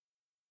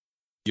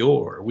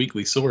your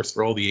weekly source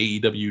for all the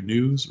AEW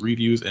news,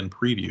 reviews, and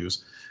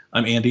previews.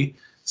 I'm Andy.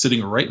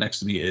 Sitting right next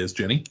to me is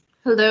Jenny.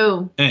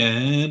 Hello.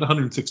 And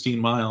 116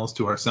 miles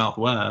to our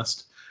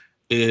southwest,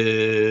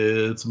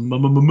 it's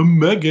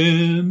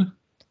Megan.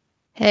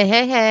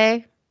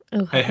 Hey.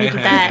 Oh, I hated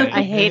that.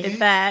 I hated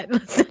that.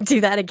 Let's not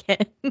do that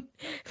again.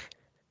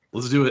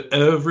 Let's do it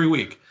every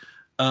week.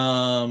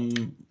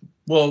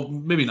 Well,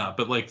 maybe not,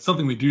 but like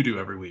something we do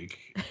every week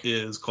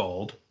is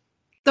called...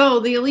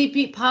 the Elite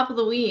Beat Pop of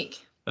the Week.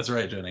 That's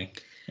right, Jenny.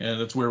 And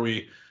that's where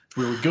we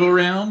go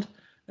around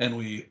and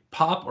we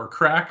pop or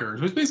crack,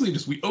 or it's basically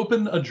just we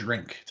open a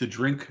drink to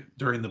drink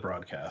during the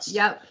broadcast.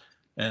 Yep.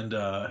 And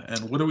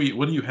what do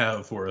you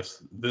have for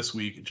us this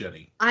week,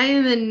 Jenny? I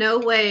am in no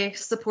way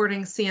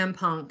supporting CM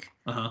Punk.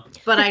 Uh-huh.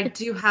 But I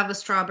do have a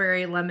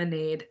strawberry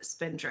lemonade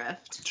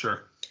spindrift.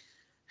 Sure.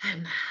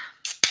 And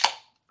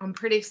I'm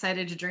pretty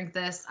excited to drink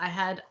this. I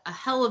had a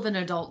hell of an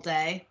adult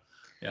day.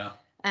 Yeah.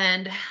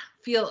 And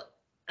feel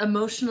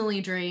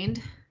emotionally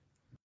drained.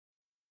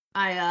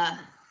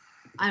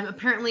 I'm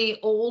apparently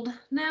old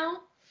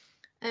now,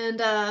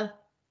 and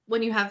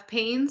when you have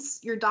pains,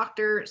 your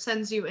doctor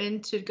sends you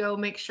in to go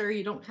make sure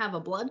you don't have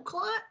a blood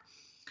clot,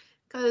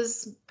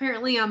 because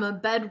apparently I'm a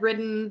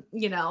bedridden,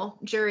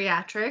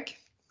 geriatric.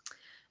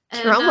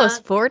 And, you're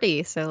almost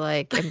 40, so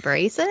like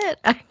embrace it.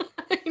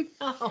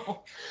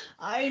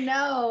 I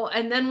know.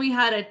 And then we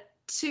had a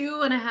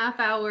 2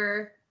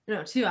 hour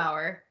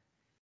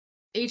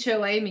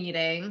HOA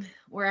meeting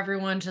where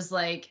everyone just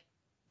like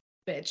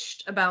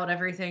bitched about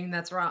everything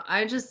that's wrong.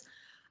 I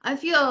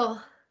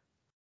feel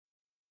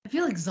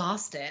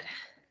exhausted.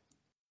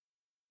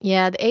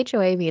 Yeah, the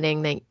HOA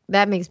meeting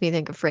that makes me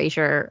think of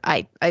Frasier.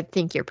 I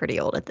think you're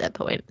pretty old at that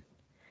point.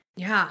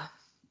 Yeah.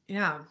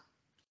 Well,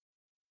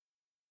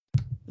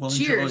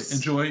 cheers.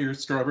 Enjoy your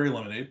strawberry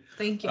lemonade.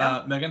 Thank you.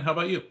 Megan, how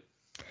about you?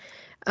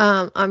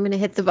 I'm gonna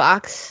hit the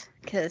box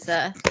because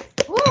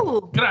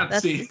Ooh,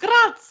 grazie.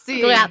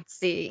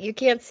 You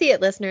can't see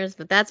it, listeners,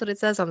 but that's what it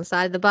says on the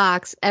side of the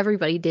box.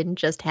 Everybody didn't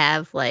just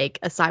have like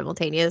a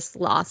simultaneous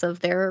loss of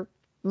their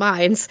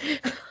minds.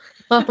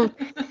 I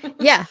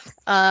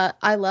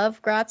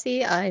love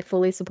Grazie. I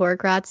fully support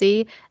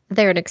Grazie.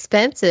 They're an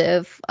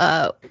expensive,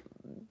 I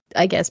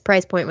guess,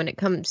 price point when it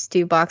comes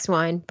to boxed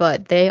wine,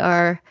 but they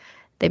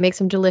make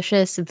some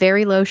delicious,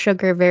 very low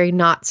sugar, very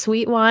not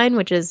sweet wine,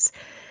 which is...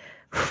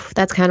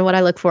 that's kind of what I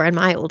look for in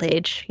my old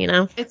age,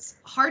 It's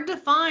hard to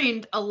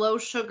find a low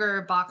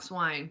sugar box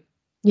wine.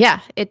 Yeah,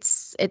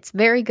 it's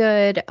very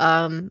good.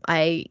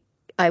 I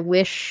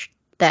wish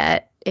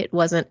that it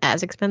wasn't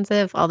as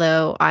expensive,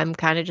 although I'm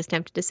kind of just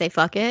tempted to say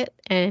fuck it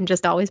and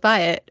just always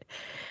buy it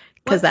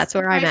because that's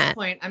where I'm at.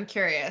 Point? I'm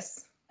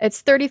curious.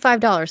 It's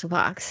 $35 a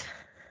box.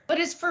 But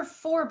it's for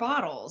 4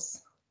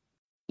 bottles.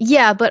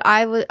 Yeah, but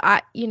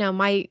my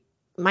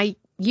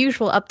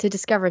usual up to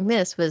discovering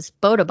this was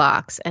Boda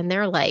Box, and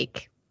they're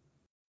like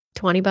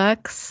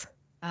 $20.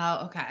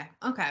 Oh, okay.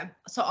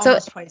 So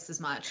almost twice as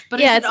much.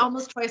 But yeah, is it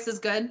almost twice as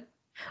good?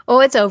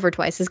 Oh, it's over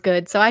twice as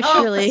good. So I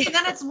should really.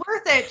 Then it's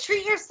worth it.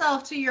 Treat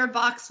yourself to your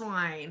box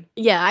wine.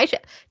 Yeah, I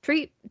should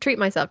treat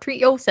myself. Treat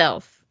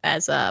yourself,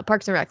 as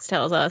Parks and Recs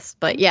tells us.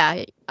 But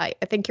yeah, I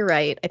think you're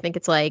right. I think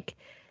it's like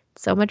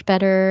so much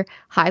better.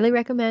 Highly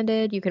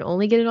recommended. You can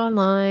only get it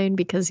online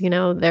because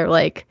they're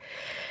like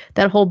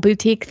that whole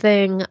boutique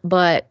thing,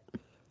 but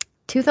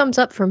 2 thumbs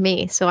up for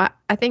me. So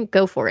I think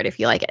go for it if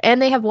you like it.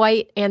 And they have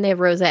white and they have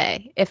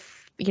rosé.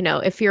 If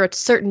you're a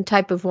certain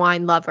type of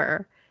wine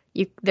lover,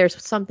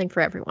 there's something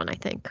for everyone, I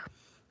think.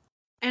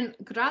 And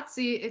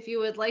grazie if you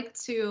would like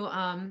to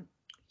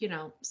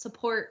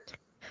support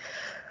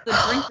the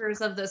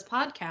drinkers of this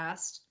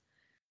podcast.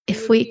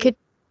 If we could,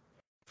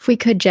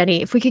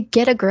 Jenny, if we could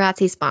get a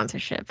grazie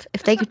sponsorship,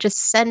 if they could just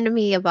send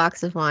me a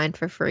box of wine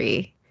for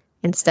free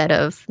instead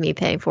of me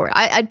paying for it.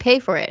 I'd pay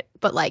for it,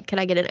 but like, can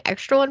I get an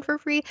extra one for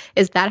free?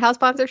 Is that how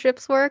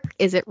sponsorships work?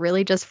 Is it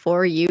really just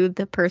for you,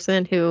 the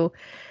person who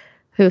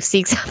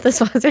seeks out the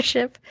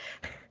sponsorship?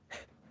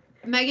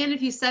 Megan,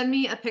 if you send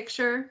me a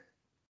picture,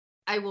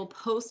 I will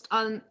post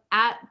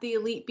at the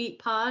Elite Beat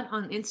Pod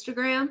on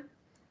Instagram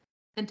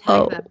and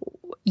tag them.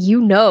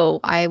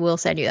 I will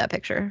send you that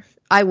picture.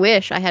 I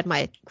wish I had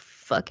my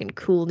fucking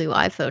cool new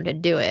iPhone to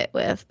do it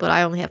with, but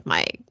I only have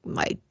my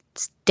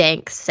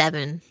stank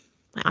 7.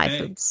 My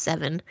iPhone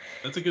 7.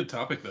 That's a good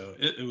topic, though.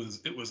 It was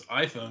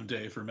iPhone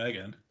day for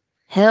Megan.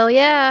 Hell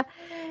yeah.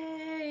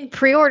 Yay.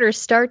 Pre-orders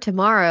start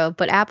tomorrow,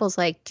 but Apple's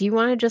like, do you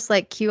want to just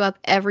like queue up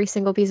every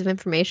single piece of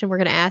information we're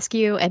going to ask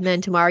you, and then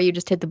tomorrow you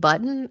just hit the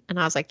button? And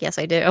I was like, yes,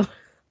 I do.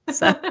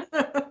 So.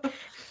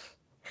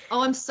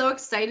 Oh, I'm so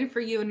excited for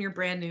you and your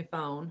brand new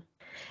phone.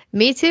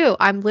 Me too.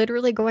 I'm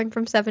literally going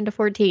from 7 to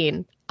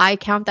 14. I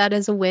count that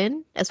as a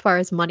win as far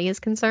as money is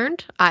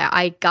concerned.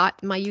 I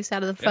got my use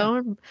out of the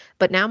phone,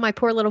 but now my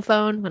poor little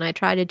phone, when I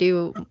try to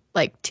do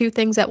like 2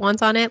 things at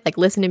once on it, like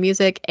listen to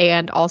music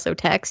and also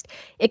text,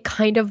 it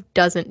kind of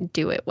doesn't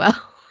do it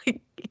well. It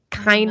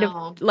kind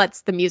of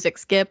lets the music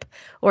skip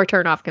or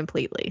turn off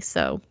completely.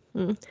 So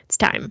it's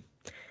time.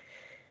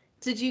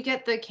 Did you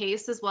get the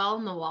case as well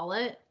in the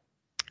wallet?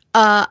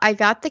 I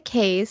got the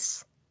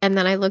case, and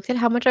then I looked at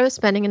how much I was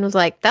spending and was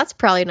like, that's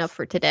probably enough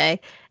for today.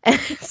 And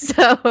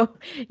so,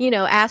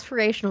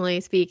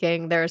 aspirationally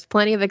speaking, there's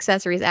plenty of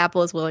accessories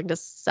Apple is willing to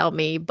sell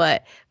me,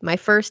 but my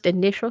first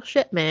initial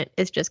shipment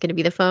is just going to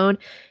be the phone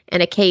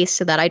and a case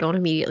so that I don't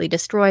immediately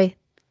destroy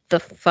the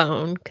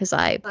phone because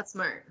I That's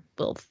smart.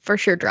 will for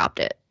sure drop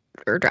it.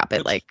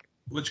 Like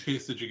Which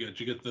case did you get? Did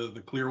you get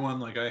the clear one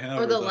like I have,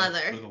 Or the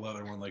leather. or the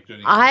leather one like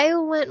Jenny? I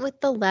went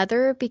with the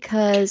leather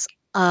because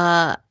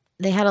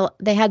they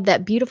had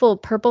that beautiful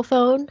purple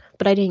phone,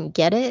 but I didn't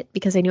get it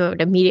because I knew I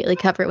would immediately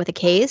cover it with a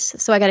case.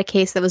 So I got a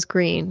case that was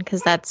green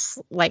because that's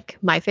like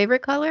my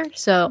favorite color.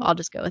 So I'll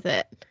just go with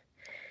it.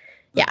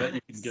 Yeah.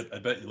 I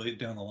bet you late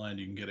down the line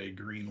you can get a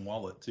green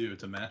wallet too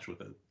to match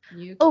with it.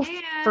 You Oh,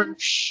 can. for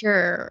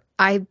sure.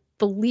 I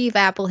believe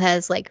Apple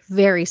has like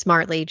very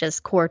smartly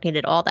just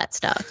coordinated all that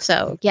stuff.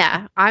 So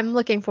yeah, I'm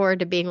looking forward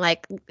to being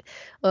like,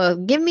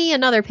 give me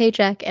another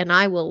paycheck and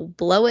I will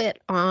blow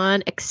it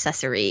on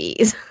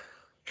accessories.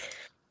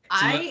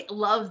 I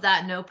love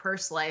that no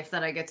purse life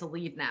that I get to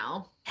lead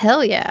now.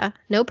 Hell yeah.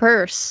 No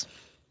purse.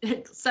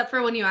 Except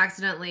for when you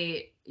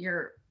accidentally,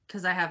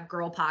 because I have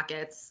girl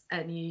pockets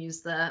and you use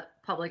the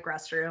public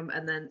restroom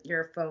and then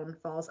your phone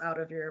falls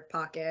out of your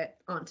pocket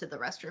onto the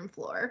restroom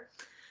floor.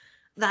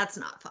 That's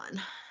not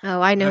fun.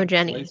 Oh, I know,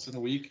 Jenny. Twice in a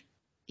week?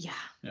 Yeah.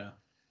 Yeah.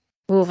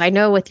 Ooh, I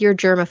know with your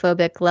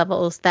germophobic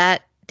levels,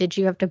 did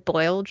you have to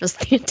boil just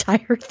the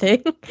entire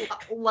thing?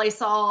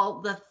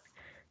 Lysol the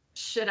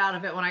shit out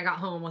of it when I got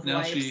home with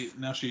wipes.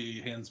 Now she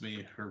hands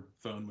me her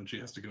phone when she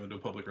has to go into a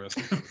public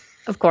restroom.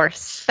 Of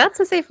course. That's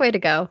a safe way to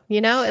go.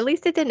 At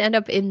least it didn't end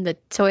up in the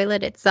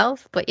toilet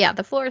itself. But yeah,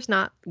 the floor is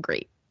not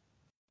great.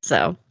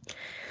 So,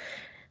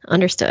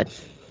 understood.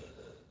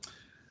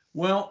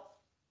 Well,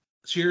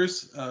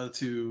 cheers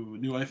to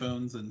new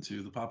iPhones and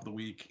to the pop of the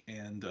week.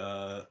 And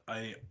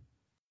I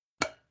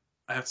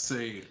have to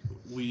say,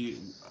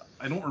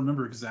 I don't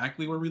remember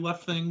exactly where we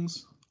left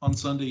things on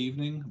Sunday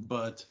evening,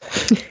 but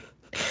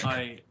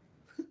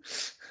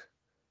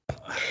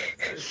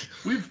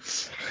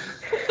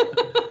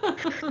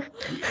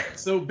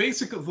so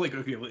basically, like,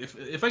 okay,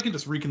 if I can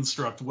just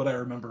reconstruct what I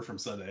remember from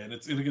Sunday, and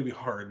it's going to be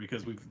hard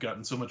because we've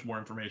gotten so much more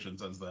information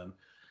since then.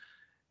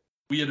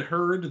 We had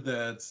heard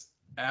that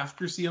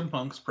after CM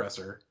Punk's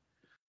presser,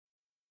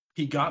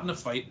 he got in a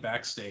fight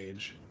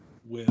backstage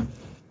with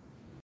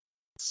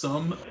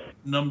some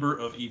number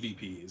of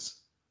EVPs.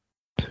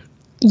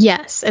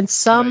 Yes, and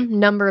some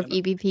number of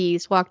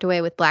EVPs walked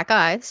away with black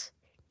eyes.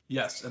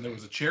 Yes, and there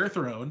was a chair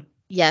thrown.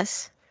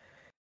 Yes.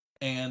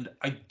 And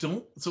I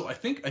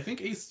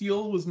think Ace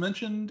Steel was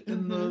mentioned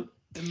in the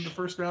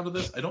first round of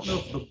this. I don't know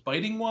if the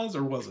biting was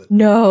or was it?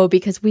 No,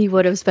 because we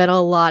would have spent a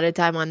lot of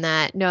time on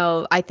that.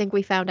 No, I think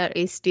we found out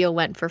Ace Steel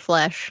went for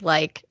flesh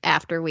like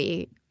after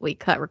we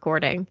cut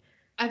recording.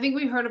 I think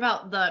we heard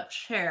about the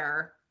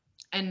chair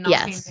and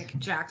knocking Nick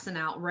Jackson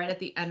out right at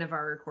the end of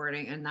our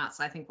recording, and that's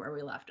I think where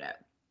we left it.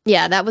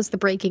 Yeah, that was the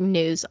breaking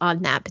news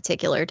on that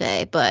particular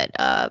day, but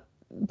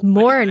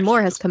more and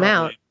more has come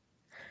out.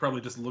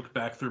 Probably just look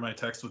back through my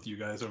text with you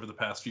guys over the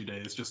past few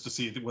days just to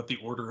see what the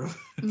order of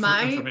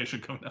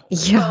information coming out. My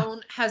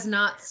phone has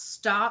not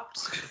stopped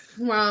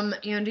from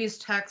Andy's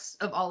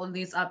text of all of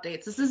these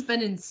updates. This has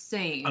been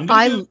insane.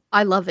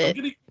 I love it.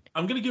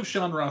 I'm gonna give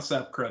Sean Ross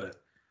Sapp credit.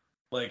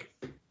 Like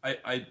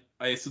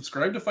I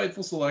subscribed to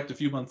Fightful Select a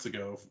few months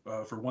ago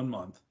for 1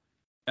 month,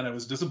 and I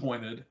was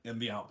disappointed in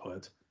the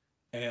output,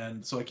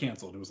 and so I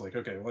canceled. It was like,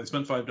 okay, well I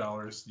spent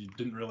 $5. You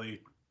didn't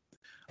really.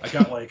 I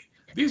got like.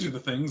 These are the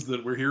things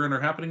that we're hearing are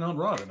happening on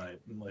Raw tonight.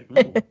 I'm like,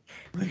 ooh.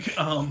 There's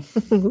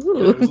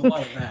a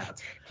lot of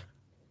that.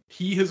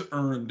 He has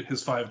earned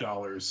his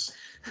 $5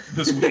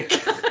 this week.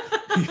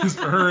 He has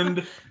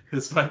earned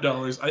his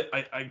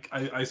 $5.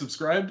 I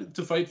subscribed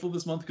to Fightful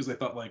this month because I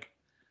thought like,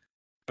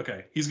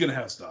 okay, he's gonna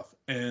have stuff,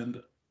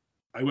 and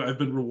I've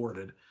been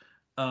rewarded.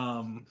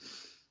 So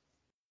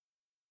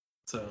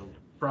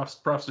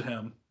props to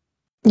him.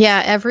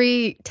 Yeah,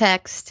 every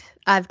text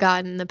I've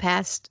gotten the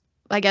past,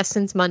 I guess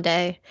since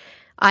Monday,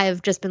 I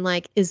have just been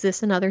like, is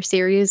this another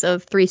series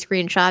of 3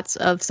 screenshots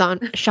of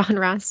Sean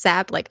Ross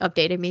Sapp like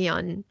updating me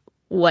on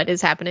what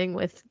is happening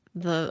with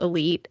the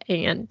Elite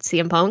and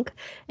CM Punk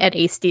and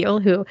Ace Steel,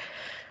 who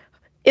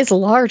is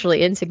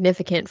largely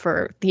insignificant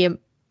for the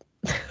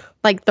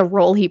like the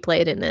role he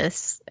played in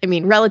this. I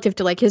mean, relative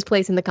to like his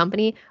place in the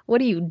company, what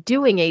are you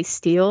doing, Ace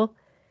Steel?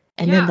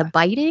 And then the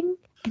biting,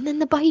 and then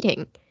the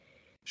biting.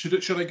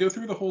 Should I go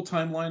through the whole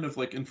timeline of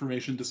like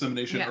information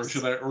dissemination, yes.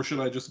 or should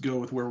I just go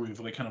with where we've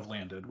like kind of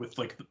landed with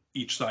like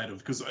each side of,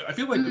 because I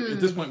feel like at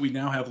this point we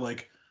now have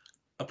like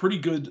a pretty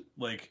good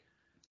like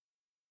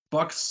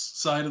Buck's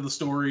side of the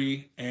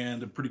story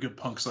and a pretty good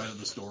Punk side of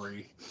the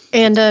story,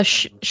 and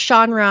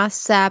Sean Ross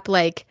Sapp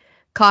like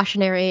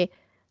cautionary.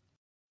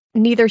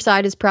 Neither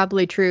side is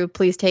probably true.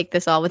 Please take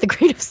this all with a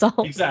grain of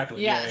salt.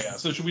 Exactly. Yes. Yeah.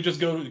 So should we just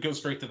go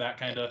straight to that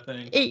kind of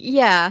thing?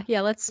 Yeah.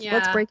 Let's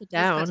break it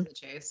down. Let's cut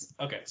to the chase.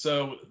 Okay.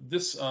 So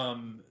this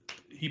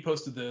he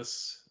posted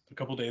this a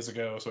couple days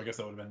ago, so I guess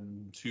that would have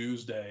been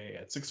Tuesday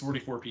at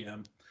 6:44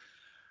 p.m.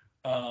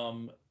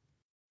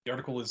 The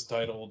article is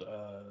titled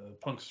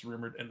Punk's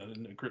Rumored, and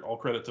all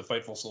credit to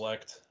Fightful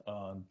Select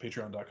on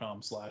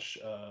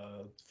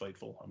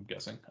patreon.com/Fightful, I'm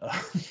guessing.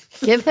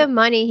 Give him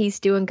money. He's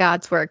doing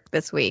God's work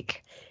this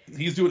week.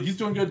 He's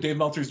doing good. Dave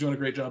Meltzer's doing a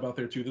great job out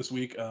there too this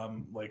week.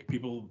 Like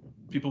people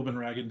have been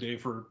ragging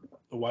Dave for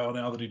a while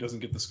now that he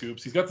doesn't get the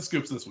scoops. He's got the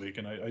scoops this week,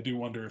 and I do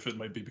wonder if it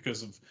might be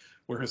because of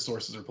where his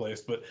sources are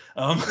placed. But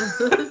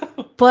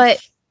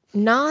but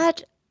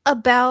not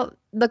about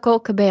the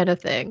Colt Cabana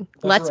thing.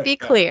 Let's be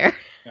clear.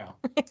 Yeah.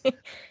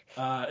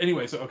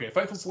 Anyway, so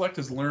Fightful Select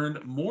has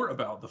learned more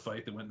about the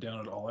fight that went down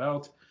at All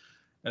Out,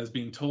 as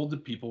being told to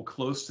people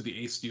close to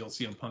the Ace Steel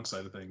CM Punk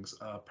side of things.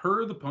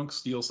 Per the Punk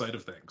Steel side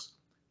of things,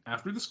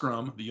 after the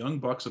scrum, the Young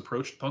Bucks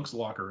approached Punk's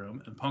locker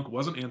room, and Punk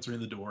wasn't answering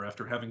the door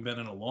after having been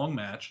in a long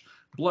match,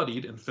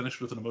 bloodied, and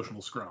finished with an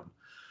emotional scrum.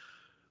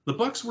 The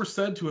Bucks were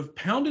said to have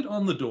pounded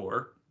on the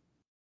door,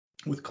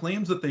 with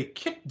claims that they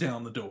kicked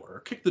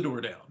the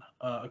door down.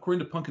 According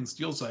to Punk and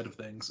Steel's side of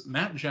things,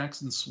 Matt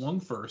Jackson swung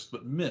first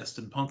but missed,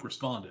 and Punk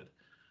responded.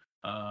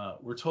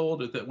 We're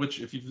told that,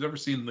 which, if you've ever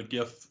seen the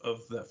GIF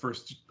of that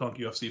first Punk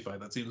UFC fight,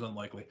 that seems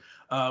unlikely.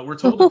 We're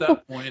told at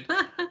that point,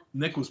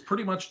 Nick was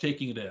pretty much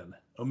taking it in.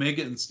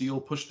 Omega and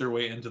Steel pushed their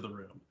way into the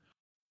room.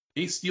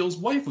 Ace Steel's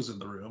wife was in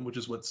the room, which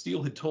is what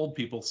Steel had told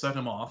people set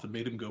him off and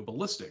made him go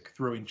ballistic,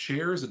 throwing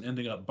chairs and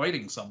ending up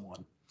biting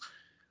someone.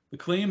 The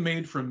claim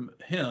made from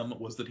him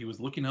was that he was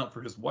looking out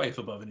for his wife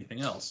above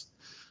anything else.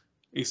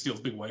 Ace Steel's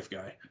big wife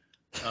guy.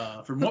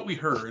 From what we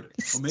heard,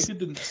 Omega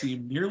didn't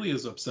seem nearly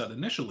as upset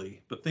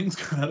initially, but things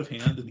got out of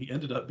hand and he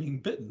ended up being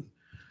bitten.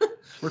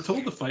 We're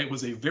told the fight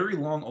was a very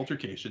long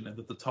altercation and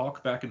that the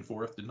talk back and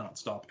forth did not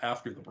stop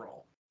after the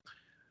brawl.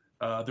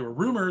 There were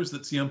rumors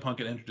that CM Punk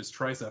had injured his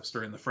triceps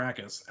during the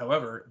fracas.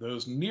 However,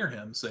 those near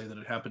him say that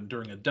it happened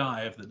during a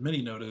dive that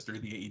many noticed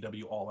during the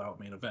AEW All Out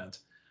main event.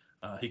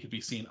 He could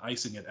be seen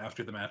icing it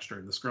after the match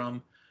during the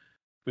scrum.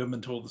 We haven't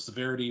been told the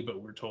severity,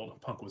 but we're told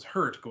Punk was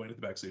hurt going to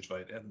the backstage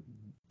fight. And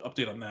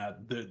update on that,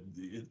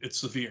 it's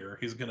severe.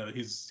 He's gonna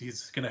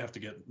have to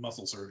get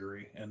muscle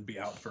surgery and be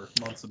out for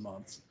months and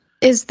months.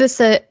 Is this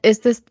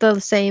the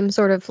same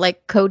sort of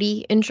like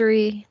Cody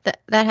injury that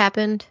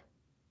happened?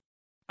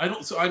 I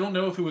don't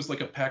know if it was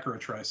like a pec or a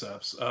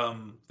triceps.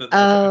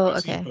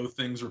 I've seen both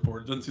things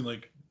reported. It doesn't seem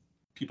like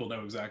people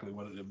know exactly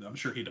what it is. I'm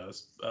sure he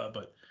does,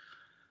 but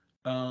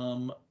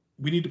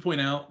we need to point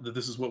out that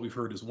this is what we've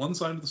heard is one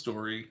side of the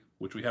story,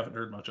 which we haven't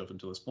heard much of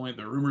until this point.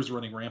 There are rumors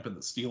running rampant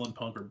that Steel and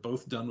Punk are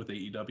both done with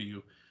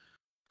AEW,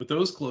 but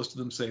those close to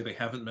them say they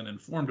haven't been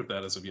informed of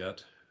that as of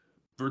yet.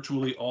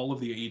 Virtually all of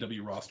the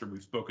AEW roster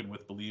we've spoken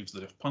with believes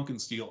that if Punk and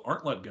Steel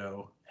aren't let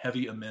go,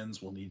 heavy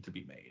amends will need to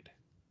be made.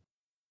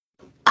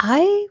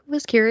 I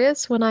was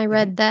curious when I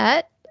read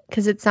that,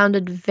 because it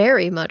sounded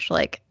very much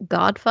like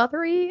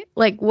Godfather-y.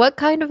 Like, what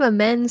kind of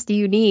amends do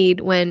you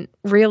need when,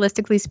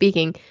 realistically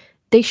speaking,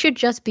 they should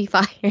just be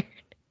fired?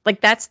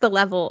 Like, that's the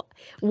level.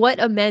 What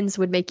amends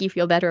would make you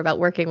feel better about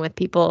working with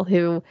people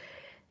who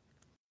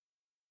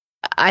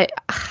I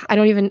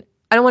don't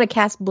want to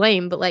cast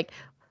blame, but like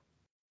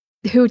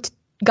who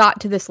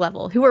got to this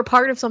level, who were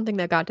part of something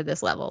that got to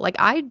this level. Like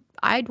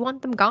I'd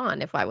want them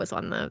gone if I was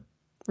on the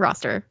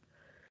roster.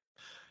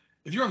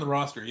 If you're on the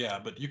roster, yeah,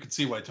 but you could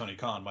see why Tony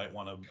Khan might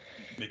want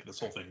to make this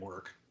whole thing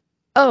work.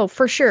 Oh,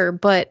 for sure,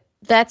 but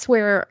that's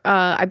where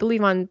I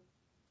believe on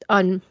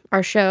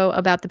our show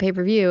about the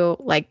pay-per-view,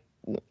 like,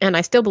 and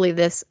I still believe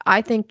this,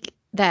 I think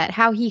that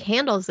how he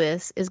handles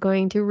this is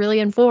going to really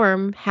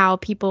inform how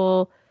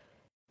people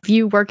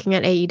view working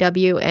at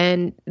AEW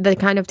and the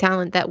kind of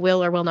talent that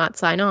will or will not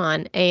sign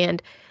on.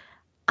 And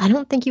I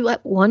don't think you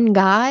let one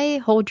guy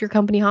hold your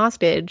company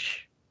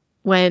hostage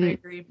when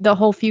the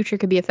whole future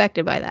could be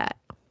affected by that.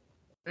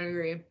 I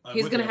agree.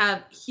 He's going to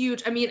have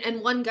huge,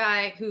 and one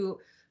guy who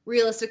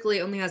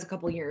realistically only has a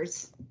couple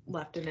years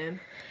left in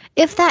him.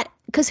 If that,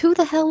 because who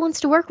the hell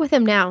wants to work with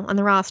him now on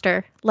the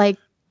roster? Like,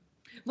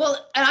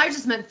 well, and I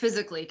just meant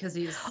physically because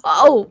he's.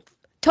 Oh,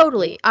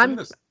 totally.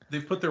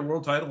 They've put their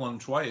world title on him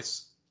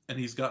twice, and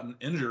he's gotten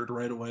injured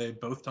right away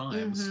both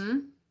times. Mm-hmm.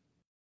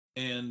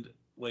 And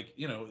like,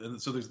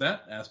 and so there's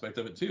that aspect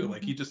of it too. Mm-hmm.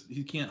 Like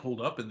he can't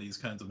hold up in these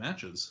kinds of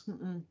matches.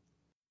 Mm-mm.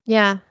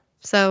 Yeah.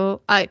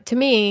 So to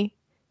me,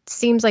 it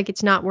seems like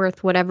it's not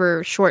worth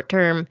whatever short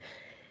term.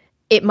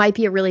 It might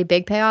be a really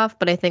big payoff,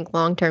 but I think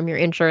long term you're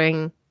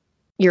injuring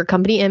your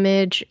company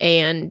image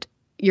and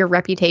your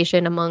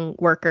reputation among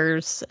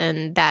workers,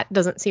 and that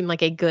doesn't seem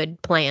like a good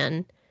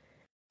plan.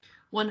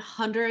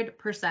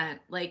 100%.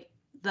 Like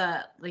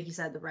you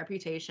said, the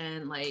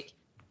reputation. Like,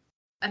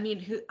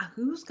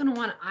 who's gonna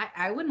want?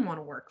 I wouldn't want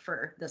to work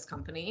for this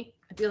company.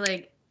 I feel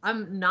like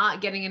I'm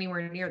not getting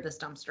anywhere near this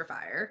dumpster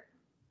fire.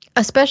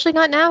 Especially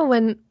not now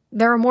when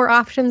there are more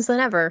options than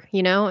ever,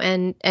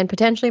 and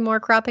potentially more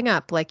cropping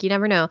up. Like, you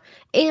never know.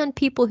 And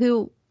people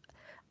who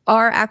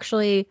are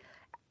actually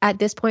at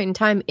this point in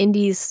time,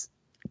 indies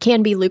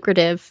can be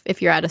lucrative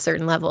if you're at a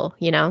certain level,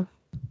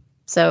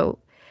 So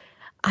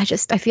I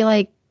feel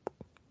like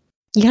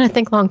you got to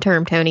think long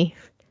term, Tony.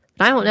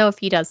 I don't know if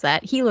he does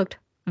that. He looked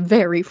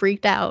very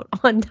freaked out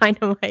on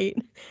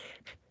Dynamite.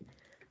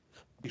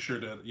 He sure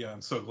did. Yeah,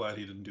 I'm so glad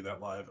he didn't do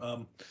that live.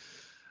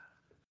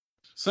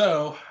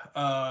 So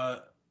I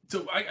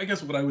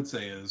guess what I would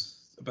say is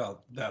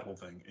about that whole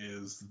thing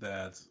is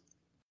that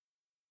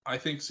I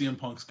think CM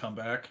Punk's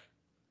comeback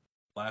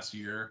last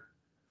year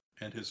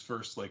and his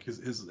first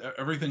his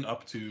everything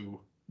up to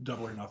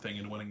Double or Nothing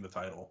and winning the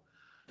title.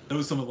 That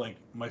was some of like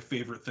my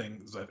favorite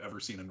things I've ever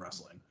seen in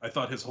wrestling. I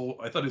thought his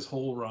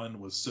whole run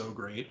was so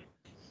great.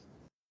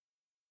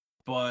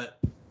 But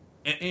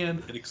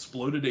and it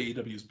exploded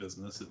AEW's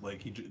business.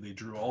 They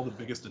drew all the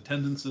biggest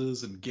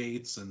attendances and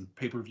gates and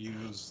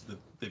pay-per-views that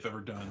they've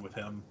ever done with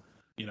him,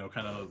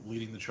 kind of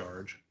leading the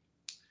charge.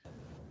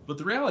 But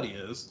the reality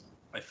is,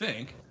 I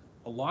think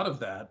a lot of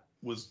that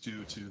was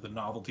due to the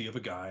novelty of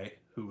a guy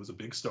who was a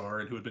big star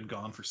and who had been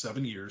gone for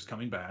 7 years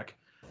coming back.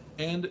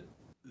 And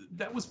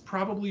that was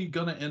probably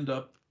going to end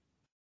up,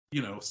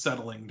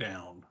 settling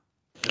down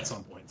at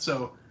some point.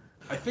 So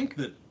I think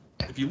that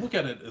if you look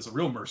at it as a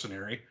real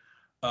mercenary,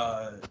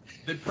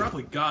 they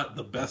probably got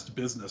the best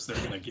business they're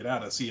going to get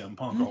out of CM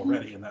Punk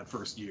already in that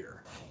first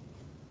year.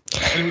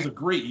 And it was a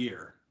great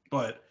year,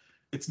 but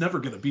it's never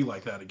going to be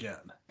like that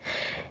again.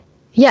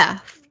 Yeah,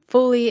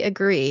 fully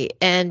agree.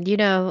 And,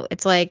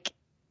 it's like,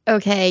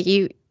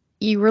 okay,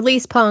 you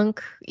release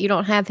Punk, you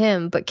don't have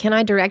him, but can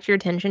I direct your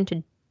attention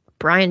to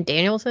Bryan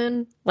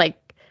Danielson? Like,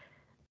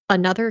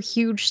 another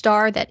huge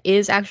star that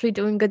is actually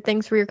doing good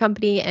things for your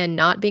company and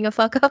not being a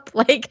fuck up.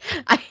 Like,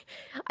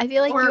 I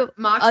feel like you have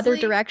Moxley? other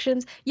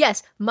directions.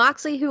 Yes,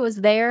 Moxley, who was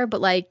there,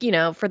 but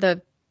for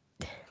the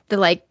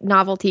like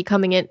novelty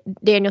coming in,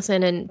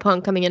 Danielson and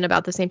Punk coming in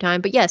about the same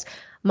time. But yes,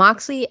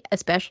 Moxley,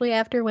 especially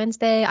after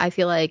Wednesday, I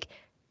feel like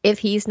if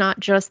he's not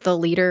just the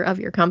leader of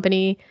your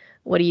company,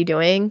 what are you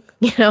doing?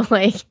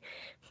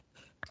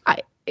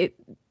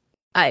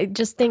 I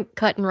just think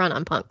cut and run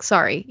on Punk.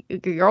 Sorry,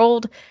 you're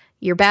old.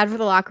 You're bad for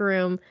the locker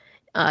room.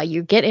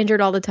 You get injured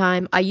all the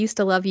time. I used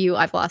to love you.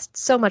 I've lost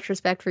so much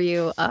respect for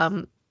you.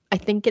 I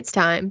think it's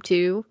time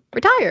to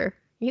retire.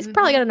 He's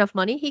probably got enough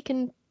money. He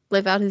can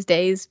live out his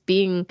days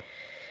being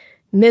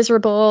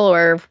miserable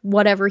or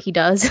whatever he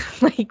does,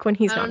 like when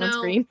he's not on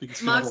screen.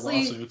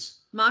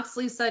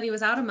 Moxley said he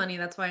was out of money.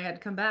 That's why I had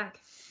to come back.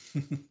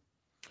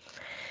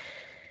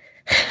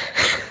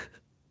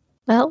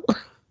 Well,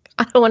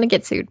 I don't want to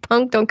get sued.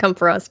 Punk, don't come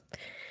for us.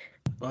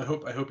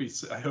 Well, I hope he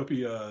saved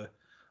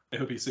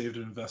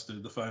and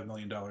invested the $5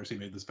 million he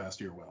made this past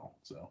year well.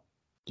 So.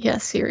 Yeah,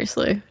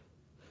 seriously.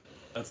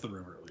 That's the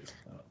rumor, at least.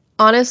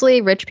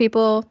 Honestly, rich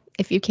people,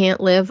 if you can't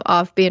live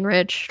off being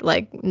rich,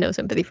 no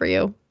sympathy for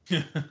you.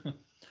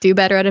 Do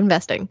better at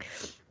investing.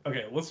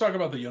 Okay, let's talk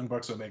about the Young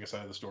Bucks Omega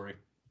side of the story.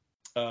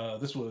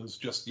 This was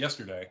just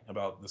yesterday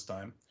about this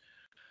time.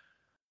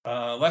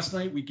 Last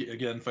night,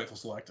 Fightful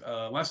Select.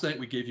 Last night,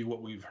 we gave you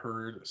what we've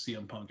heard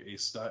CM Punk, a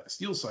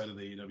steel side of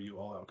the AEW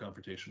all-out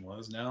confrontation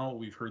was. Now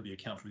we've heard the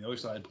account from the other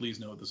side. Please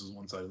note this is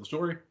one side of the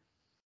story.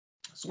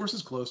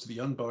 Sources close to the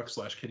Young Bucks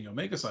 / Kenny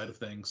Omega side of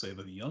things say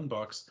that the Young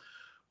Bucks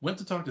went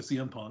to talk to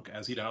CM Punk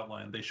as he'd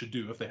outlined they should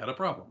do if they had a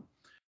problem.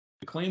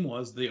 The claim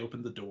was they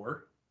opened the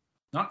door,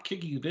 not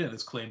kicking it in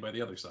as claimed by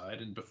the other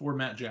side, and before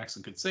Matt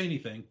Jackson could say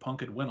anything,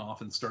 Punk had went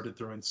off and started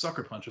throwing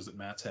sucker punches at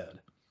Matt's head.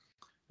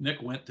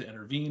 Nick went to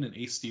intervene, and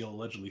Ace Steel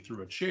allegedly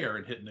threw a chair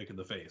and hit Nick in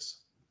the face.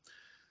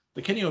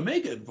 The Kenny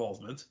Omega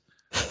involvement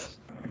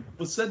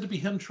was said to be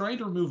him trying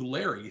to remove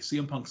Larry,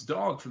 CM Punk's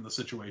dog, from the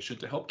situation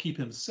to help keep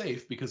him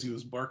safe because he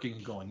was barking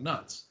and going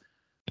nuts.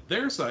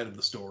 Their side of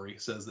the story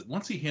says that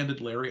once he handed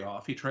Larry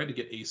off, he tried to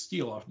get Ace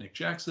Steel off Nick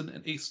Jackson,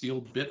 and Ace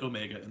Steel bit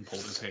Omega and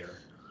pulled his hair.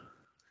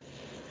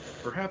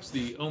 Perhaps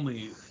the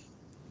only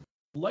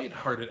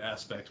lighthearted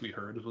aspect we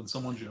heard is when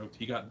someone joked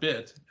he got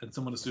bit, and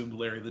someone assumed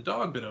Larry the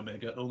dog bit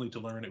Omega, only to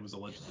learn it was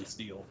allegedly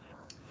Steel.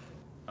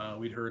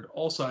 We'd heard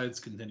all sides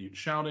continued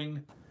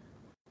shouting,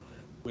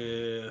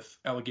 with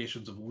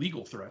allegations of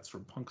legal threats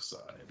from Punk's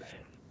side.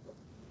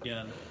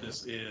 Again,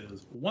 this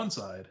is one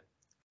side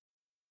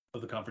of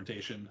the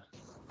confrontation,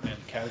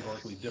 and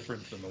categorically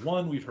different than the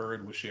one we've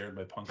heard was shared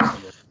by Punk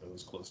and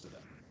those close to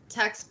them.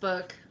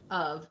 Textbook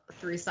of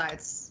three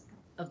sides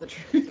of the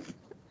truth.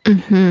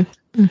 Mm-hmm.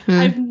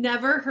 I've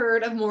never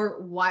heard of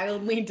more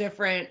wildly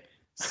different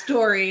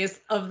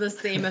stories of the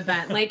same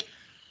event.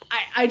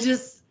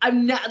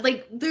 I'm not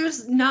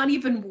there's not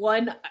even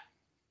one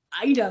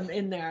item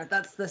in there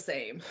that's the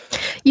same.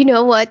 You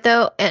know what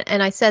though,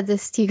 and I said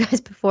this to you guys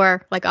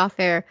before, off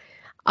air.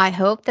 I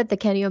hope that the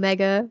Kenny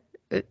Omega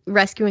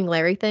rescuing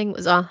Larry thing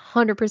was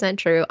 100%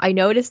 true. I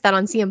noticed that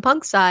on CM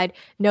Punk's side,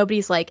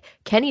 nobody's like,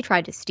 Kenny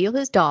tried to steal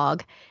his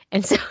dog,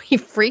 and so he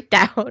freaked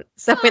out.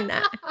 So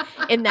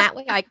in that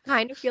way, I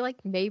kind of feel like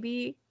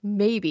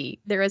maybe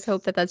there is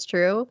hope that that's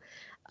true.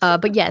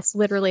 But yes,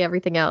 literally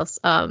everything else.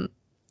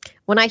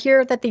 When I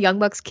hear that the Young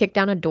Bucks kicked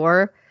down a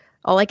door,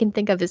 all I can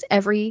think of is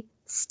every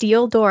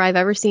steel door I've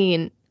ever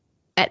seen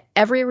at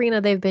every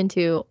arena they've been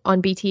to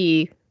on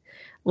BT,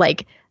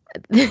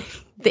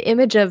 the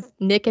image of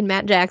Nick and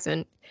Matt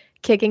Jackson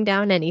kicking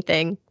down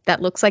anything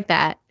that looks like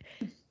that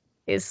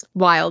is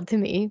wild to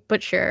me,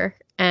 but sure.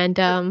 And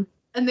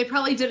they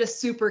probably did a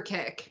super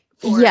kick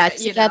for Yeah, it,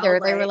 together.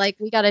 They were like,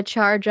 we gotta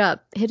charge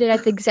up, hit it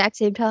at the exact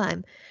same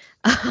time.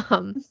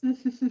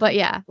 But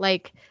yeah,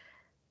 like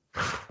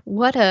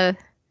what a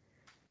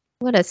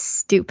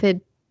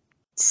stupid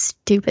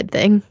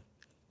thing.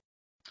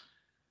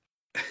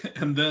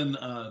 And then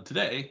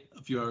today,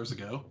 a few hours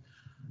ago,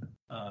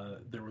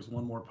 there was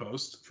one more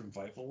post from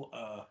Fightful.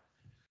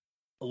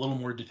 A little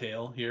more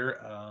detail here.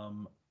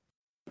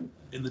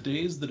 In the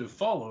days that have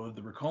followed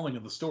the recalling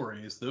of the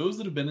stories, those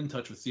that have been in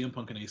touch with CM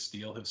Punk and Ace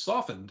Steel have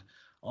softened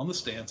on the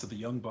stance that the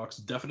Young Bucks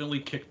definitely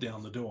kicked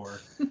down the door.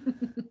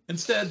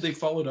 Instead, they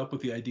followed up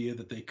with the idea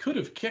that they could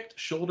have kicked,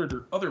 shouldered,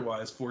 or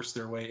otherwise forced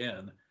their way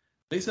in.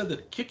 They said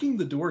that kicking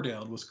the door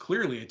down was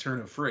clearly a turn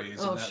of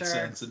phrase in that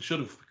sense and should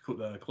have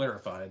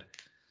clarified.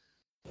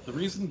 The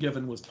reason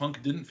given was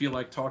Punk didn't feel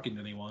like talking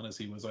to anyone, as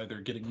he was either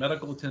getting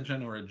medical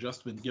attention or had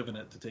just been given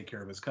it to take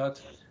care of his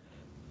cut.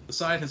 The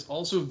side has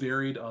also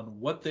varied on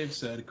what they've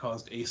said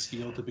caused Ace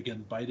Steel to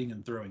begin biting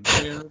and throwing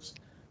chairs,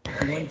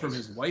 going from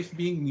his wife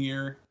being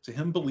near to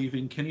him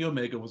believing Kenny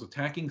Omega was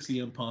attacking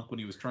CM Punk when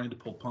he was trying to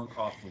pull Punk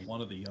off of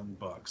one of the Young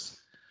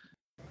Bucks.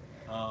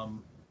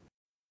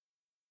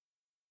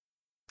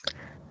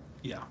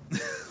 Yeah.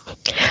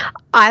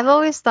 I've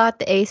always thought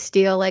the Ace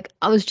Steel, like,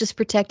 I was just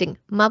protecting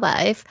my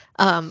wife.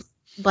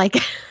 Like,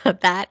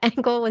 that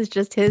angle was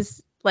just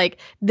his, like,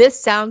 this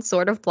sounds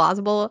sort of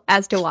plausible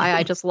as to why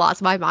I just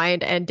lost my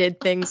mind and did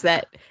things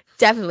that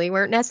definitely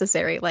weren't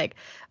necessary, like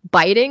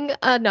biting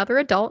another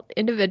adult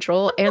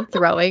individual and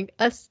throwing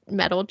a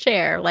metal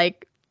chair.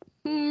 Like,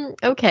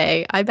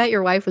 okay, I bet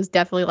your wife was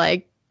definitely,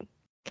 like,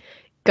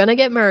 gonna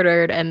get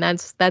murdered, and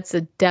that's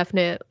a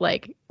definite,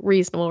 like,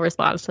 reasonable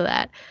response to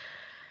that.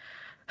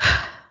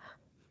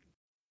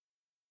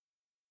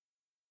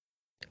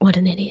 What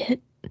an idiot.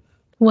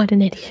 What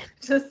an idiot.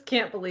 Just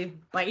can't believe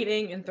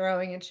biting and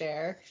throwing a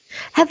chair.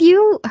 Have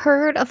you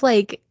heard of,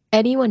 like,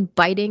 anyone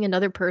biting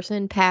another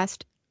person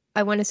past,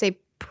 I want to say,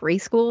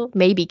 preschool,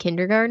 maybe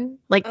kindergarten?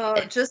 Like,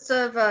 just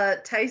of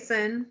Mike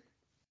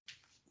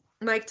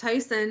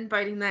Tyson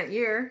biting that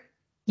year.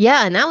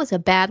 Yeah, and that was a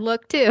bad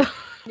look too.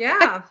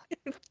 Yeah.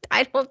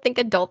 I don't think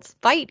adults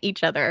fight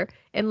each other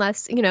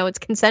unless, it's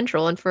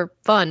consensual and for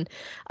fun.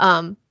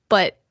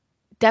 But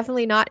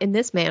definitely not in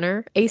this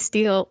manner. Ace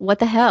Steel, what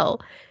the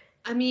hell?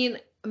 I mean,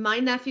 my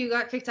nephew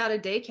got kicked out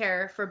of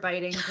daycare for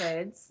biting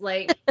kids.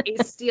 Like,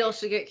 Ace Steel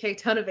should get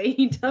kicked out of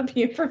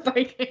AEW for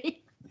biting.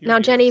 Now,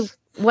 Jenny,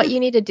 what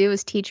you need to do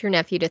is teach your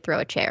nephew to throw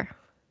a chair.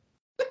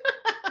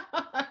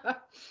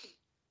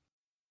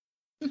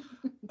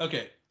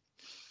 Okay.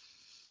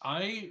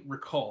 I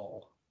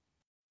recall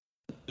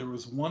there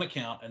was one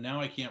account, and now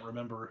I can't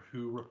remember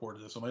who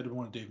reported this. So it might have been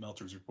one of Dave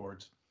Meltzer's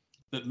reports,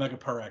 that Mega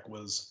Parek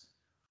was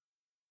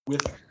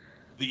with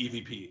the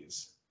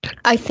EVPs.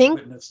 I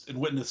think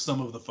witnessed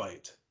some of the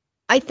fight.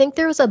 I think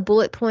there was a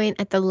bullet point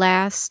at the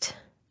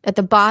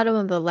bottom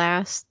of the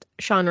last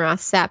Sean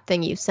Ross Sapp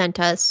thing you sent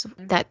us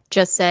that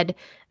just said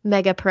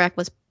Mega Parek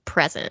was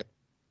present.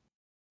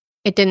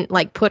 It didn't,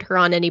 like, put her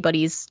on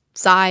anybody's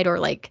side, or,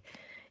 like,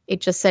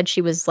 it just said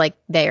she was, like,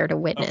 there to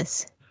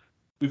witness.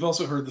 We've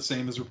also heard the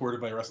same as reported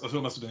by so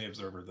it must have been the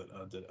Observer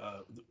that did.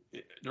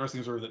 The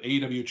Wrestling Observer that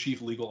AEW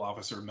Chief Legal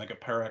Officer Mega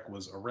Parek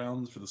was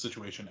around for the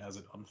situation as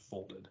it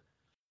unfolded.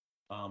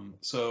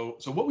 So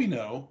what we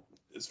know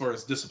as far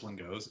as discipline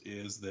goes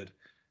is that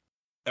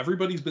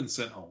everybody's been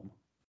sent home.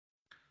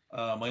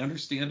 My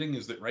understanding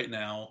is that right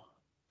now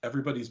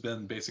everybody's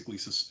been basically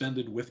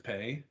suspended with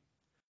pay.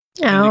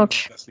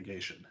 Ouch.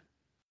 Investigation.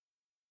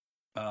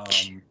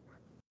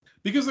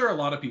 Because there are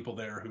a lot of people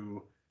there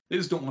who they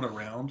just don't want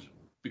around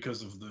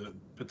because of the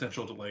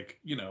potential to, like,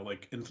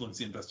 influence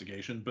the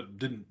investigation, but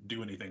didn't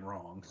do anything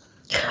wrong.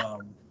 Yeah,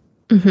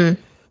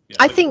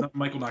 I think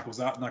Michael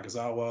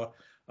Nakazawa,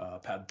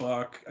 Pat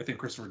Buck, I think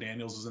Christopher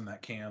Daniels was in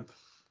that camp.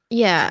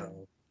 Yeah.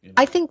 So,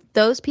 I think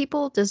those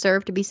people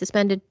deserve to be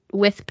suspended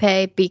with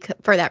pay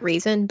for that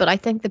reason, but I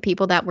think the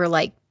people that were,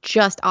 like,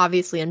 just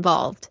obviously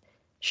involved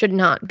should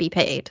not be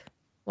paid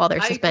while they're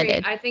suspended.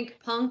 Agree. I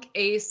think Punk,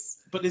 Ace.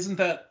 But isn't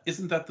that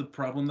the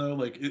problem though?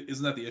 Like,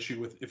 isn't that the issue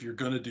with, if you're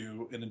gonna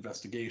do an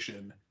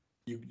investigation,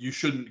 you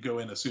shouldn't go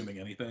in assuming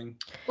anything?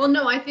 Well,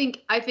 no, I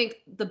think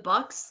the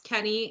Bucks,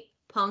 Kenny,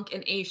 Punk,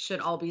 and Ace should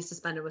all be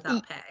suspended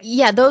without pay.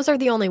 Yeah, those are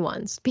the only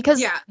ones,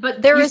 because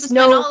but there is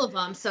no all of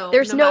them. So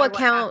there's no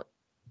account.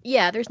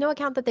 Yeah, there's no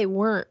account that they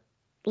weren't,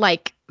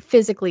 like,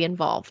 physically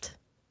involved.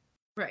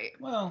 Right.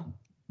 Well,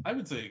 I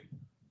would say,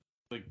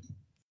 like,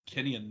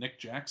 Kenny and Nick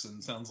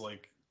Jackson sounds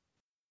like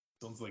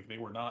they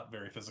were not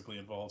very physically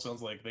involved.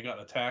 Sounds like they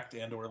got attacked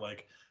and or,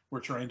 like, were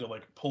trying to,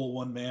 like, pull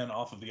one man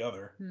off of the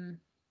other.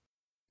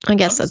 I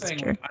guess that's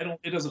true. Like,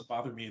 it doesn't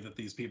bother me that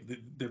these people,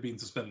 they're being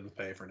suspended with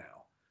pay for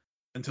now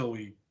until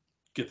we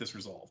get this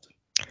resolved.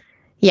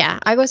 Yeah,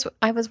 I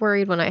was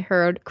worried when I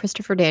heard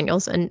Christopher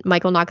Daniels and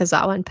Michael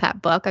Nakazawa and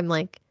Pat Buck. I'm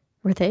like,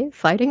 were they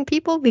fighting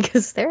people?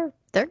 Because they're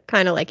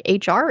kind of like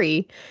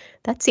HR-y.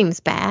 That seems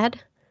bad.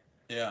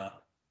 Yeah.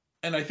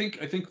 And I think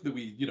that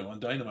we, on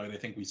Dynamite, I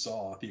think we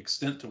saw the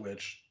extent to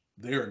which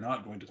they're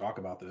not going to talk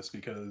about this,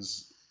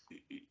 because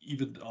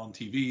even on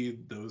TV,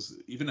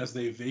 even as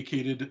they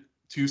vacated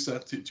two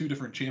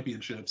different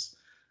championships,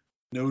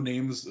 no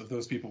names of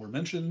those people were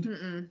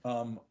mentioned.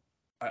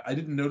 I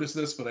didn't notice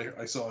this, but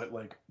I saw it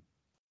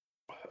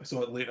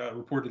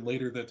reported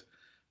later that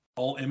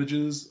all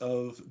images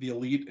of the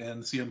Elite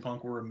and CM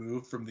Punk were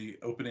removed from the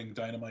opening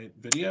Dynamite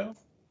video.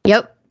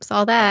 Yep,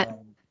 saw that.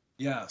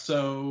 Yeah,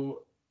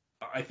 so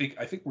I think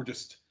we're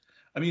just.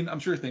 I mean, I'm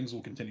sure things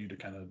will continue to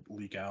kind of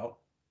leak out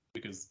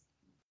because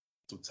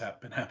that's what's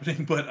been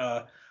happening, but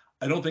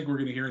I don't think we're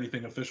going to hear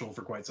anything official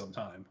for quite some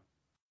time.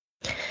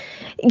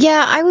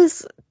 Yeah, I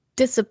was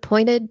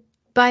disappointed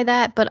by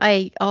that, but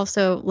I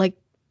also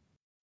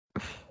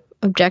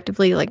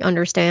objectively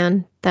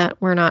understand that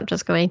we're not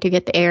just going to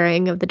get the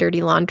airing of the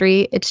dirty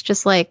laundry. It's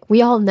just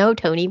we all know,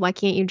 Tony. Why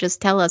can't you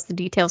just tell us the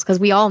details? Because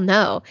we all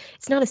know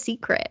it's not a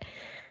secret.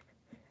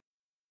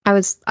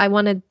 I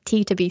wanted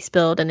tea to be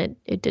spilled, and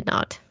it did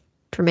not.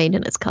 It remained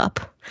in its cup.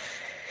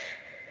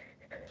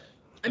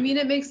 I mean,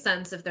 it makes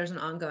sense if there's an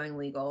ongoing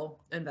legal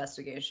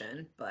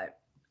investigation, but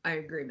I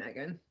agree,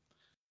 Megan.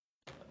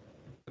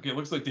 Okay, it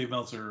looks like Dave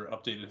Meltzer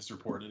updated his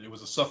report. It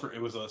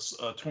was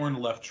a torn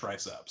left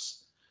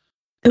triceps.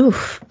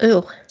 Oof.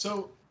 Ooh.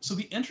 So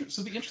the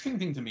interesting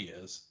thing to me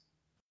is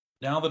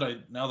now that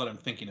I'm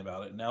thinking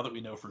about it, now that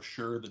we know for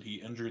sure that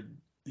he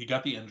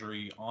got the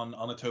injury on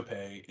a tope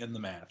in the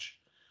match.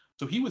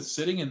 So he was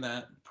sitting in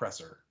that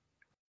presser,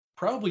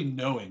 probably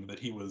knowing that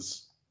he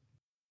was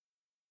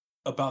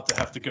about to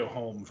have to go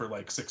home for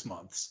 6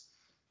 months.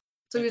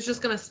 So he was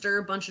just gonna stir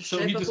a bunch of shit.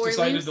 So he before just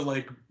decided he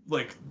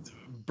leaves? to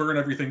burn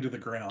everything to the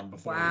ground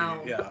before.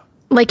 Wow. Yeah.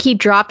 He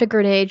dropped a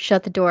grenade,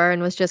 shut the door,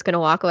 and was just gonna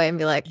walk away and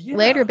be like,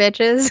 "Later,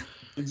 bitches."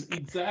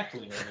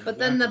 Exactly. But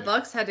then the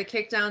Bucks had to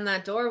kick down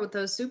that door with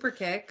those super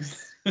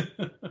kicks.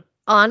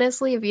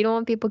 Honestly, if you don't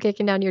want people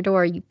kicking down your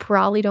door, you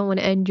probably don't want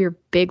to end your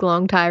big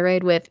long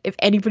tirade with, "If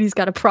anybody's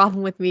got a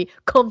problem with me,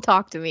 come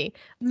talk to me."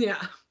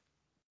 Yeah.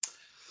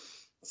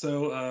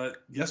 So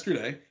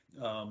yesterday,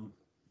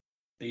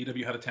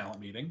 AEW had a talent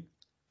meeting.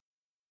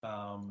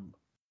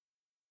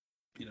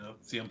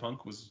 CM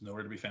Punk was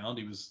nowhere to be found.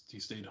 He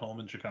stayed home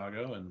in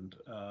Chicago, and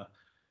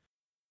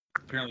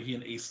apparently he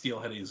and Ace Steel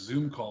had a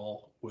Zoom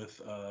call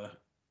with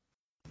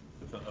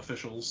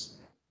officials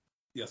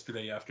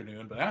yesterday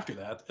afternoon. But after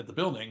that, at the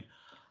building,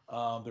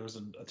 there was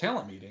a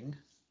talent meeting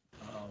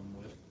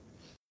with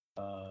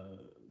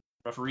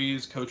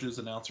referees, coaches,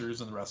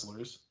 announcers, and the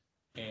wrestlers.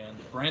 And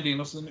Bryan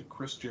Danielson,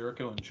 Chris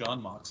Jericho, and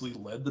Jon Moxley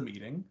led the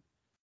meeting.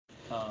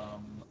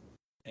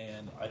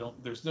 And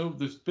there's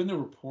been no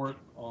report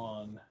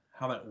on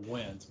how that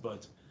went,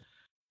 but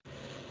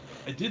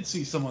I did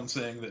see someone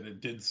saying that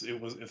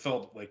it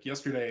felt like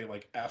yesterday,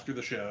 after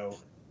the show,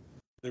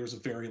 there was a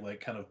very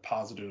kind of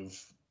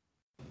positive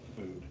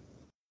mood.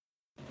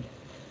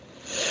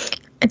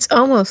 It's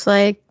almost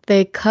like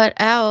they cut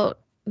out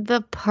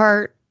the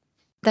part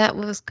that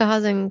was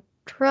causing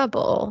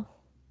trouble,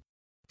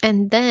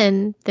 and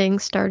then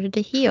things started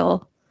to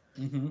heal.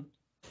 Mm-hmm.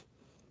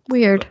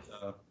 Weird.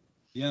 But,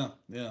 yeah.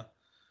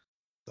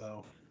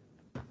 So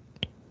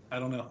I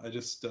don't know. I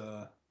just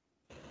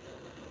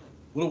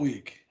what a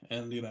week,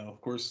 and of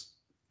course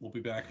we'll be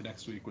back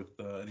next week with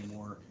any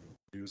more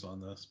news on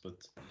this.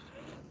 But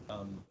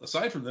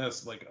aside from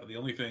this, the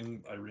only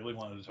thing I really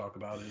wanted to talk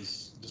about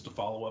is just a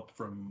follow up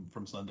from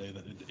Sunday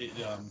that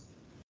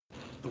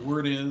the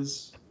word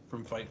is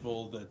from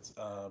Fightful that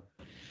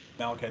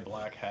Malachi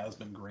Black has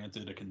been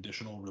granted a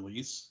conditional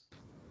release,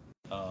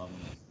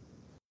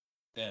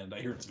 and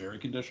I hear it's very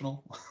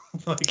conditional,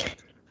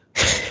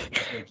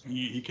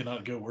 he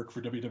cannot go work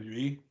for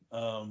WWE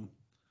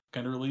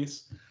kind of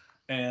release,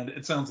 and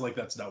it sounds like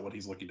that's not what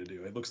he's looking to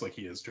do. It looks like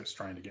he is just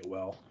trying to get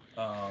well,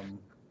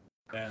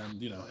 and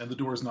the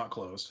door is not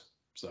closed.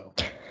 So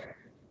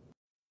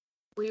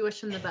we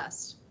wish him the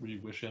best. We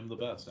wish him the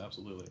best,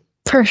 absolutely.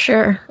 For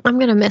sure. I'm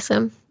gonna miss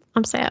him.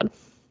 I'm sad,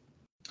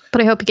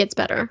 but I hope he gets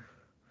better.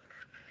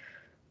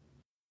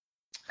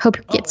 Hope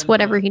he gets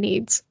whatever he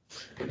needs.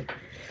 And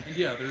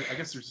yeah, I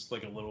guess there's just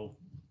a little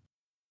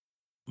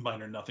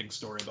minor nothing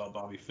story about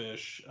Bobby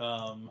Fish.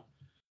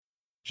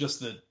 Just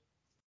that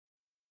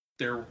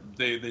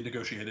they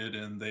negotiated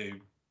and they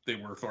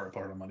were far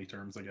apart on money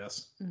terms, I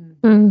guess.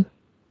 Mm.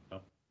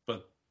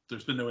 But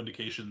there's been no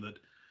indication that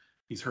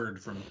he's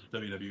heard from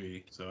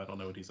WWE, so I don't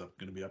know what he's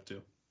going to be up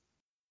to.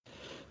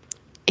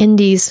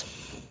 Indies.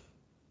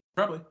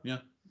 Probably, yeah.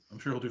 I'm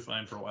sure he'll do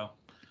fine for a while.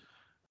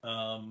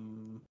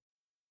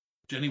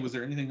 Jenny, was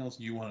there anything else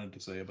you wanted to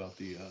say about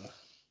the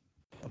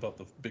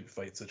big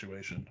fight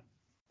situation?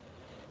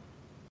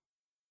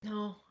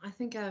 No, I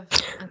think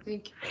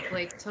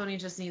Tony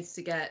just needs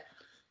to get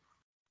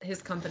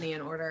his company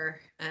in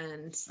order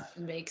and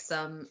make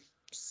some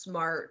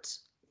smart,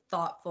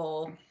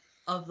 thoughtful,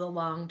 of the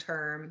long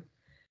term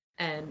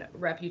and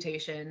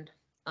reputation,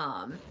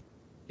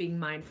 being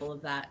mindful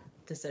of that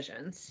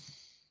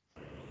decisions.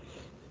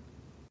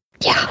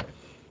 Yeah.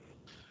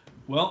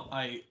 Well,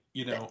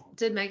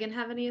 Did Megan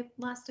have any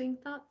lasting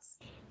thoughts?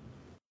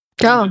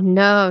 Oh,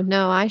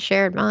 no, I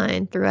shared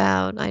mine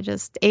throughout.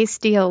 Ace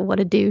Steel, what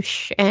a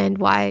douche, and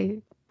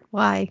why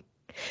Why?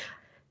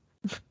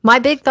 My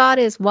big thought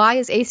is, why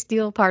is Ace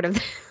Steel part of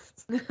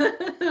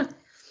this?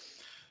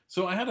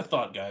 So I had a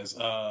thought, guys,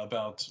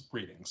 about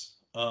ratings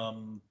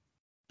and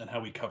how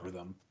we cover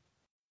them.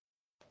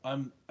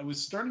 I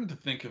was starting to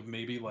think of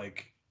maybe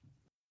like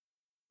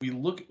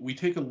we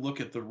take a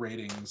look at the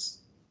ratings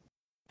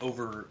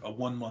over a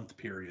 1 month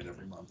period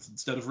every month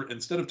instead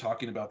of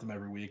talking about them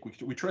every week.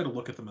 We try to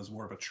look at them as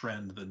more of a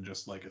trend than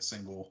just like a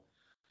single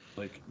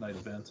like night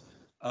event.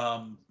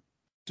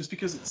 Just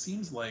because it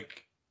seems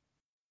like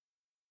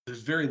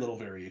there's very little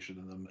variation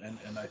in them,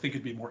 and I think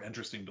it'd be more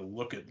interesting to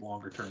look at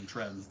longer term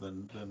trends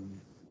than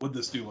would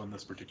this do on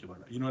this particular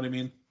night. You know what I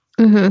mean?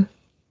 Mm-hmm.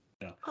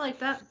 Yeah. I like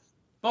that.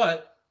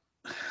 But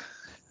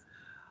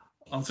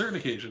on certain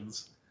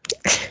occasions,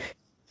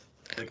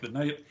 like the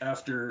night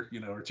after,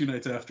 or 2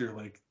 nights after,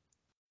 like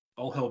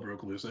all hell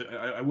broke loose,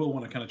 I will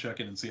want to kind of check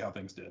in and see how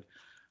things did.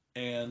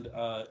 And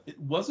it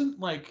wasn't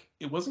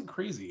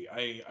crazy.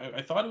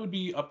 I thought it would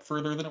be up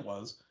further than it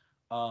was.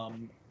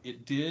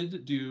 It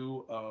did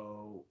do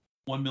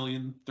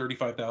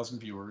 1,035,000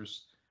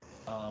 viewers,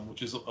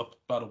 which is up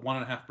about a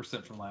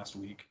 1.5% from last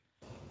week.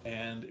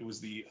 And it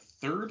was the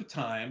third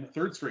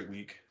straight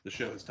week the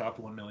show has topped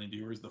 1 million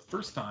viewers. The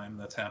first time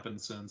that's happened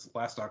since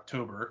last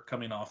October,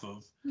 coming off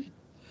of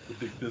the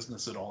big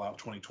business at All Out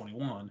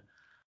 2021.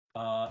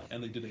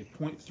 And they did a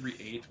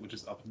 0.38, which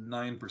is up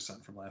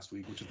 9% from last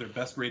week, which is their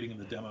best rating in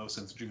the demo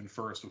since June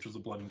 1st, which was a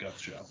Blood and Guts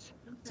show.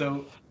 Okay.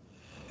 So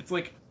it's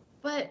like,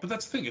 but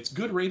that's the thing. It's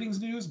good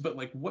ratings news, but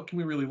like, what can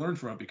we really learn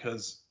from it?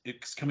 Because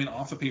it's coming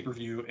off a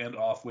pay-per-view and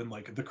off when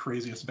like the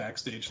craziest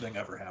backstage thing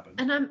ever happened.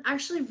 And I'm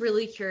actually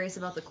really curious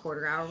about the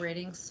quarter-hour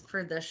ratings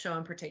for this show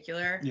in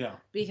particular. Yeah.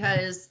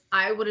 Because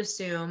I would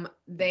assume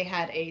they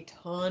had a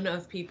ton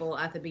of people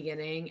at the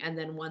beginning, and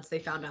then once they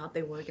found out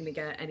they weren't going to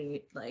get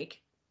any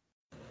like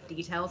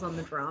details on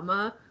the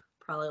drama,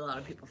 probably a lot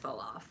of people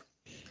fell off.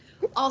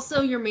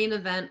 Also, your main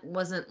event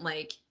wasn't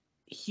like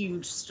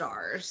huge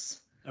stars.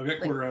 I've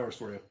got quarter hours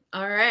for you.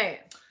 All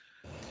right.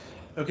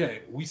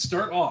 Okay, we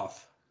start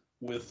off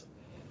with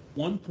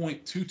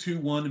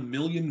 1.221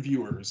 million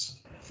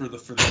viewers for the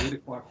 8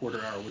 o'clock quarter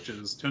hour, which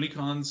is Tony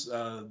Khan's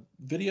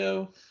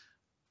video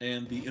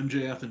and the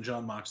MJF and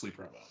John Moxley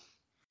promo.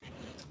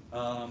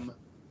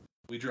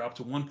 We drop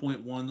to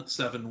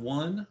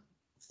 1.171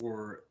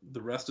 for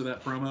the rest of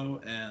that promo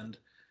and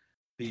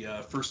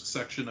the first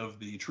section of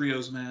the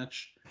trios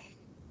match.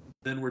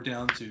 Then we're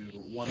down to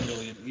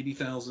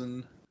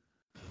 1,080,000.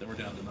 Then we're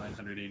down to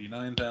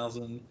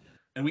 989,000.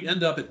 And we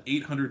end up at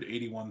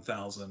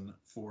 881,000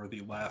 for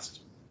the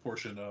last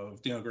portion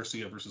of Daniel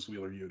Garcia versus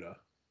Wheeler Yuta.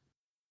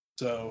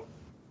 So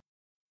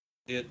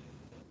it's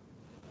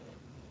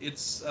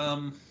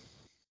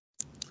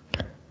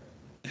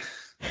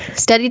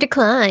steady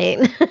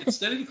decline. It's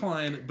steady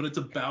decline, but it's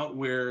about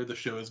where the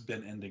show has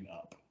been ending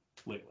up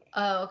lately.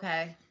 Oh,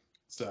 okay.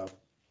 So,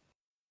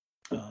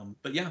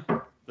 but yeah,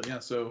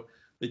 so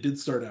they did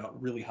start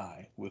out really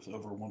high with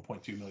over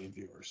 1.2 million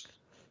viewers.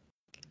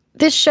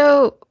 This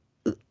show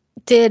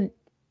did,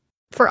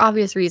 for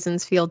obvious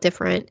reasons, feel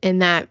different in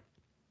that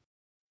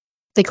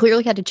they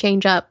clearly had to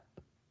change up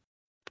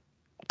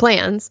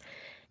plans.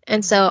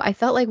 And so I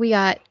felt like we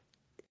got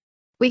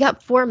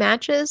 4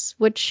 matches,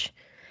 which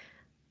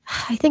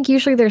I think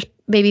usually there's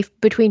maybe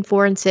between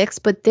 4 and 6,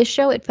 but this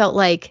show, it felt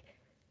like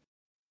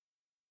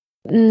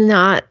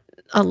not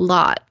a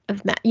lot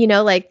of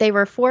like they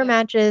were 4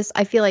 matches.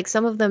 I feel like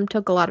some of them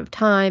took a lot of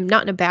time,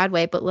 not in a bad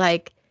way, but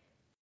like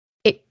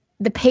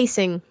the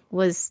pacing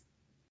was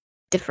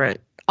different,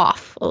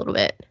 off a little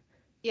bit.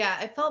 Yeah,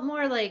 it felt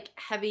more like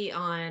heavy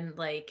on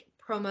like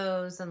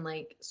promos and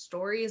like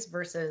stories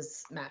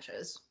versus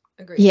matches.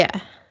 Agreed.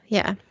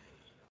 Yeah.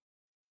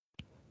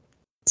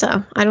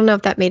 So I don't know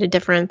if that made a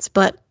difference,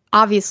 but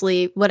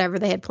obviously whatever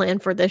they had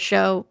planned for this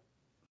show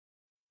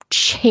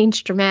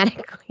changed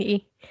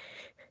dramatically.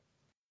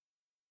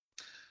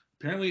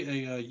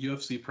 Apparently a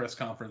UFC press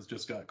conference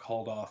just got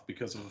called off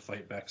because of a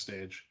fight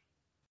backstage.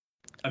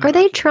 Are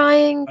they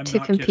trying to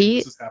compete? Kidding.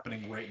 This is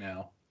happening right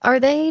now. Are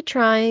they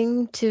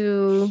trying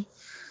to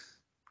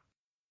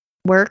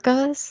work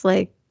us?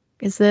 Like,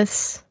 is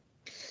this...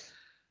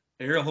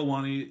 Ariel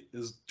Helwani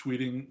is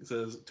tweeting,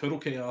 says, "Total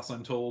chaos,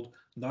 I'm told.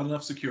 Not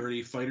enough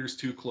security. Fighters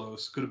too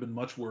close. Could have been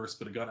much worse,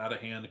 but it got out of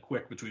hand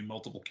quick between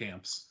multiple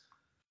camps."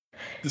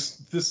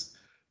 This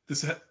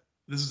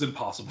is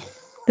impossible.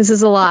 This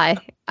is a lie.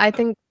 I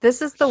think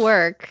this is the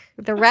work.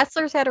 The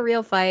wrestlers had a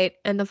real fight,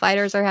 and the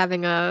fighters are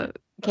having a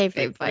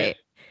kayfabe fight.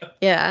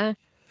 Yeah.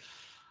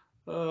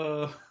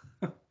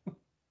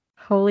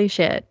 Holy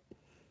shit.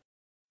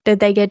 Did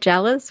they get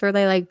jealous? Were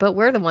they like, but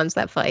we're the ones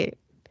that fight?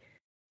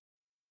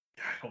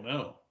 I don't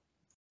know.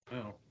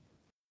 No.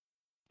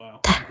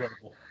 Wow.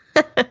 Incredible.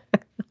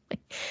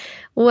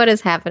 What is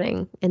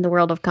happening in the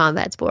world of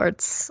combat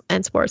sports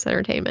and sports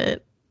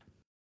entertainment?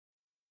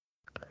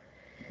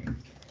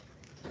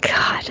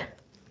 God.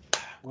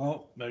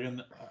 Well,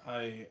 Megan,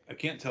 I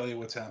can't tell you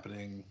what's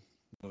happening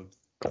with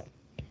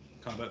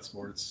combat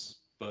sports,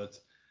 but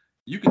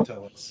you can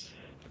tell us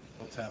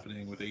what's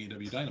happening with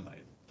AEW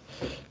Dynamite.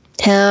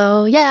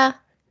 Hell yeah.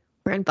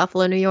 We're in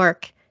Buffalo, New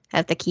York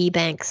at the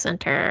KeyBank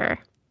Center.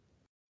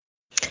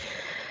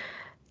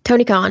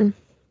 Tony Khan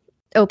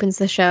opens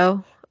the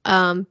show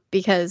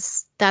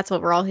because that's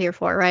what we're all here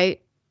for,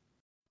 right?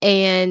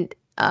 And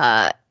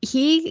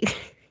he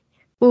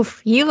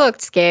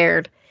looked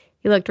scared.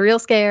 He looked real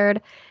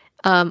scared.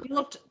 He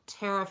looked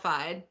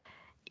terrified.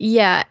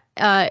 Yeah.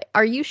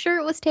 Are you sure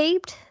it was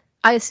taped?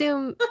 I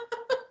assume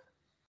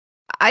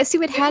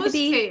it had to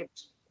be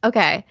taped.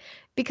 Okay.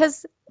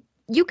 Because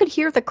you could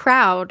hear the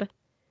crowd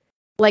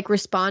like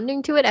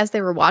responding to it as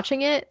they were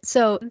watching it.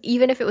 So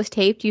even if it was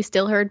taped, you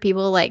still heard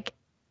people like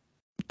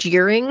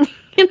jeering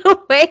in a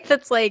way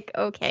that's like,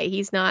 okay,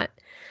 he's not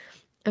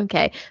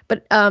okay.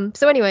 But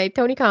so anyway,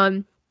 Tony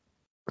Khan,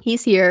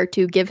 he's here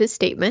to give his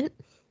statement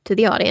to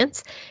the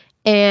audience,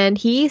 and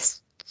he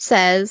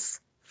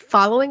says,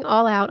 following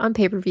All Out on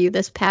pay-per-view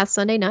this past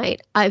Sunday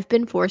night, I've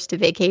been forced to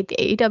vacate the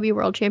AEW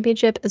World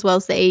Championship as well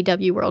as the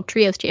AEW World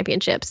Trios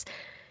Championships.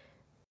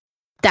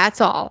 That's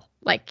all.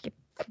 Like,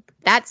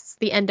 that's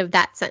the end of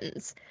that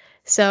sentence.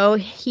 So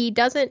he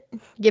doesn't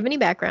give any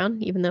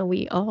background, even though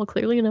we all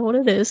clearly know what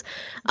it is.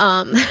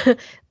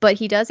 But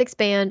he does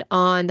expand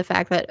on the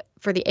fact that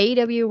for the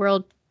AEW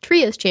World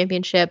Trios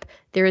Championship,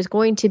 there is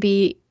going to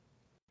be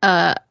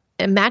a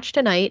match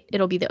tonight.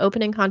 It'll be the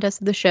opening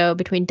contest of the show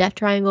between Death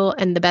Triangle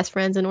and the Best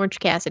Friends and Orange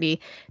Cassidy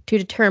to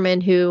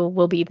determine who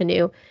will be the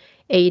new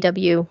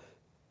AEW,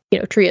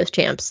 Trios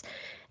champs.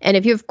 And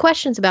if you have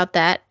questions about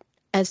that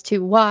as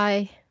to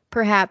why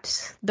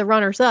perhaps the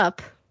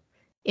runners-up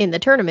in the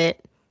tournament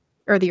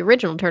or the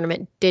original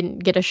tournament didn't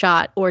get a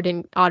shot or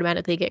didn't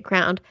automatically get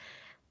crowned,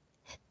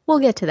 we'll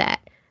get to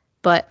that.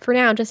 But for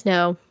now, just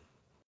know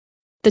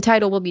the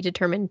title will be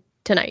determined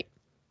tonight.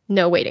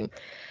 No waiting.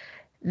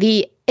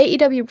 The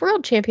AEW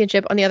World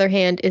Championship, on the other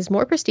hand, is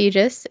more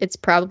prestigious. It's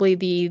probably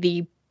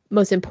the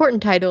most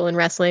important title in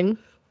wrestling.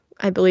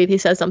 I believe he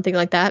says something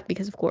like that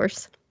because, of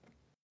course.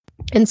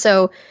 And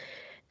so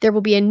there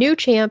will be a new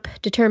champ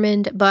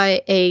determined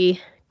by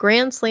a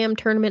Grand Slam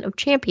Tournament of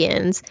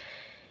Champions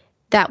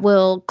that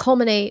will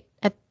culminate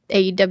at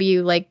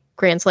AEW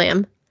Grand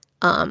Slam.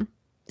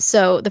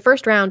 So the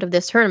first round of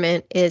this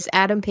tournament is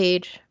Adam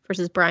Page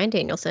versus Bryan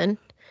Danielson,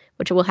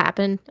 which will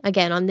happen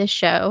again on this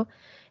show.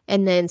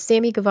 And then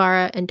Sammy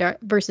Guevara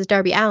versus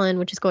Darby Allin,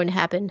 which is going to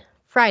happen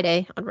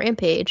Friday on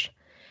Rampage.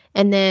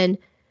 And then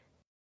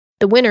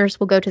the winners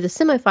will go to the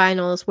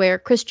semifinals where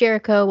Chris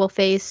Jericho will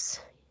face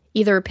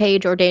either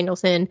Page or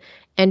Danielson,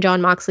 and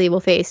Jon Moxley will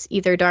face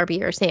either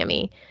Darby or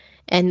Sammy.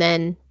 And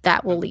then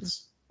that will leave.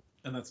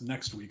 And that's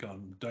next week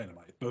on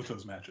Dynamite, both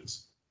those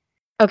matches.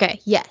 Okay,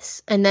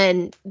 yes. And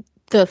then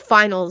the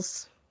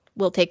finals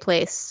will take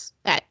place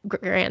at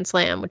Grand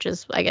Slam, which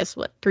is, I guess,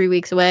 3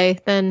 weeks away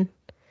then?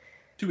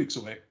 2 weeks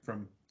away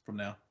from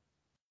now.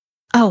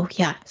 Oh,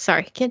 yeah.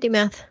 Sorry. Can't do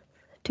math.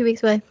 2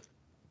 weeks away.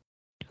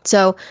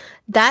 So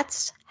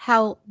that's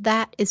how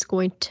that is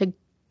going to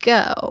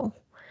go.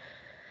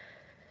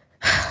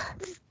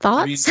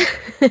 Thoughts?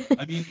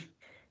 I mean,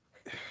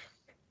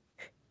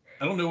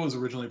 I don't know what was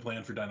originally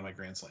planned for Dynamite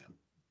Grand Slam,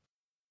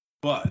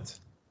 but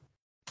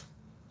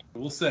I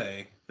will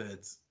say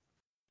that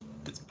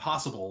it's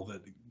possible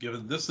that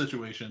given this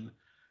situation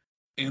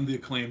and the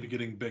acclaim to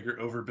getting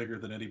bigger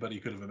than anybody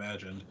could have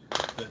imagined,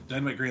 that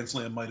Dynamite Grand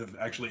Slam might have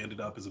actually ended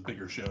up as a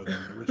bigger show than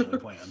originally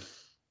planned.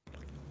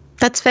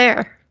 That's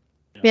fair.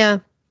 Yeah.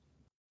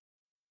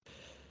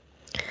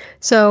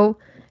 So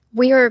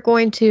we are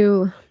going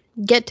to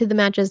get to the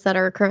matches that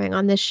are occurring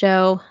on this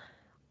show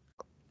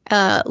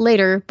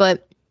later,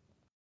 but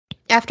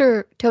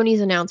after Tony's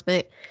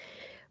announcement,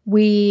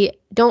 we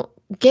don't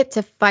get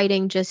to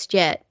fighting just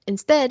yet.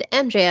 Instead,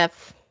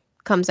 MJF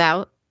comes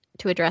out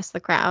to address the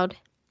crowd.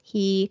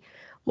 He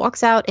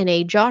walks out in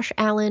a Josh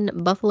Allen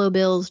Buffalo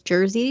Bills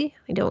jersey.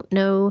 I don't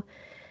know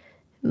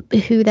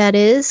who that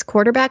is.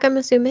 Quarterback, I'm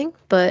assuming.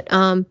 But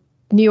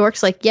New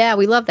York's like, yeah,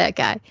 we love that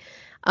guy.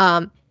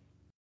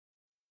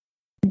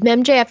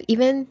 MJF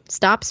even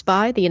stops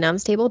by the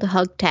announce table to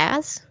hug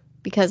Taz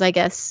because I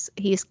guess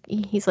he's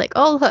like,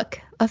 oh, look,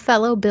 a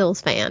fellow Bills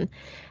fan.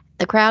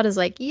 The crowd is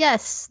like,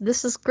 yes,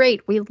 this is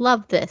great. We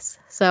love this.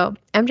 So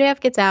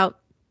MJF gets out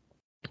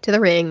to the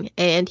ring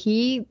and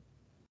he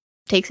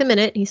takes a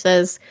minute. He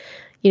says,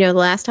 the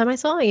last time I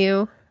saw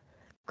you,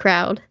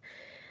 crowd,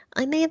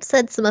 I may have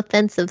said some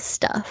offensive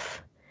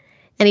stuff.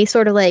 And he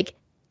sort of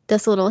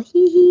does a little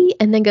hee-hee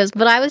and then goes,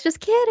 but I was just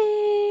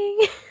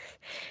kidding.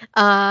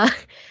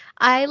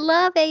 I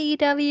love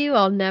AEW.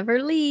 I'll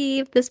never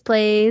leave this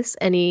place.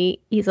 And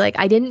he's like,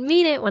 I didn't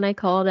mean it when I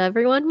called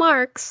everyone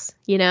marks.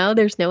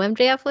 There's no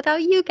MJF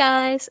without you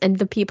guys. And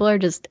the people are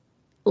just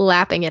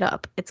lapping it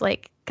up. It's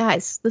like,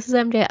 guys, this is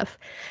MJF.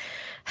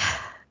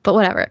 But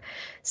whatever.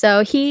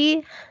 So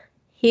he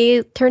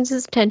turns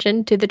his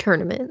attention to the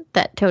tournament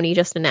that Tony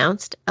just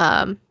announced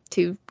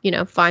to,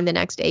 find the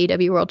next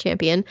AEW World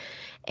Champion.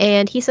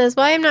 And he says,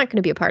 well, I'm not going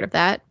to be a part of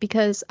that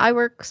because I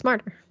work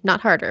smarter,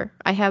 not harder.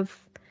 I have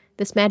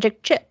this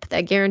magic chip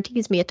that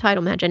guarantees me a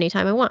title match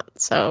anytime I want.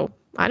 So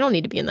I don't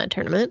need to be in that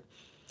tournament.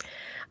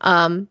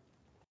 And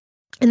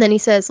then he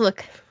says,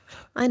 look,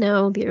 I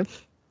know.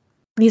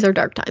 These are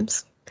dark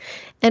times.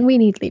 And we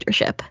need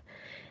leadership.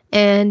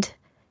 And,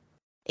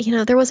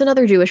 there was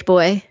another Jewish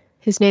boy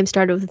whose name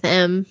started with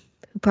M,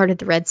 who parted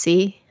the Red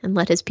Sea and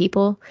led his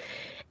people.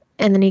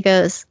 And then he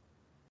goes,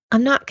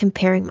 I'm not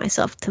comparing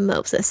myself to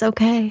Moses,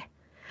 okay?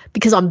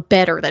 Because I'm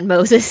better than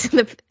Moses.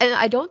 And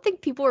I don't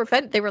think people were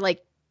offended. They were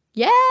like,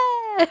 yeah,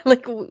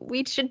 like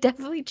we should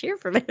definitely cheer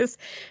for this.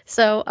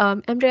 So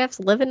MJF's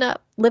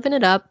living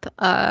it up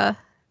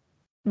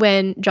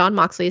when Jon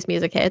Moxley's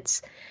music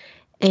hits.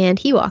 And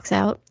he walks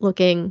out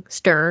looking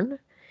stern.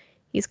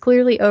 He's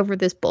clearly over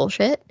this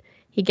bullshit.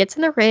 He gets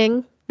in the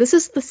ring. This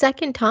is the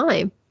second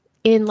time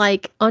in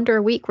like under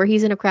a week where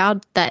he's in a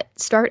crowd that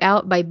start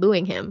out by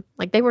booing him.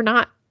 Like they were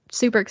not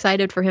super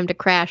excited for him to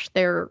crash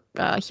their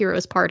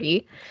hero's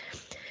party.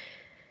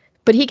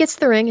 But he gets to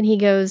the ring and he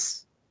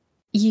goes,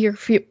 you're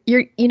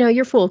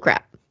full of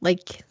crap.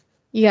 Like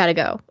you gotta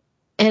go.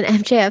 And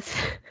MJF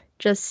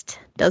just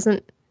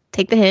doesn't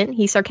take the hint.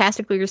 He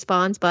sarcastically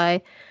responds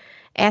by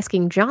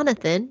asking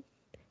Jonathan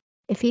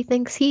if he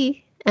thinks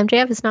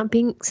MJF is not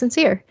being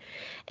sincere.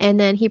 And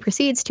then he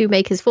proceeds to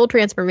make his full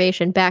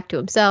transformation back to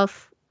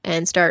himself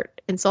and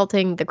start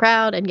insulting the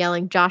crowd and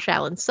yelling, Josh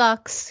Allen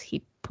sucks.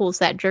 He pulls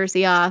that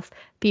jersey off.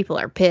 People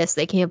are pissed.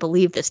 They can't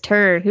believe this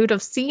turn. Who'd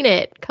have seen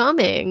it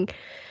coming?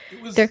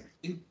 It was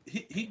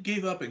he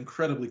gave up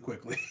incredibly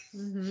quickly.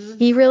 Mm-hmm.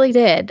 He really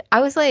did.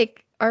 I was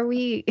like, are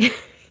we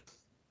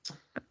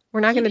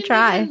we're not going to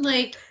try. Even,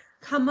 like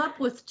come up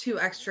with 2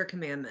 extra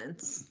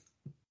commandments.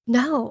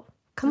 No.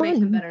 Come Make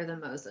on. him better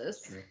than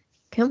Moses. Sure.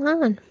 Come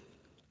on.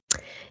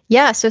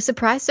 Yeah, so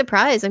surprise,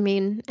 surprise. I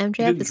mean, MJF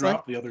He didn't is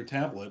drop the other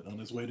tablet on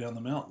his way down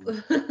the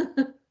mountain.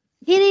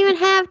 he didn't even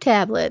have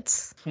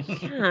tablets.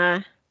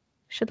 Yeah.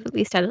 Should have at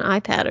least had an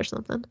iPad or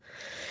something.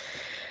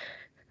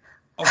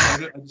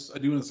 Also, I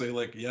do want to say,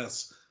 like,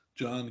 yes,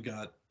 John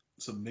got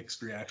some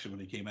mixed reaction when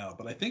he came out,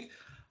 but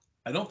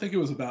I don't think it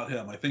was about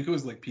him. I think it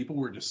was like people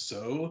were just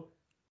so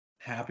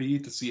happy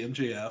to see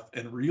MJF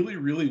and really,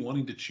 really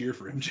wanting to cheer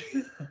for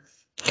MJF.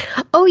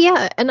 Oh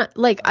yeah, and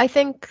like I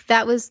think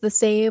that was the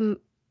same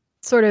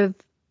sort of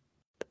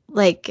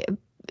like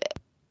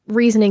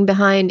reasoning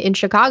behind in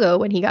Chicago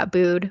when he got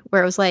booed,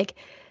 where it was like,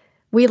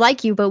 we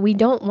like you, but we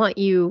don't want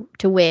you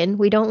to win.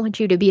 We don't want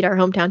you to beat our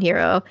hometown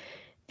hero.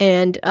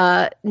 And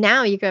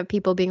now you got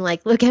people being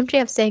like, look,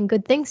 MJF's saying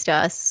good things to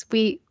us.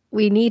 We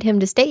need him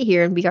to stay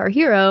here and be our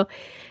hero.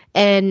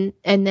 And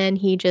then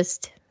he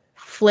just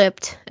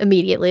flipped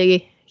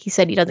immediately. He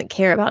said he doesn't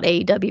care about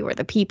AEW or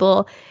the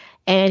people.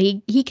 And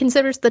he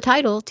considers the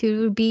title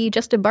to be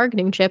just a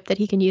bargaining chip that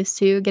he can use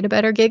to get a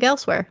better gig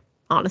elsewhere,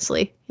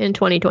 honestly, in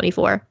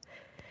 2024.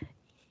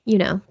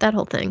 That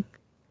whole thing.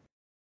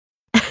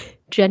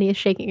 Jenny is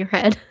shaking her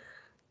head,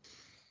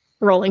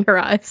 rolling her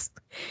eyes.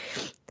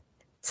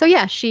 So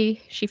yeah, she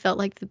felt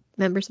like the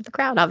members of the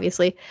crowd,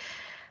 obviously.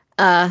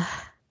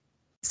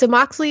 So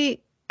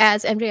Moxley,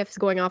 as MJF is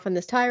going off on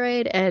this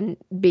tirade and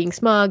being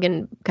smug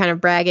and kind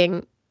of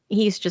bragging,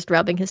 he's just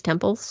rubbing his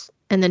temples.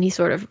 And then he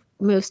sort of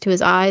moves to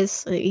his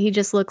eyes. He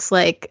just looks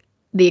like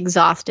the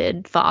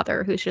exhausted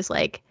father who's just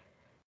like,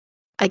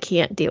 I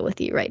can't deal with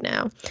you right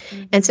now.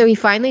 Mm-hmm. And so he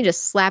finally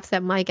just slaps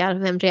that mic out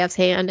of MJF's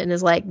hand and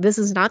is like, this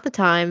is not the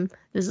time.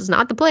 This is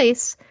not the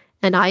place.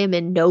 And I am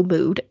in no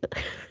mood.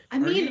 I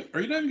mean, are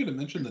you not even going to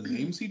mention the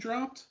names he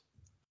dropped?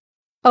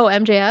 Oh,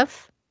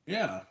 MJF?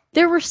 Yeah.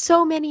 There were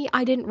so many.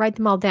 I didn't write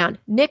them all down.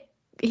 Nick,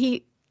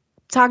 he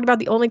talked about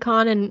the only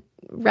con in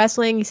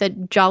wrestling. He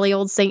said jolly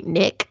old Saint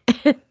Nick.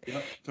 Yep,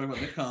 talking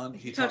about Nick Khan.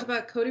 He talked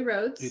about Cody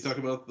Rhodes. He talked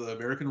about the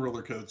American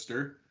roller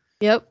coaster.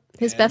 Yep,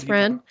 his best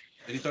friend.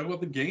 And he talked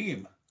about the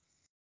game.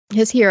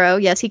 His hero,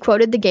 yes, he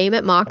quoted the game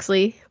at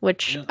Moxley,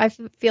 which I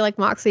feel like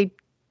Moxley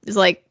is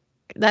like,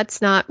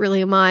 that's not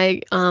really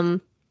my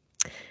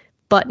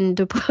button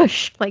to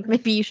push. Like,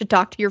 maybe you should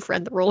talk to your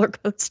friend the roller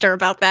coaster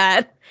about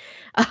that.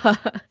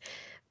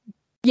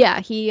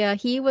 Yeah,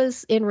 he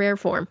was in rare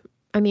form.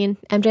 I mean,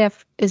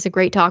 MJF is a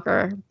great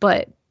talker,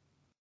 but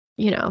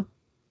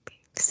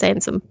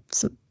saying some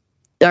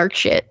dark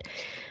shit.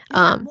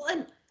 Well,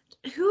 and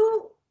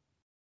who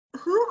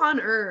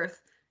on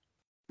earth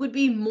would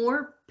be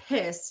more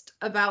pissed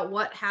about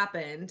what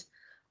happened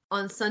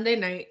on Sunday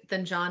night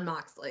than Jon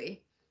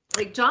Moxley?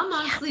 Like, Jon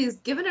Moxley is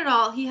giving it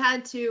all. He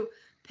had to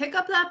pick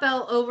up that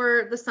belt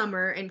over the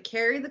summer and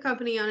carry the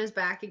company on his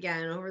back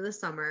again over the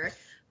summer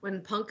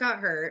when Punk got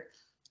hurt.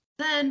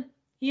 Then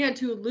he had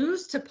to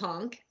lose to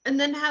Punk and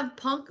then have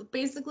Punk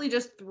basically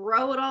just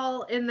throw it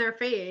all in their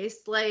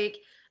face. Like,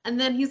 and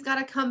then he's got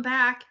to come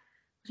back.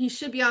 He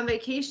should be on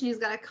vacation. He's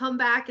got to come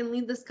back and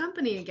lead this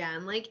company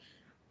again. Like,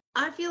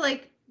 I feel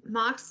like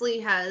Moxley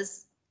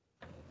has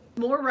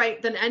more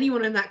right than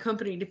anyone in that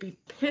company to be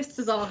pissed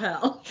as all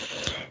hell.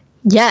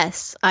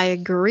 Yes, I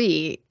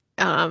agree.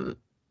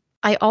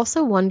 I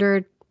also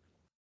wondered,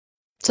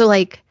 so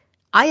like,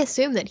 I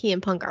assume that he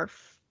and Punk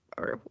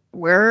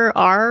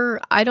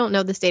I don't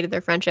know the state of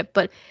their friendship,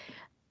 but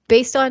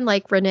based on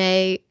like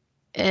Renee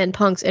and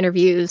Punk's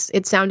interviews,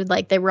 it sounded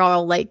like they were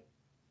all like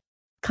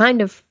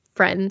kind of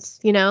friends,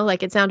 you know,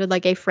 like it sounded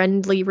like a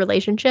friendly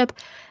relationship.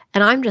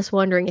 And I'm just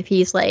wondering if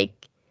he's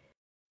like,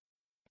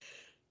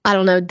 I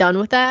don't know, done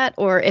with that,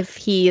 or if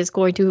he is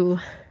going to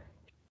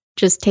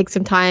just take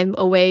some time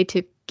away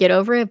to get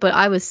over it. But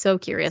I was so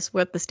curious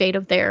what the state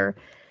of their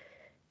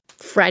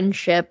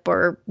friendship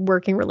or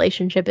working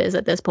relationship is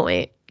at this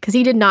point, because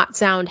he did not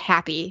sound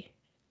happy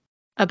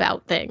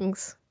about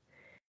things.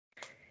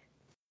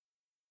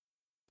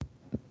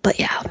 But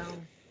yeah,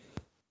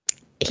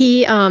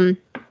 he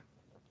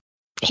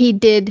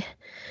did.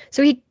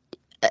 So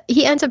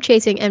he ends up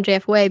chasing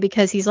MJF away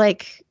because he's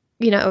like,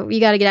 you know, you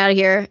got to get out of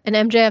here. And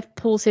MJF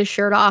pulls his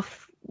shirt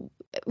off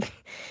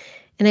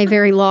in a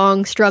very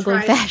long,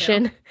 struggling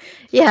fashion.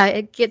 Yeah,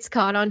 it gets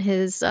caught on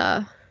his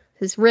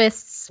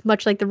wrists,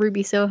 much like the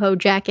Ruby Soho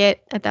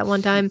jacket at that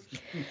one time.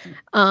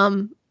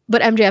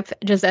 But MJF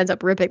just ends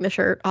up ripping the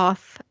shirt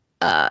off.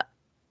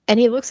 And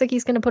he looks like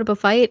he's going to put up a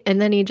fight,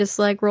 and then he just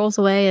like rolls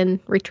away and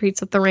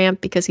retreats up the ramp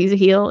because he's a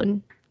heel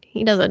and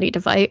he doesn't need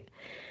to fight.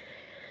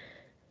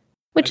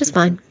 Which is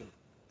fine.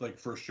 Like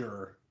for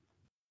sure.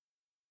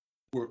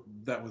 We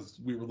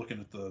were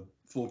looking at the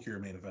Full Cure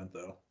main event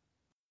though.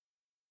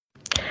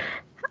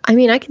 I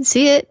mean, I can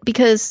see it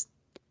because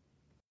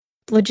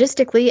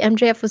logistically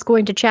MJF was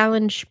going to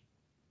challenge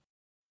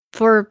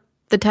for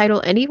the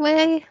title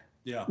anyway.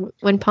 Yeah.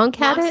 When Punk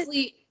had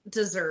Moxley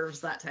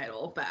deserves that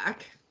title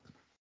back.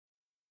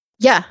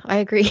 Yeah, I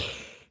agree.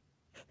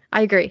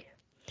 I agree.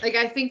 Like,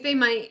 I think they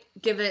might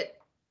give it,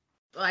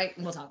 like,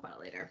 we'll talk about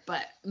it later,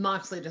 but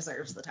Moxley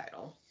deserves the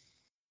title.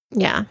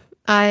 Yeah,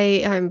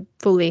 I'm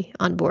fully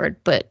on board,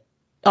 but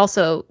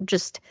also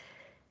just,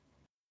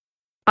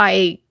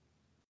 I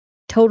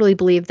totally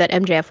believe that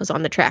MJF was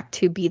on the track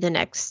to be the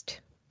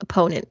next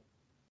opponent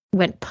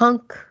when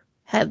Punk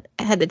had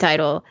the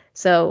title.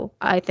 So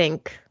I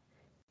think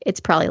it's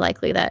probably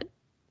likely that,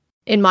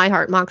 in my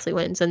heart, Moxley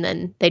wins, and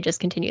then they just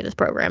continue this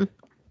program.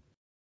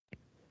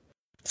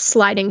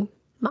 Sliding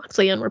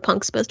Moxley on where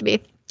Punk's supposed to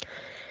be.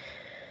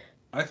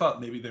 I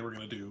thought maybe they were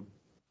going to do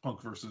Punk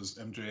versus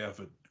MJF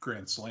at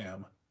Grand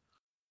Slam.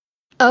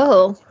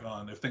 Oh.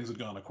 If things had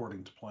gone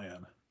according to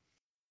plan.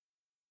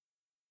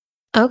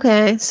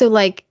 Okay, so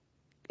like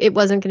it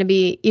wasn't going to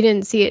be, you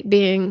didn't see it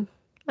being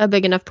a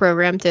big enough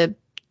program to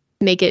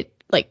make it,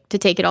 like, to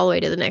take it all the way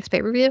to the next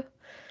pay-per-view?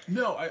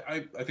 No, I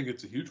think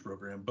it's a huge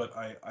program, but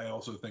I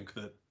also think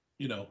that,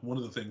 you know, one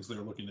of the things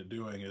they're looking at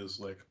doing is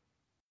like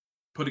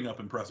putting up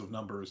impressive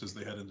numbers as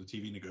they head into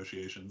TV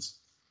negotiations.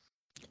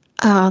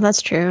 Oh,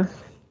 that's true.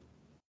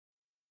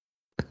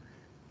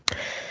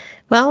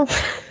 Well,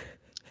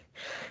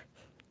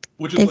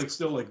 which is like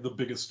still like the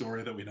biggest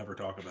story that we never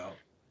talk about.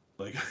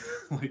 Like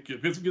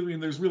because, I mean,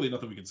 there's really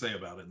nothing we can say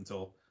about it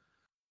until,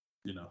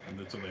 you know,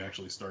 until they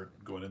actually start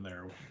going in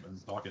there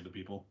and talking to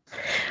people.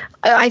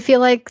 I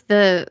feel like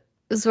the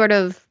sort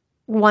of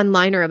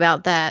one-liner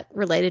about that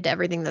related to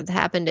everything that's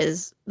happened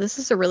is, this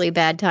is a really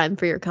bad time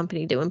for your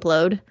company to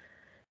implode.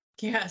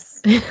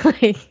 Yes.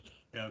 Like,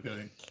 yeah,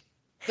 okay.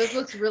 This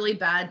looks really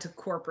bad to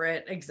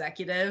corporate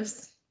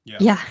executives.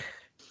 Yeah.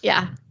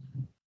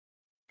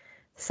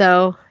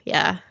 So,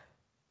 yeah.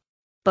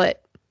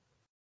 But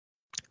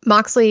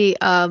Moxley,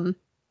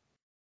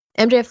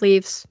 MJF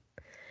leaves.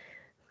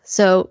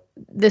 So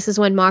this is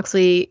when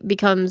Moxley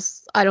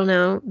becomes, I don't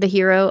know, the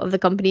hero of the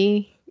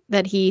company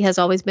that he has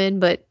always been,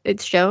 but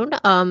it's shown.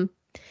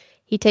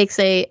 He takes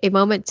a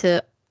moment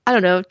to, I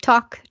don't know,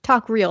 talk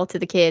real to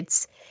the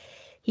kids.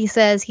 He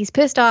says he's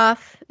pissed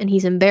off and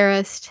he's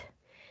embarrassed,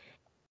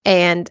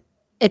 and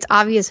it's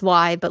obvious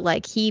why, but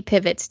like he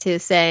pivots to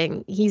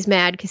saying he's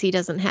mad because he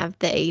doesn't have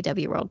the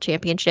AEW World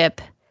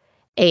Championship,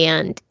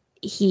 and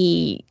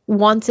he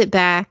wants it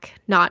back,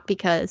 not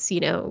because, you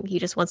know, he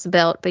just wants the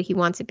belt, but he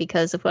wants it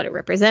because of what it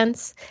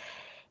represents.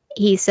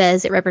 He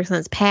says it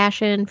represents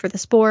passion for the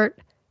sport,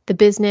 the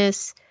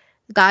business,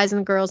 the guys and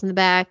the girls in the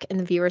back, and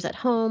the viewers at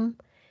home.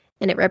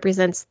 And it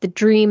represents the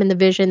dream and the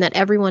vision that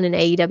everyone in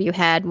AEW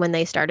had when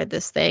they started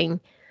this thing.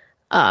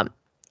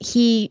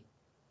 He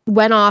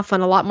went off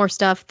on a lot more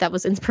stuff that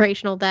was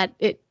inspirational that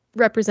it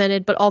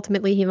represented, but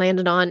ultimately he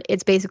landed on,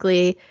 it's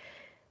basically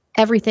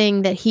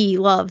everything that he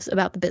loves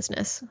about the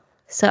business.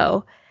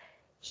 So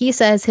he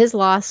says his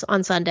loss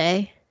on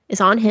Sunday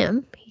is on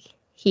him.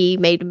 He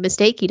made a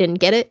mistake. He didn't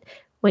get it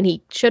when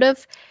he should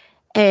have.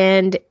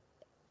 And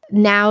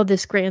now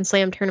this Grand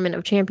Slam Tournament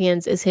of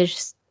Champions is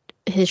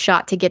his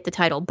shot to get the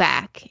title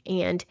back.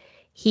 And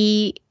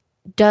he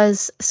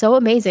does so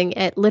amazing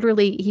at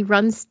literally, he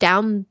runs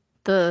down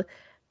the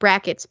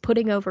brackets,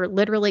 putting over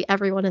literally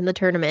everyone in the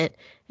tournament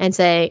and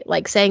saying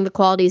the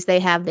qualities they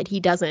have that he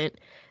doesn't,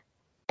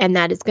 and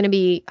that it's going to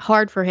be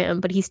hard for him,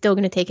 but he's still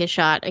going to take his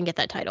shot and get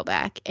that title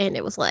back. And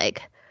it was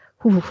like,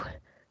 whew,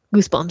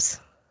 goosebumps,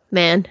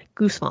 man,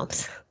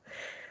 goosebumps.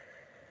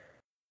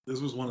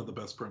 This was one of the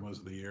best promos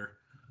of the year.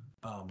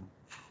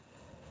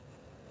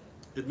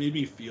 It made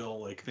me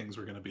feel like things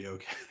were going to be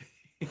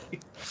okay.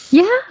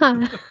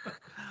 Yeah.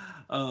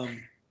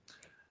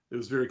 It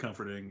was very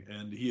comforting,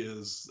 and he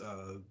is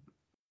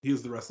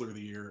the wrestler of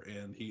the year,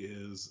 and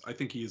I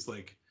think he is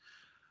like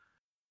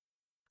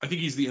I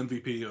think he's the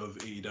MVP of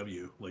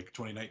AEW, like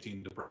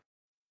 2019 to.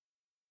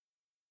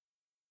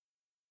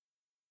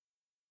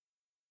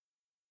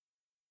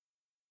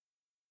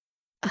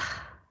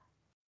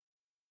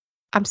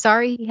 I'm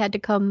sorry he had to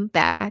come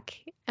back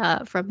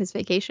from his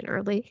vacation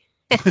early.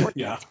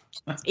 Yeah.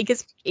 Take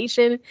his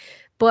vacation,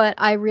 but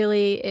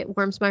it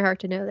warms my heart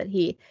to know that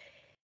he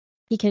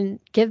can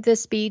give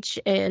this speech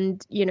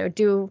and, you know,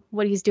 do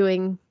what he's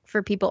doing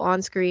for people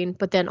on screen,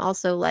 but then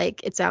also,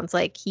 like, it sounds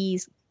like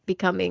he's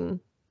becoming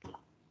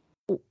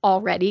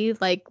already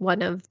like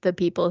one of the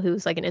people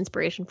who's like an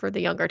inspiration for the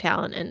younger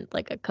talent and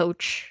like a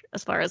coach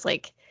as far as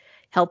like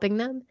helping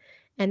them,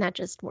 and that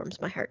just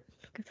warms my heart.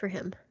 Good for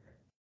him.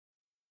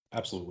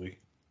 Absolutely.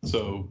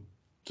 So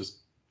just,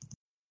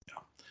 yeah,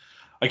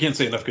 I can't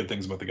say enough good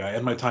things about the guy,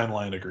 and my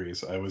timeline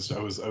agrees. I was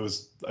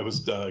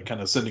kind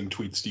of sending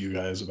tweets to you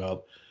guys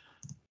about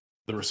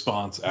the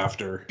response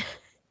after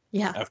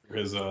after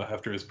his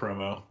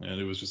promo, and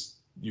it was just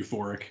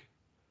euphoric.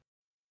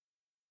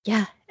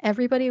 Yeah,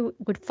 everybody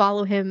would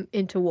follow him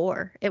into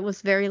war. It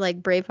was very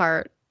like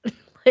Braveheart.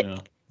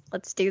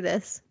 Let's do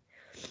this.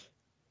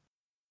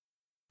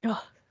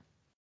 Oh,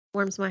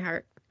 warms my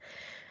heart.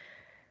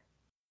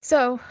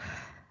 So,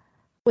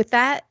 with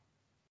that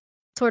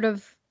sort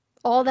of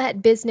all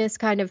that business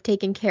kind of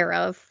taken care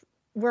of,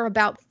 we're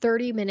about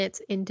 30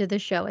 minutes into the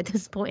show at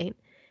this point,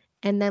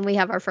 and then we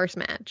have our first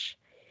match.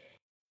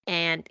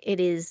 And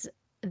it is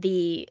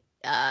the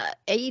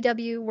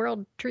AEW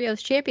World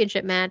Trios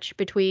Championship match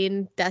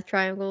between Death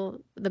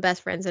Triangle, the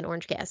Best Friends, and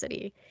Orange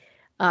Cassidy.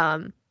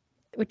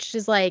 Which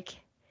is like,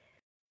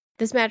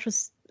 this match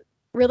was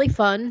really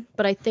fun,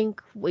 but I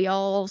think we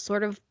all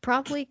sort of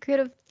probably could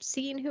have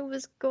seen who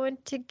was going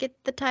to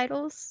get the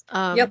titles.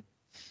 Yep.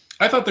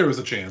 I thought there was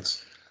a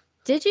chance.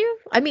 Did you?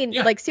 I mean,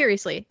 Yeah. like,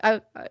 seriously,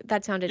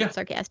 that sounded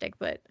sarcastic,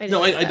 but I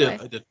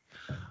did.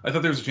 I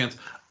thought there was a chance.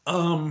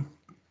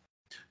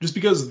 Just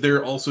because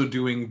they're also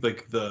doing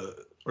like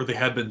they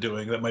had been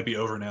doing, that might be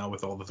over now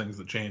with all the things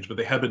that changed, but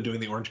they had been doing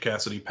the Orange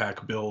Cassidy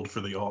pack build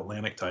for the All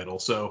Atlantic title.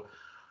 So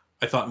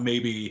I thought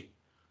maybe,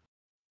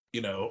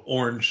 you know,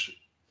 Orange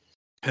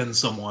pins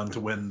someone to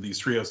win these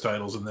trios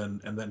titles, and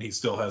then he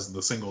still has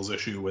the singles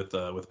issue with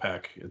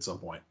Pac at some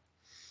point.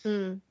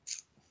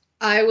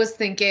 I was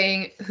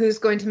thinking, who's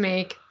going to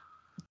make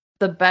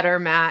the better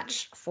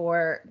match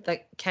for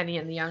the Kenny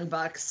and the Young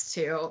Bucks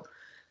to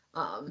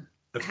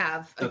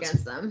have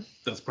against them?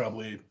 That's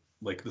probably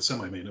like the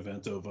semi-main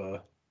event of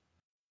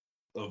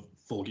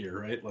Full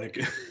Gear, right? Like,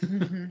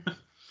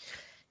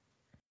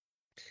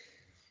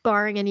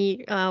 barring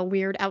any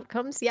weird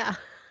outcomes, yeah.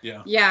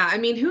 Yeah, I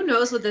mean, who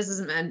knows what this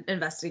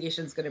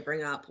investigation is going to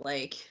bring up?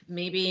 Like,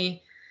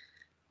 maybe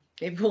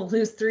we'll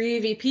lose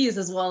 3 EVPs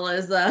as well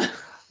as I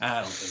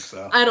don't think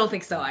so. I don't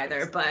think so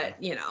either, but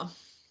you know.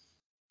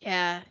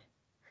 Yeah,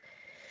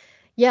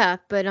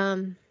 but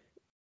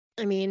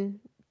I mean,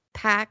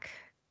 Pac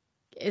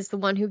is the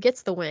one who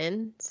gets the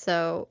win,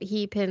 so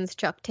he pins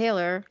Chuck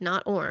Taylor,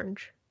 not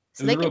Orange.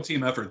 So it was a real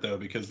team effort though,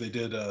 because they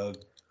did the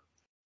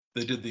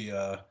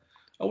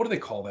what do they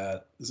call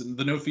that? Is it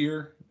the No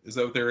Fear? Is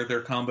that what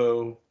their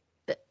combo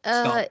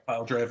stomp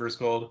pile driver is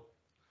called?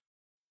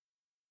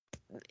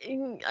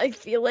 I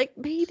feel like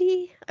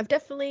maybe. I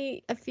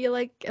feel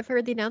like I've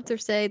heard the announcer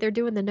say they're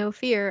doing the No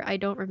Fear. I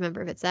don't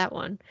remember if it's that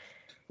one.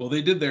 Well,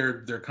 they did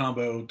their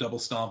combo double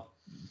stomp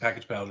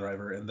package pile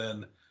driver, and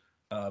then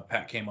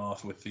Pat came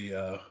off with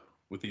the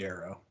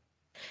arrow.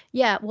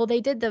 Yeah, well,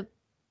 they did the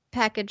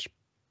package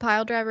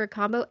pile driver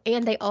combo,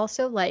 and they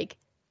also like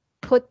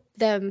put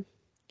them,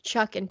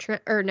 Chuck and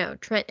Trent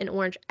and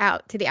Orange,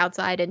 out to the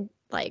outside and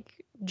like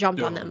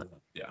jumped on them.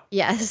 Yeah.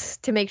 Yes,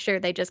 to make sure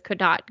they just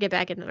could not get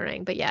back into the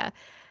ring. But yeah,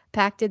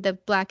 Pac did the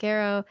black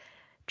arrow,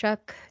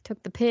 Chuck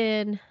took the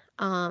pin.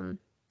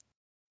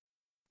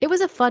 It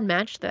was a fun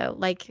match though.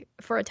 Like,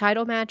 for a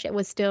title match, it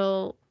was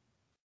still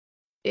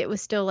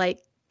like,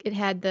 it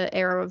had the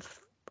air of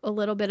a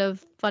little bit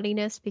of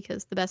funniness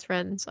because the Best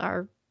Friends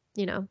are,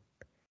 you know,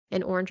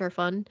 and Orange are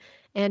fun.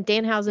 And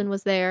Danhausen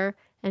was there,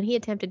 and he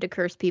attempted to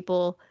curse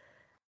people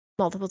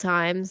multiple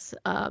times. It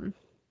didn't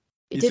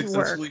work. He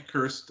successfully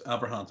cursed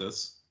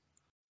Abrahantes.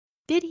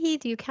 Did he?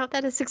 Do you count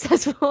that as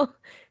successful?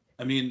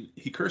 I mean,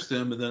 he cursed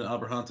him, and then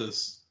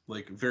Abrahantes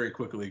like very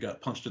quickly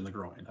got punched in the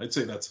groin. I'd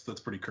say that's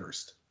pretty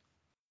cursed.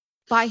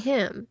 By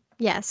him,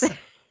 yes.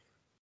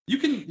 You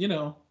can, you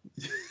know,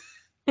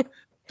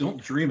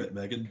 don't dream it,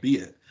 Megan. Be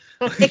it.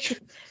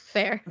 Like...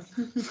 Fair.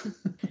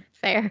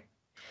 Fair.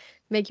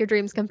 Make your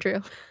dreams come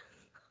true.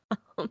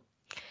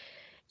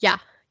 Yeah.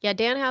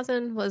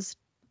 Danhausen was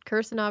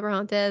cursing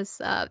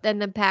Abrahantes. Then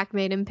the Pac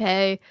made him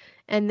pay.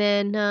 And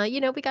then,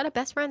 we got a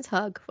Best Friends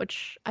hug,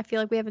 which I feel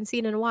like we haven't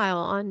seen in a while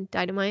on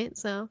Dynamite.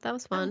 So that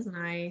was fun. That was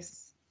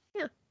nice.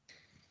 Yeah.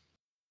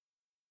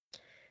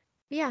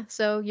 Yeah,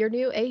 so your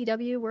new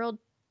AEW World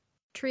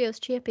Trios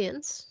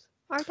champions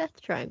are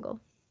Death Triangle.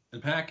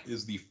 And Pac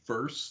is the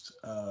first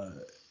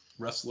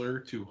wrestler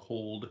to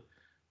hold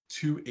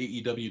 2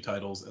 AEW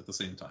titles at the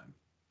same time.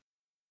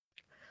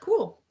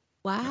 Cool.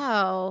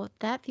 Wow,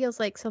 that feels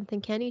like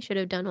something Kenny should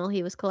have done while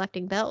he was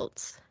collecting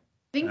belts.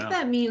 think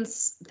that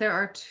means there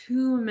are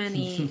too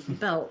many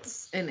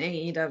belts in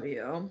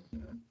AEW.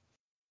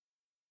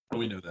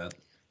 We know that.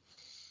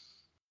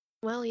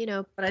 Well, you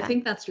know, But I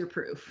think that's your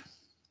proof.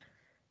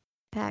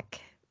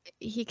 Pac,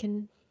 he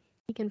can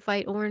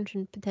fight Orange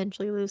and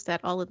potentially lose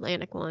that All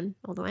Atlantic one.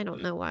 Although I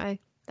don't know why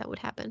that would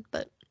happen,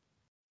 but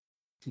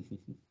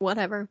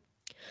whatever.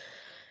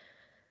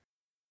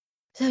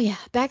 So yeah,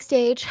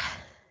 backstage,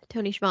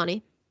 Tony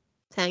Schiavone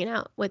is hanging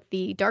out with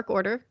the Dark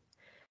Order,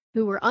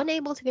 who were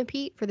unable to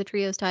compete for the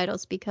trios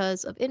titles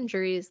because of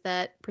injuries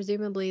that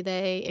presumably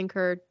they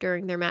incurred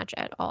during their match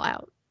at All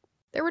Out.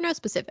 There were no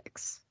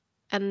specifics,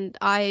 and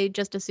I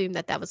just assumed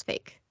that was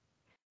fake.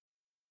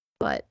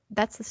 But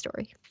that's the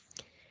story.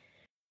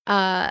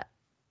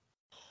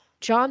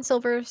 John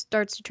Silver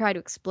starts to try to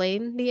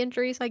explain the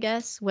injuries, I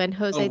guess, when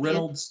Jose...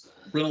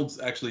 Reynolds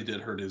actually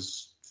did hurt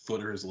his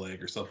foot or his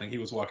leg or something. He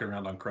was walking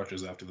around on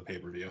crutches after the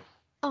pay-per-view.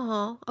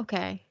 Oh,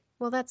 okay.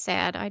 Well, that's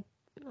sad.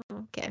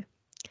 Okay.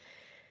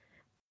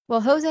 Well,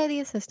 Jose,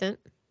 the assistant,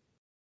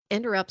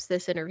 interrupts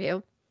this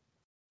interview.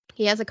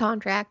 He has a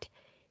contract.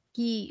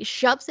 He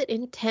shoves it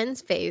in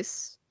Ten's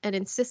face and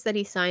insists that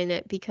he sign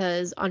it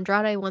because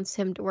Andrade wants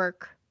him to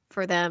work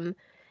for them.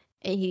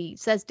 And he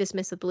says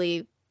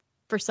dismissively,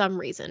 for some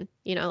reason,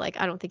 I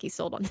don't think he's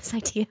sold on this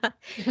idea.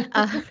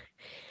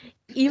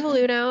 Evil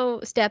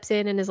Uno steps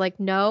in and is like,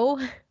 no,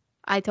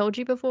 I told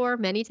you before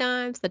many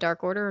times, the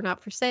Dark Order are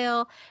not for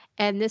sale.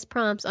 And this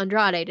prompts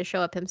Andrade to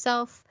show up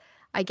himself.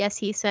 I guess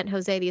he sent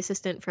Jose, the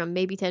assistant, from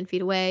maybe 10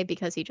 feet away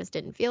because he just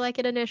didn't feel like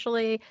it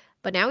initially.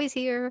 But now he's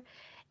here.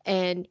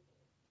 And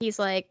he's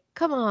like,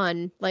 come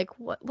on, like,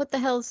 what the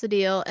hell's the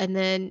deal? And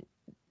then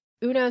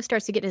Uno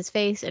starts to get in his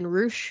face and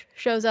Roosh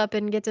shows up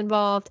and gets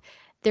involved.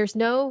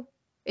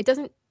 It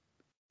doesn't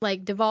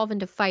like devolve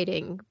into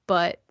fighting,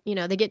 but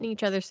they get in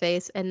each other's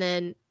face, and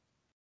then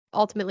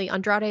ultimately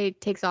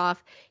Andrade takes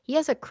off. He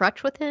has a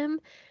crutch with him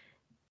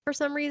for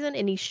some reason,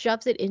 and he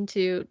shoves it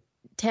into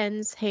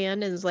Ten's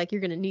hand and is like, you're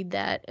gonna need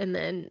that. And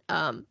then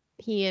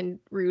he and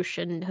Roosh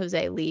and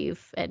Jose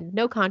leave, and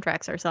no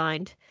contracts are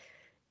signed.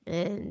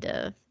 And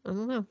I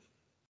don't know.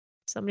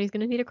 Somebody's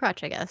gonna need a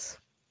crutch, I guess.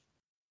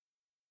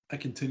 I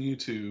continue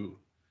to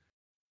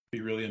be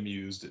really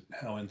amused at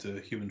how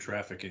into human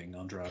trafficking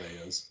Andrade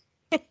is.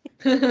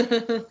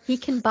 He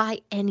can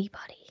buy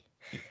anybody.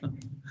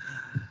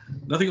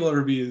 Nothing will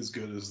ever be as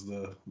good as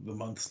the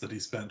months that he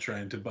spent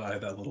trying to buy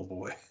that little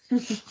boy.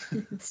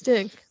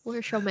 Stink.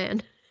 Where's your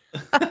man?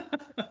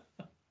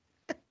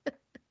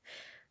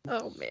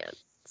 Oh man,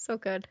 so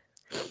good.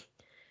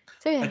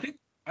 So yeah,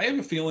 I have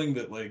a feeling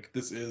that like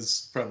this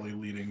is probably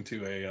leading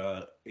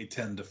to a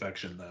 10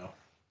 defection though.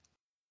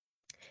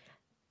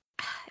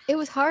 It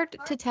was hard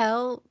to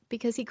tell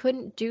because he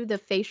couldn't do the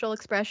facial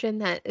expression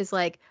that is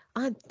like,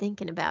 I'm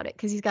thinking about it,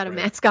 because he's got a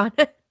mask on.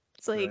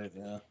 It's like, right,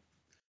 yeah.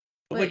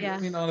 But like, yeah. I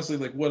mean, honestly,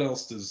 like, what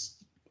else does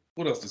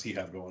he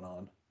have going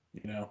on?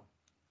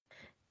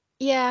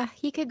 Yeah,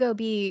 he could go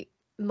be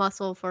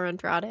muscle for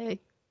Andrade.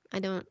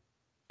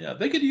 Yeah,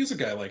 they could use a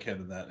guy like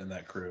him in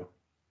that crew.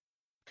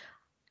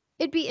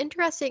 It'd be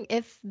interesting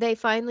if they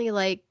finally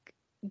like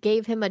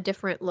gave him a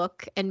different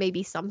look and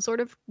maybe some sort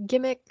of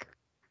gimmick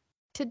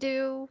to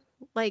do,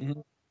 like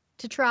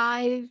to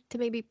try to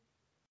maybe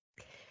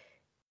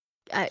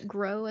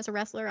grow as a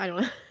wrestler. I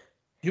don't know.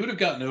 He would have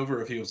gotten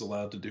over if he was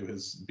allowed to do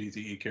his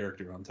BTE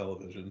character on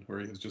television, where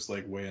he was just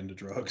like way into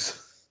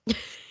drugs.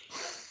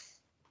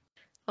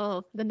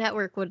 Oh, the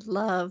network would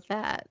love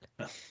that.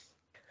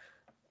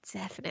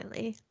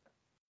 Definitely.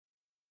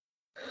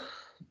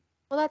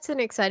 Well, that's an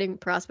exciting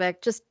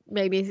prospect. Just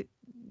maybe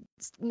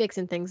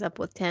mixing things up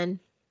with 10.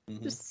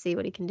 Just to see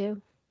what he can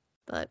do.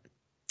 But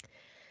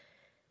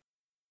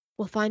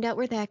we'll find out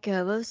where that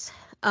goes.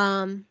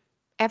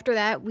 After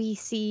that, we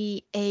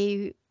see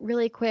a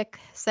really quick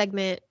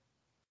segment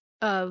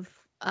of,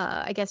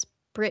 I guess,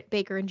 Britt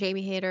Baker and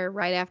Jamie Hayter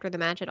right after the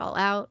match at All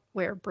Out,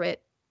 where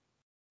Britt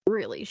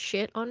really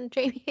shit on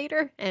Jamie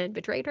Hayter and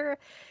betrayed her.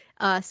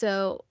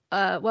 So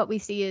what we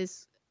see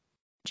is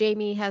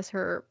Jamie has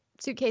her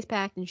suitcase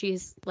packed and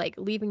she's like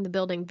leaving the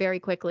building very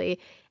quickly,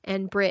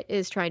 and Britt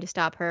is trying to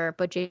stop her,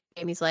 but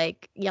Jamie's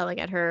like yelling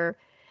at her,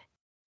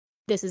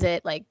 this is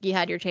it, like, you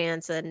had your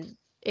chance. And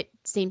it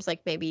seems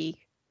like maybe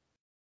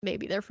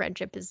their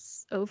friendship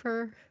is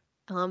over.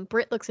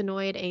 Britt looks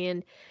annoyed,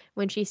 and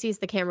when she sees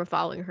the camera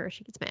following her,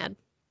 she gets mad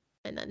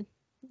and then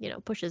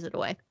pushes it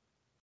away.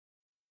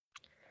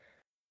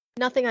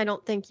 Nothing I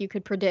don't think you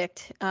could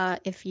predict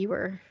if you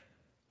were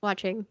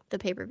watching the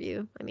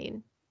pay-per-view. I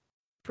mean,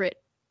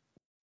 Britt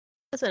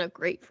wasn't a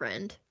great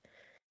friend.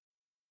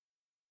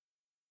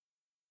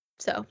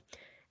 So,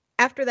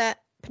 after that,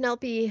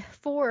 Penelope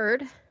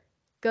Ford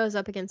goes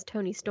up against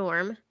Toni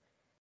Storm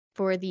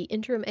for the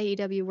interim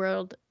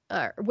AEW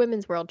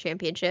Women's World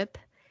Championship,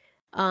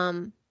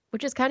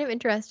 which is kind of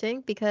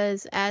interesting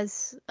because,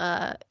 as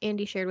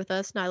Andy shared with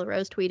us, Nyla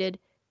Rose tweeted,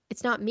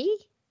 "It's not me."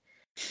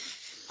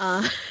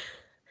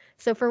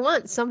 So for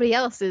once, somebody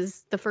else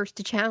is the first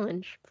to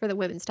challenge for the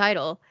women's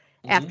title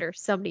after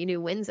somebody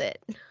new wins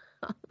it.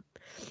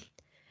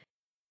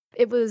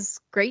 it was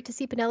great to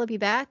see Penelope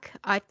back.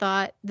 I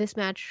thought this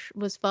match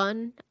was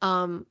fun.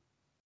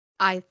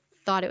 I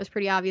thought it was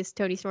pretty obvious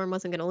Toni Storm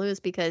wasn't going to lose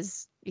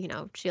because,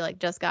 she like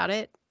just got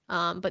it.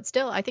 But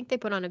still, I think they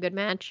put on a good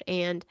match.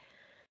 And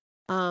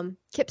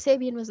Kip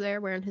Sabian was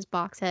there wearing his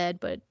box head,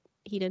 but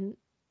he didn't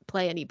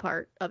play any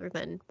part other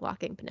than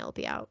walking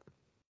Penelope out.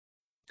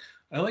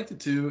 I liked it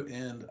too,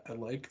 and I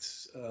liked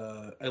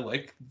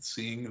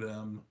seeing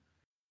them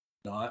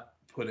not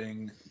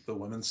putting the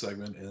women's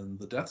segment in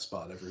the death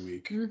spot every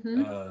week.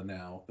 Mm-hmm.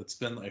 Now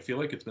I feel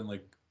like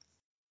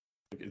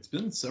it's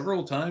been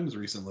several times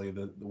recently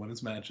that the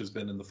women's match has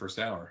been in the first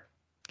hour.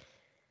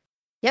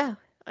 Yeah,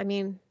 I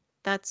mean,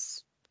 I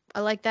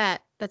like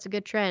that. That's a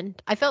good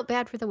trend. I felt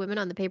bad for the women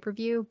on the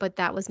pay-per-view, but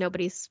that was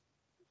nobody's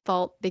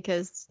fault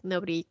because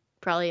nobody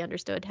probably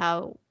understood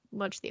how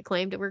much the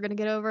Acclaimed were going to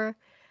get over.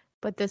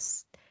 But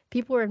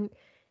people were,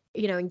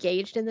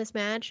 engaged in this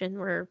match and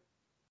were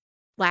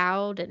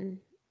loud, and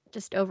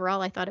just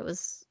overall, I thought it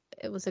was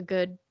a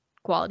good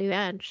quality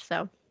match.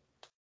 So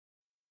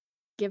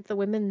give the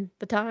women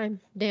the time.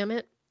 Damn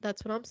it,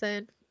 that's what I'm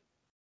saying.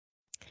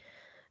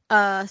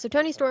 So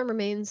Toni Storm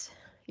remains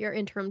your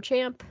interim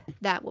champ.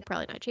 That will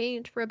probably not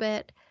change for a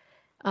bit.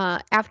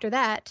 After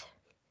that,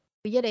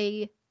 we get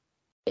a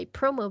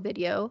promo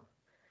video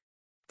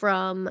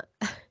from.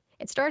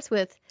 It starts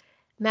with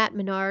Matt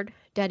Menard,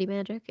 Daddy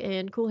Magic,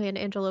 and Cool Hand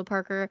Angelo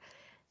Parker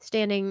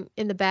standing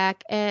in the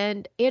back,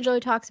 and Angelo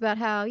talks about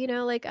how,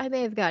 I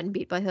may have gotten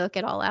beat by Hook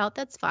at All Out.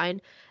 That's fine.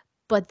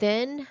 But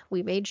then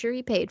we made sure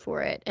he paid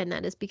for it, and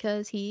that is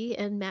because he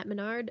and Matt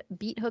Menard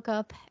beat Hook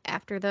up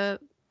after the,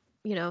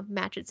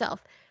 match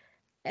itself.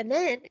 And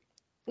then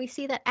we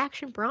see that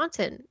Action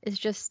Bronson is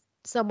just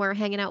somewhere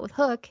hanging out with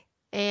Hook,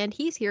 and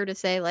he's here to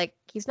say, like,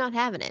 he's not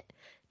having it.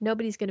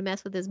 Nobody's going to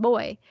mess with his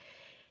boy.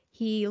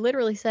 He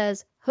literally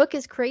says, Hook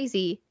is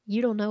crazy.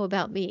 You don't know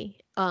about me.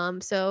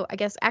 So I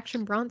guess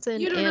Action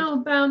Bronson. You don't know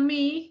about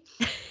me.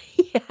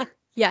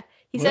 Yeah.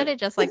 He What? said it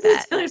just like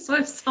that. Taylor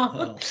Swift song.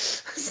 Oh.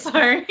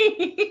 Sorry.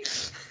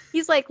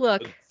 He's like,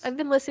 look, I've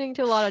been listening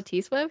to a lot of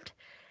T Swift.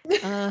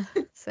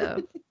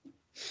 So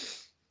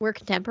we're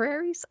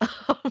contemporaries.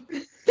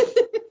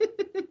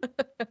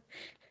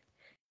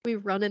 We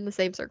run in the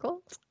same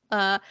circles.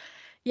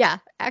 Yeah,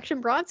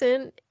 Action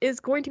Bronson is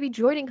going to be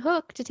joining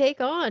Hook to take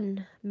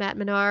on Matt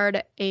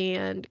Menard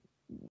and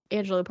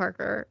Angelo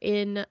Parker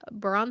in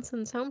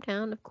Bronson's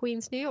hometown of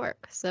Queens, New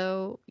York.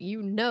 So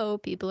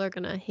people are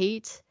going to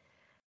hate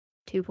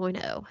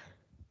 2.0.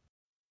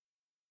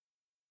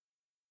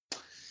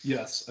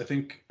 Yes, I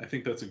think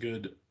that's a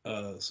good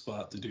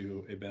spot to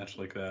do a match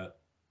like that,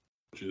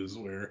 which is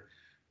where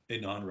a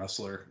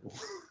non-wrestler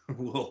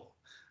will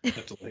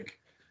have to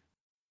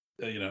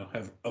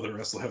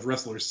have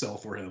wrestlers sell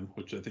for him,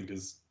 which I think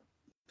is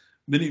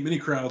many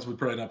crowds would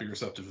probably not be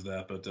receptive to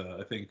that, but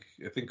I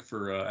think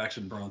for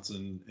Action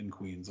Bronson in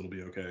Queens it'll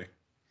be okay.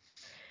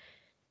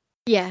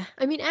 Yeah,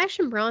 I mean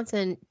Action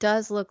Bronson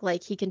does look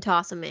like he can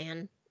toss a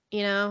man.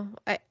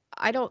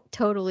 I don't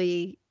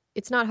totally.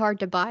 It's not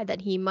hard to buy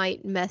that he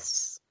might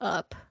mess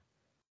up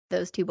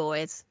those two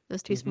boys,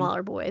 those two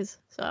smaller boys.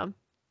 So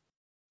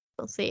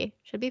we'll see.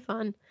 Should be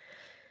fun.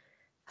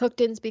 Hook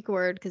didn't speak a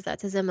word because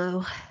that's his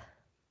MO.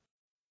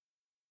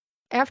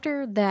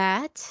 After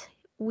that,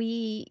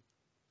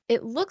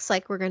 it looks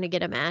like we're going to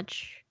get a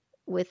match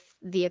with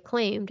the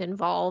Acclaimed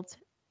involved.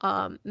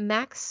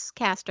 Max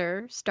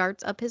Caster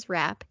starts up his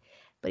rap,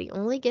 but he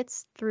only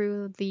gets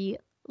through the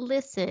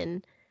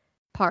listen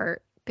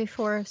part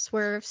before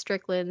Swerve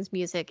Strickland's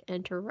music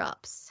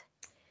interrupts.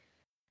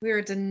 We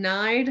were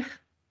denied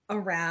a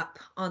rap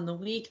on the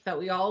week that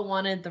we all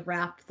wanted the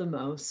rap the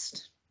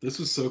most. This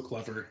was so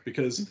clever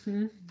because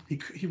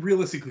he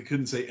realistically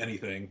couldn't say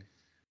anything.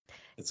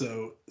 And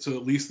so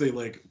at least they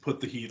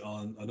put the heat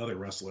on another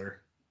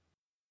wrestler.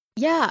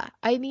 Yeah,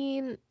 I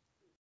mean,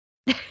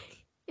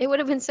 it would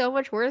have been so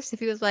much worse if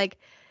he was like,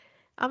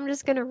 I'm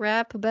just going to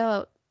rap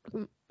about,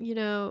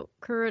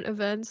 current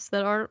events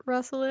that aren't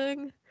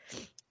wrestling.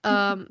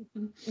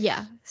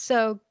 Yeah,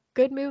 so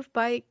good move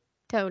by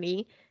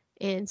Tony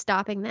in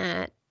stopping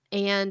that.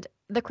 And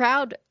the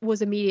crowd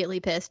was immediately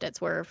pissed at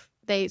Swerve.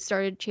 They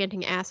started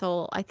chanting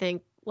asshole, I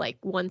think,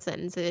 one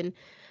sentence in.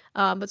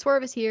 But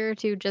Swerve is here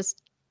to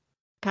just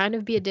kind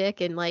of be a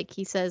dick, and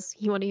he says,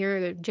 you want to hear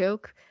a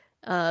joke?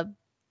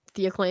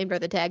 The Acclaimed are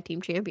the tag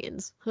team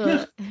champions.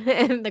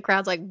 And the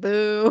crowd's like,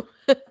 boo.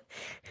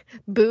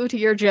 Boo to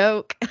your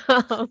joke.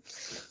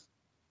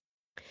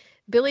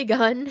 Billy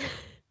Gunn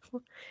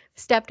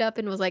stepped up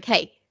and was like,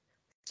 hey,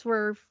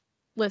 Swerve,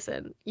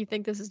 listen, you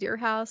think this is your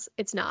house?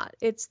 It's not.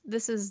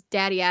 This is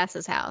Daddy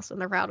Ass's house.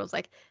 And the crowd was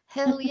like,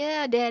 hell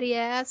yeah, Daddy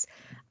Ass.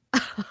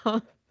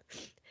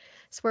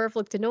 Swerve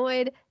looked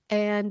annoyed,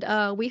 and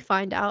we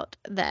find out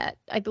that,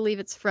 I believe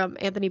it's from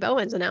Anthony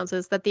Bowens,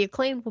 announces that the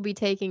Acclaimed will be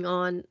taking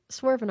on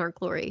Swerve and Our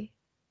Glory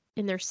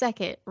in their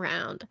second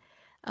round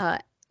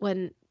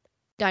when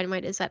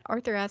Dynamite is at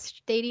Arthur Ashe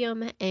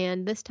Stadium,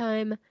 and this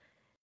time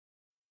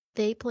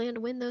they plan to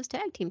win those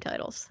tag team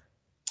titles.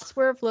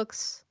 Swerve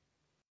looks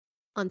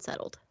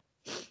unsettled.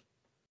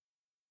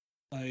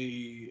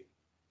 I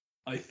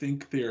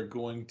think they are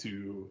going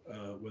to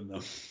win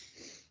them.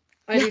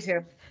 I do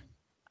too.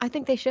 I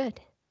think they should.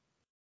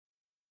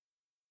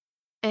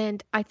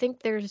 And I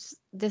think there's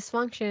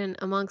dysfunction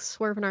amongst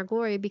Swerve and Our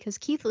Glory because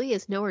Keith Lee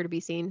is nowhere to be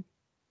seen.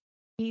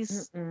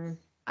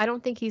 I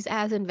don't think he's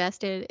as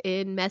invested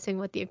in messing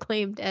with the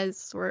Acclaimed as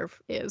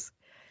Swerve is.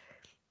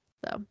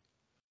 So.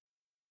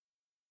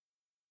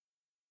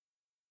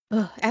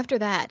 After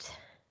that,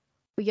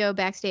 we go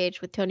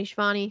backstage with Tony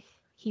Schiavone.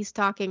 He's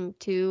talking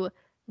to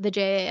the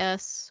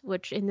JAS,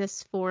 which in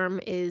this form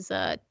is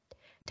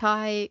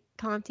Ty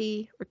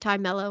Conti, or Ty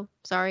Mello,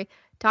 sorry.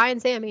 Ty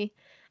and Sammy.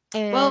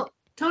 And well,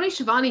 Tony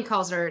Schiavone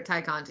calls her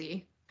Ty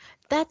Conti.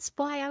 That's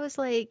why I was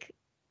like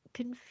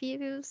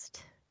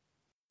confused.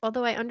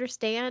 Although I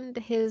understand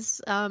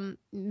his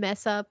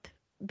mess up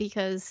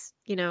because,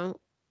 you know,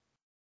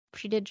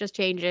 she did just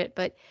change it.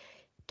 But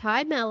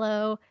Ty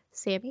Mello,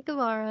 Sammy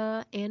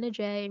Guevara, Anna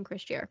Jay, and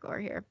Chris Jericho are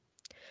here.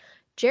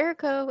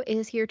 Jericho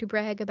is here to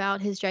brag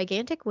about his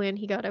gigantic win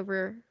he got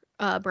over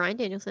Bryan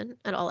Danielson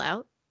at All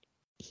Out.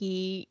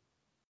 He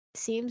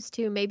seems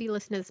to maybe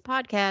listen to this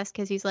podcast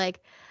because he's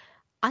like,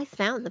 I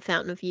found the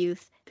Fountain of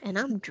Youth and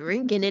I'm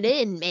drinking it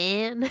in,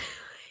 man.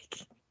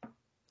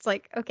 It's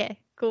like, okay,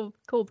 cool,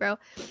 bro.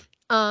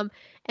 And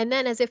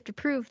then as if to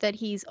prove that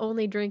he's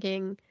only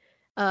drinking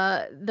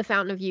the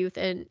Fountain of Youth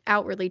and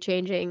outwardly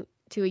changing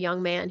to a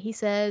young man, he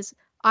says,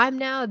 I'm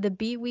now the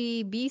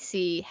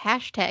BWBC,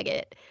 hashtag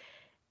it.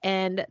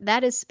 And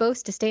that is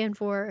supposed to stand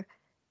for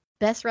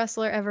best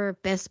wrestler ever,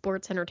 best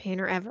sports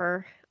entertainer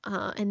ever.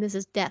 And this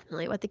is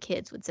definitely what the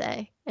kids would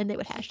say, and they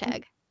would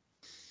hashtag.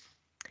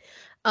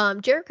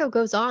 Jericho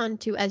goes on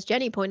to, as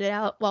Jenny pointed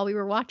out while we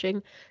were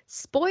watching,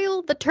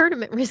 spoil the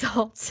tournament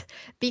results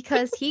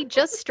because he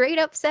just straight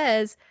up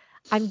says,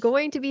 I'm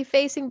going to be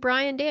facing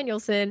Bryan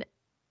Danielson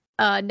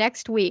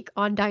next week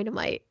on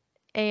Dynamite.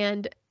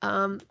 And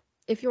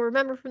if you'll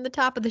remember from the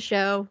top of the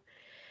show,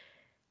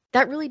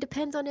 that really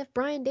depends on if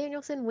Bryan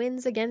Danielson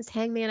wins against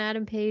Hangman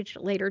Adam Page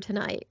later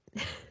tonight.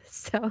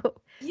 So,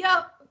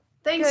 yep.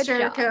 Thanks,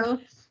 Jericho.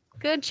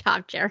 Good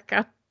job,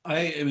 Jericho. I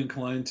am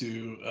inclined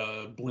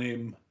to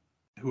blame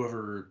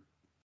whoever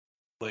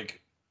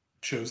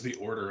chose the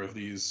order of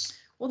these.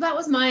 Well, that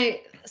was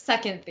my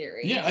second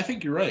theory. Yeah, I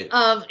think you're right.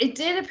 It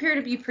did appear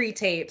to be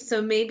pre-taped,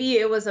 so maybe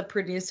it was a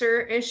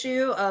producer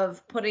issue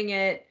of putting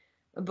it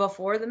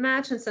before the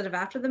match instead of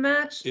after the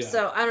match. Yeah.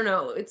 So I don't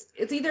know. It's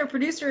either a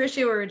producer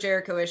issue or a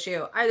Jericho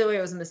issue. Either way,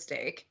 it was a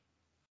mistake.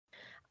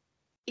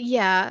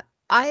 Yeah,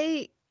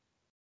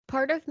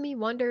 part of me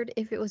wondered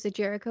if it was a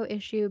Jericho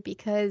issue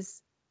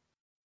because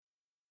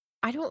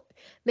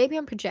maybe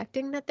I'm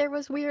projecting that there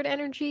was weird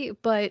energy,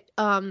 but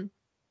so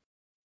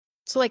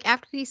like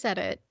after he said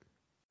it,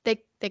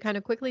 they kind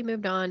of quickly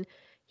moved on.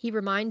 He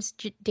reminds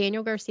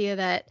Daniel Garcia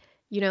that,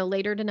 you know,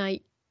 later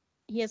tonight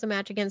he has a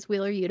match against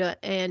Wheeler Yuta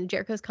and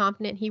Jericho's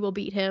confident he will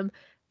beat him,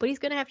 but he's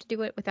going to have to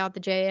do it without the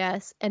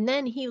JS. And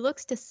then he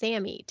looks to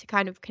Sammy to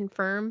kind of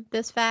confirm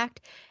this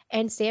fact,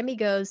 and Sammy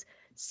goes,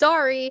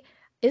 sorry,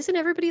 isn't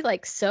everybody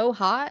like so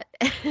hot?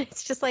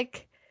 It's just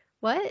like,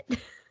 what?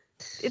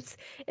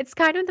 It's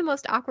kind of the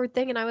most awkward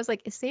thing, and I was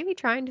like, is Sammy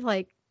trying to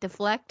like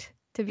deflect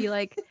to be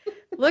like,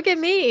 look at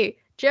me,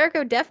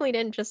 Jericho definitely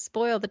didn't just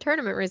spoil the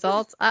tournament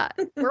results.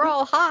 We're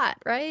all hot,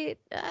 right?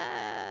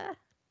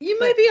 You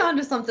might be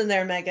onto something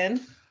there, Megan.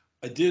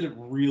 I did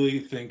really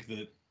think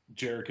that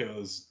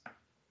Jericho's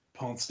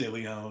Ponce de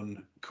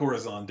Leon,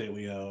 Corazon de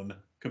Leon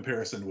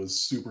comparison was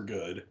super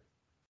good.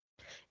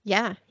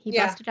 Yeah, he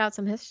busted out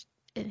some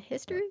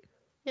history.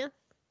 Yeah.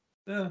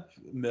 Yeah,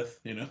 myth,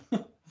 you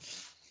know.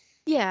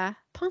 Yeah,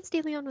 Ponce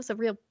de Leon was a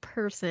real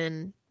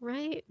person,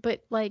 right?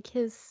 But like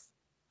his,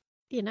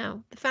 you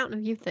know, the Fountain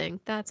of Youth thing,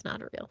 that's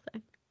not a real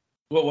thing.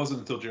 Well, it wasn't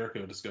until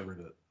Jericho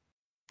discovered it.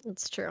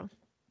 It's true.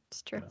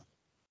 It's true.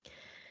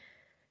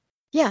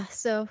 Yeah,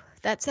 so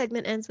that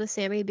segment ends with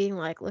Sammy being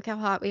like, look how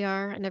hot we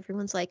are. And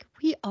everyone's like,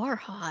 we are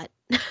hot.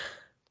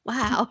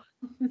 Wow.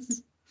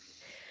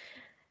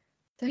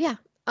 So yeah.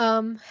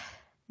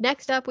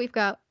 Next up, we've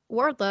got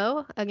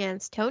Wardlow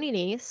against Tony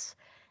Nese.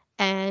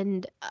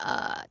 And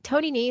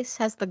Tony Nese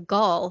has the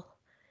gall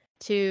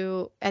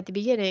to, at the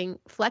beginning,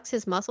 flex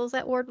his muscles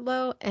at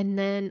Wardlow and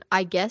then,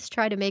 I guess,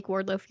 try to make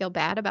Wardlow feel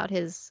bad about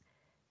his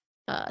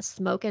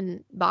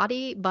smoking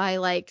body by,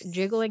 like,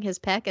 jiggling his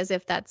pec as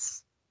if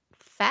that's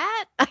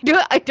fat. I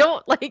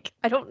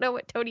don't know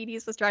what Tony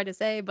Nese was trying to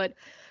say, but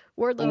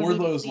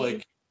Wardlow's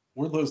like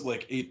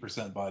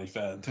 8% body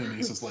fat, and Tony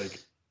Nese is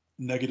like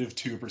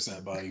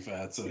 -2% body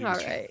fat. So all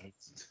right.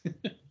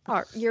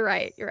 You're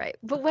right.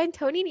 But when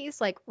Tony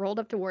Nese like rolled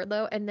up to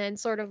Wardlow and then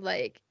sort of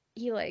like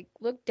he like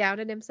looked down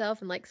at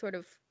himself and like sort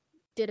of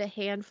did a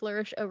hand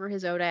flourish over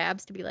his own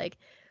abs to be like,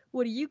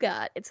 what do you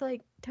got? It's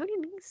like Tony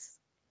Nese,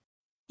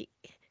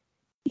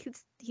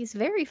 he's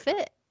very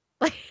fit.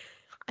 Like,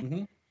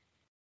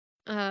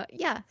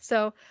 yeah.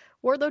 So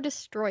Wardlow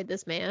destroyed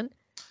this man.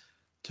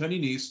 Tony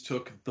Nese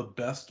took the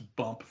best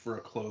bump for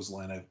a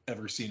clothesline I've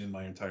ever seen in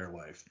my entire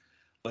life.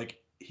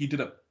 Like he did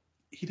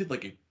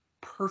like a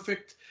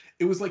perfect.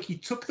 It was like he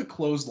took the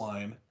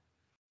clothesline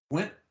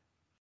went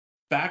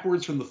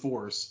backwards from the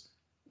force,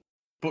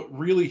 but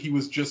really he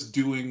was just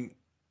doing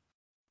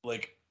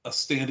like a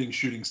standing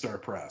shooting star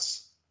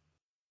press.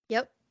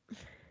 Yep.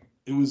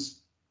 It was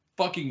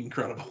fucking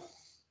incredible.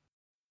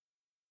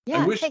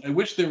 Yeah. I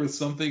wish there was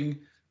something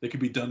that could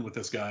be done with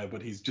this guy,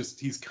 but he's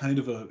just kind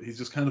of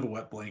a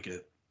wet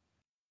blanket.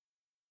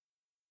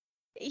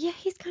 Yeah,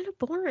 he's kind of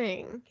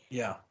boring.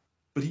 Yeah.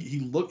 But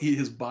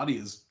his body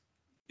is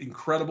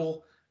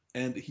incredible,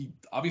 and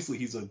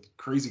he's a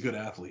crazy good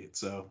athlete,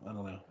 so I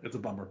don't know. It's a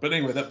bummer. But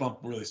anyway, that bump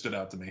really stood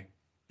out to me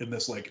in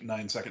this like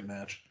 9-second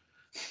match.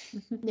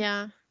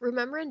 Yeah.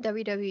 Remember in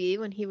WWE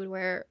when he would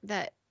wear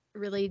that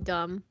really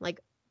dumb, like,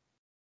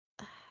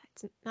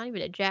 it's not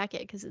even a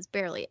jacket because it's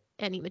barely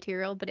any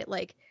material, but it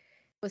like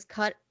was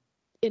cut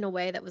in a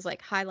way that was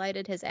like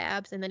highlighted his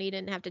abs, and then he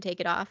didn't have to take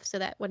it off, so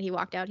that when he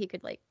walked out, he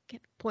could like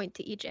point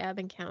to each ab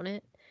and count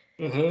it.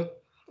 Uh-huh.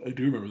 I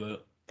do remember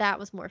that. That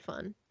was more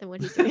fun than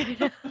what he's doing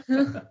right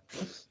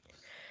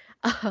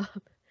now.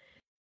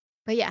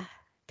 But yeah,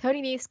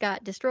 Tony Nese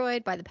got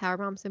destroyed by the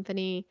Powerbomb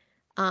Symphony.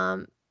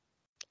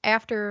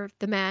 After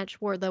the match,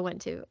 Wardlow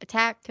went to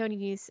attack Tony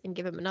Nese and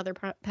give him another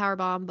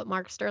powerbomb, but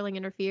Mark Sterling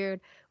interfered,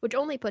 which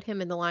only put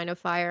him in the line of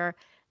fire.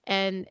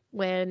 And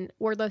when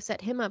Wardlow set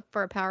him up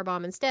for a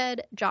powerbomb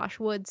instead, Josh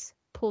Woods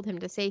pulled him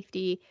to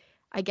safety,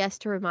 I guess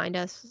to remind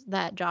us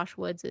that Josh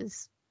Woods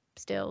is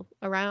still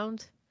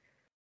around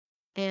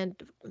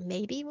and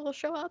maybe will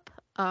show up.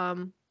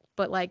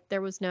 But like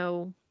there was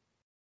no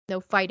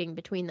fighting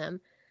between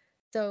them.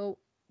 So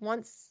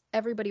once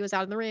everybody was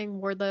out in the ring,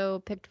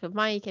 Wardlow picked up a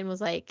mic and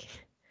was like,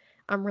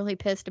 I'm really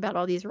pissed about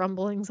all these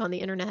rumblings on the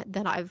internet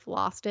that I've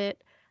lost it.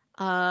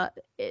 I'm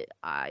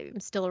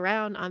still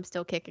around. I'm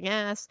still kicking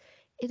ass.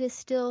 It is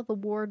still the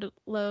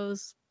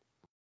Wardlow's,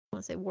 I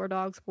want to say War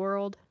Dog's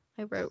world.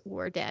 I wrote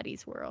War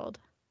Daddy's world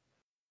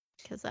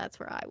because that's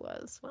where I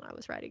was when I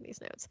was writing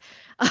these notes.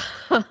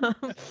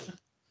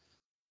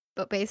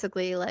 But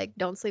basically, like,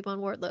 don't sleep on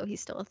Wardlow.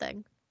 He's still a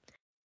thing.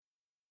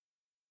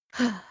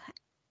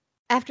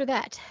 After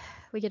that,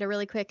 we get a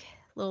really quick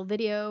little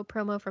video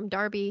promo from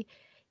Darby.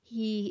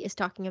 He is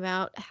talking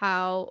about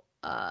how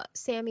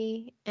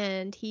Sammy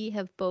and he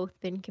have both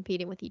been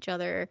competing with each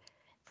other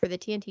for the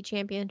TNT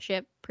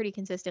Championship pretty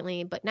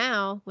consistently, but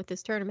now with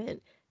this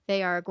tournament,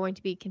 they are going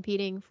to be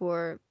competing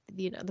for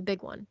the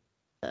big one,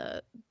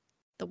 the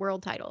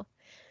world title.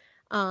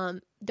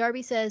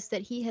 Darby says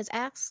that he has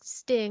asked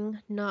Sting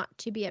not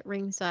to be at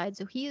ringside,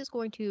 so he is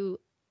going to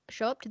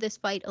show up to this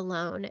fight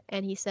alone,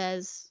 and he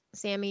says,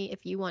 Sammy,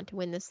 if you want to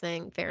win this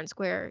thing fair and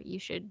square, you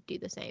should do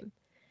the same.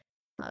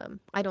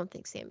 I don't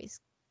think Sammy's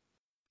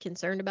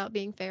concerned about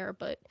being fair,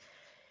 but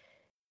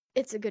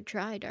it's a good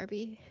try,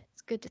 Darby.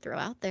 It's good to throw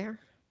out there.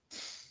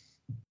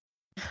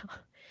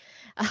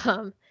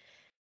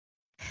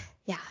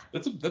 Yeah.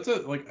 That's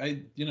a like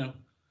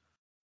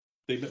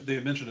they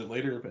mentioned it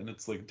later, and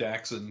it's like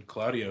Dax and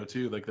Claudio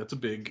too. Like that's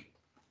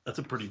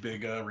a pretty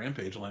big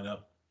Rampage lineup.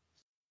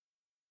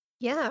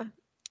 Yeah.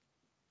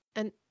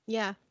 And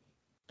yeah,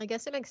 I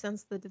guess it makes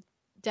sense that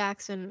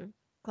Dax and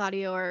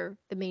Claudio are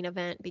the main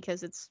event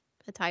because it's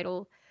a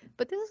title,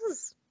 but this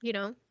is,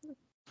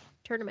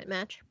 tournament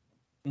match.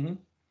 Mm-hmm.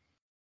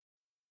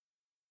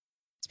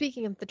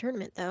 Speaking of the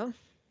tournament, though,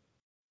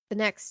 the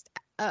next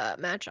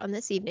match on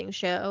this evening's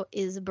show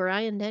is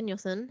Bryan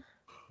Danielson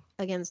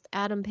against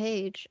Adam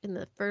Page in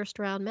the first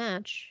round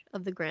match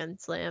of the Grand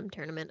Slam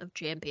Tournament of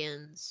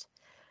Champions.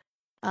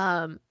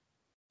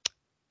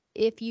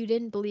 If you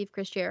didn't believe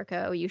Chris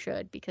Jericho, you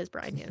should, because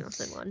Bryan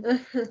Danielson won.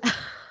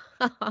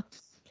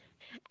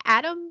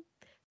 Adam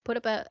put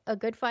up a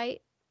good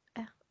fight.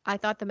 I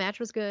thought the match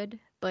was good,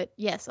 but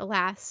yes,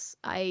 alas,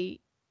 I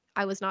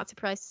was not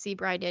surprised to see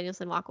Bryan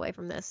Danielson walk away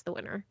from this the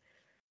winner.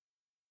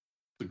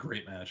 It's a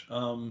great match.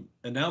 And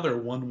now they're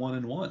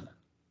 1-1-1.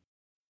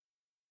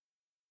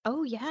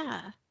 Oh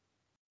yeah.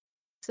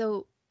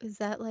 So is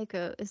that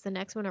is the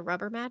next one a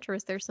rubber match, or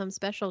is there some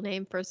special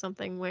name for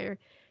something where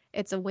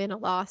it's a win, a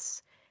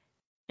loss,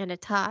 and a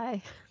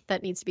tie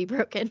that needs to be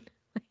broken?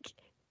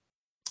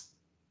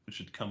 We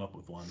should come up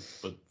with one,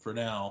 but for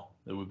now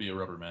it would be a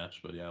rubber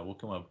match. But yeah, we'll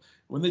come up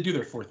when they do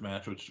their fourth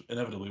match, which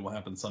inevitably will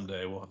happen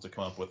someday. We'll have to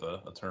come up with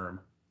a term.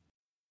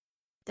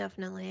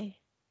 Definitely,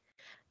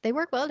 they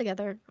work well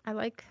together. I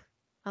like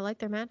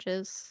their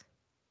matches.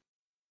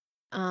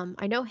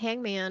 I know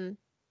Hangman.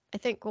 I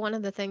think one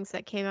of the things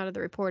that came out of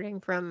the reporting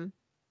from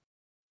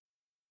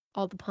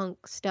all the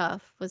Punk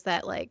stuff was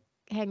that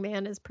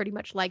Hangman is pretty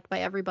much liked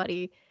by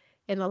everybody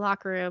in the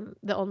locker room.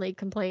 The only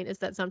complaint is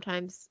that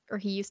sometimes, or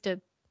he used to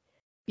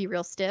be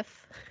real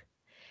stiff,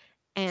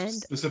 and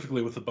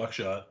specifically with the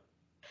buckshot.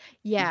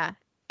 Yeah,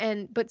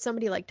 but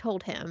somebody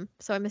told him,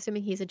 so I'm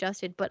assuming he's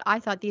adjusted. But I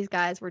thought these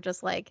guys were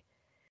just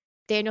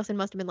Danielson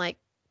must have been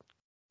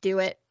do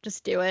it,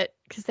 just do it,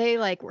 because they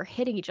were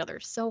hitting each other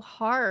so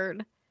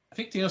hard. I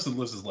think Danielson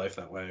lives his life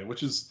that way,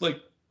 which is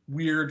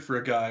weird for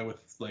a guy with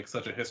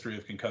such a history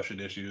of concussion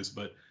issues.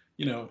 But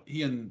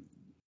he and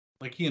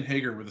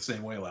Hager were the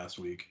same way last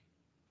week.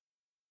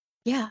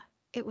 Yeah,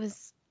 it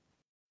was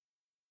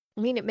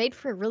I mean, it made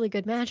for a really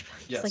good match, but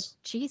it's like, Yes.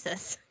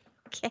 Jesus.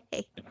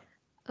 Okay.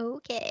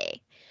 Okay.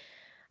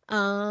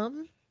 Yeah.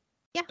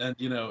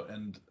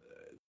 And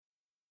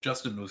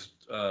Justin he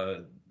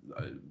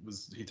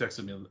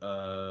texted me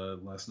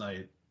last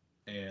night,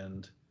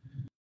 and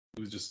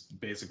he was just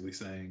basically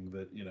saying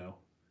that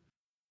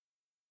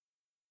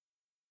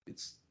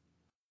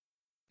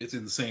it's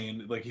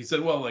insane. Like he said,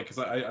 well, like because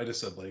I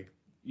just said like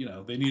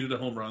they needed a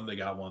home run, they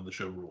got one, the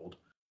show ruled.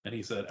 And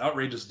he said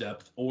outrageous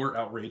depth or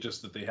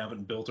outrageous that they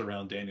haven't built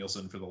around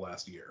Danielson for the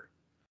last year.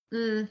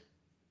 Mm.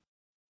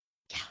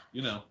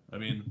 I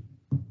mean,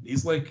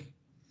 he's like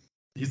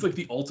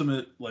the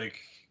ultimate like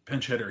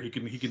pinch hitter. He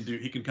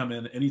can come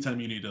in anytime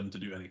you need him to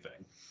do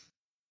anything.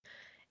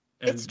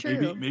 And It's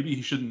true. maybe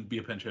he shouldn't be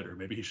a pinch hitter.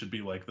 Maybe he should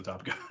be like the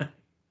top guy.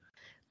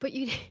 But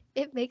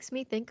it makes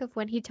me think of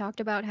when he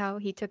talked about how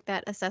he took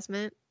that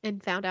assessment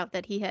and found out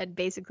that he had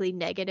basically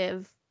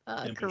negative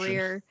Ambition.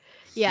 career.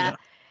 Yeah.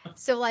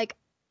 So like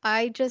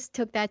I just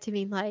took that to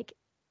mean like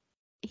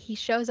he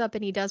shows up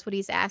and he does what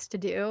he's asked to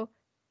do.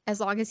 As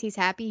long as he's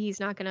happy, he's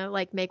not gonna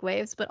like make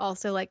waves, but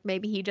also like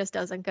maybe he just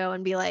doesn't go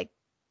and be like,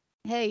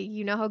 hey,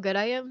 you know how good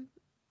I am?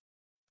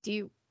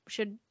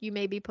 Should you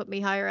maybe put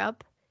me higher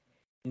up?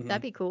 Mhm.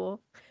 That'd be cool.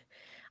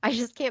 I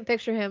just can't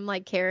picture him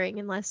like caring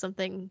unless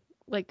something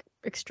like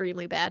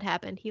extremely bad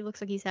happened. He looks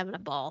like he's having a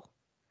ball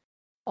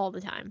all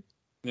the time.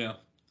 Yeah.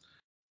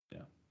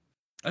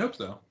 I hope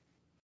so.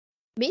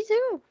 Me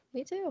too.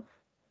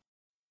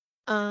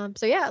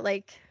 So yeah,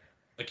 like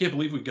I can't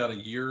believe we got a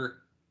year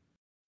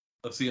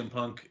of CM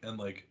Punk and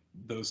like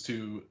those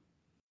two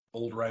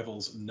old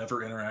rivals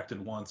never interacted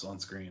once on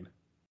screen.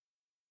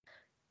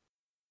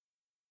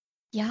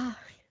 yeah.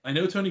 I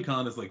know Tony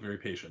Khan is like very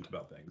patient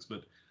about things,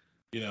 but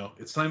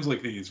it's times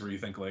like these where you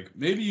think like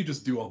maybe you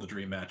just do all the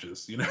dream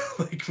matches,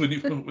 like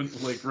when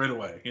like right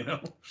away,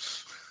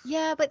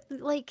 Yeah, but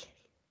like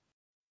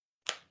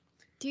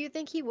do you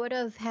think he would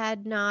have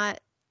had not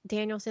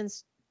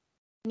Danielson's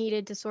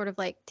needed to sort of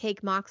like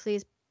take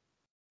Moxley's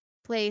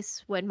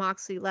place when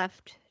Moxley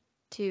left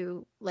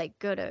to like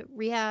go to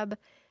rehab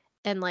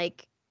and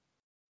like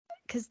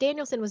because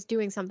Danielson was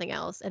doing something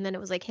else and then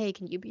it was like, hey,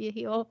 can you be a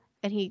heel?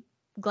 And he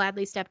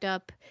gladly stepped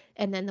up,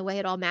 and then the way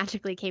it all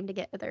magically came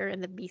together in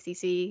the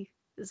BCC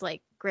is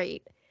like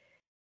great.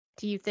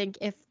 Do you think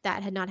if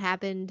that had not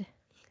happened,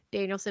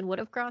 Danielson would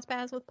have crossed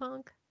paths with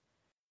Punk?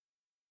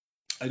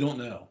 I don't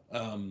know.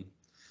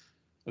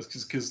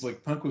 Because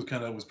like Punk was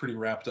pretty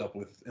wrapped up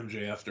with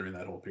MJF during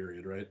that whole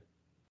period, right?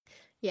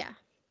 Yeah.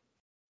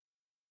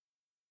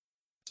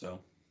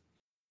 So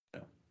yeah.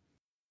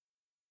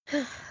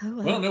 Oh,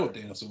 well. I don't know what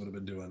Danielson would have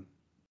been doing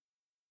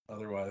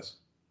otherwise.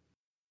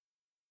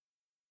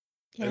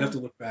 Yeah. I'd have to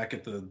look back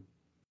at the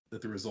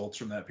results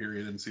from that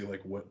period and see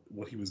like what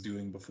he was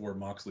doing before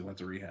Moxley went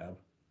to rehab.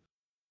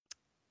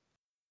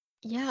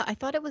 Yeah, I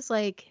thought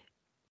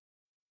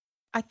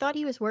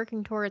he was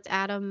working towards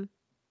Adam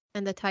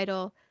and the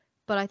title,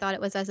 but I thought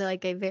it was as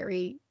like a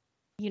very,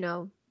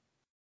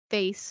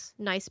 face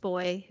nice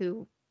boy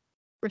who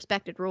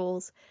respected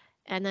rules,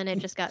 and then it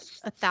just got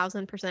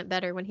 1,000%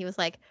 better when he was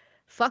like,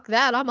 "Fuck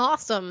that, I'm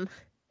awesome,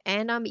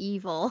 and I'm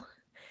evil."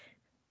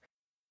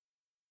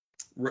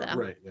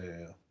 Right.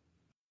 Yeah.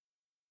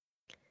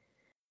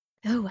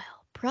 Oh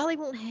well, probably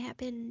won't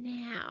happen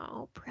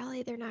now.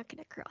 Probably they're not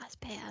gonna cross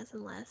paths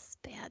unless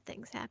bad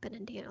things happen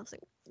and Danielson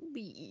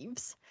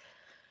leaves.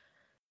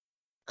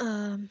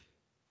 But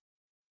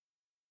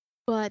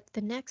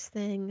the next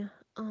thing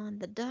on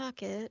the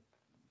docket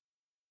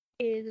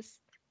is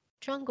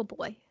Jungle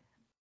Boy.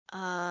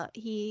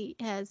 He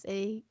has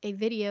a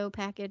video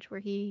package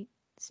where he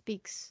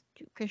speaks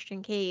to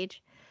Christian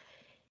Cage.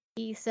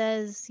 He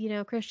says,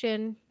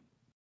 Christian,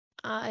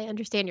 I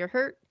understand you're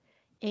hurt,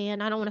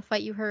 and I don't want to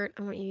fight you hurt.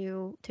 I want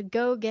you to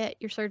go get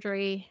your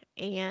surgery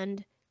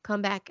and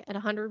come back at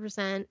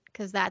 100%,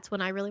 because that's when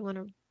I really want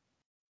to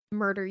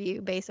murder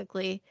you,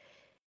 basically,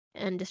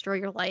 and destroy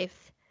your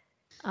life.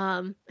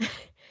 And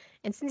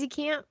since he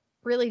can't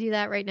really do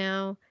that right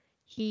now,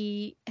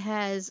 he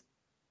has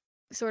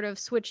sort of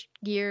switched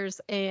gears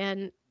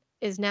and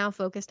is now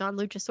focused on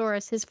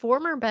Luchasaurus, his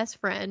former best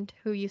friend,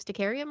 who used to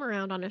carry him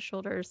around on his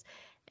shoulders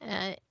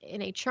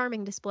in a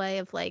charming display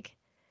of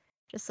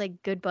just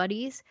like good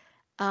buddies.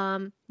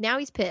 Now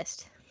he's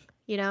pissed,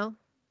 Now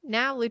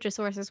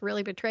Luchasaurus has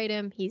really betrayed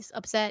him. He's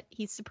upset.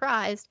 He's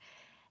surprised.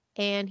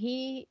 And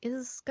he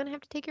is going to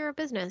have to take care of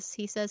business.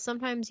 He says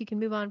sometimes you can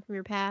move on from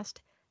your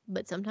past,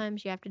 but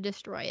sometimes you have to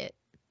destroy it.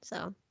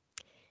 So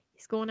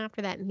he's going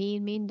after that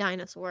mean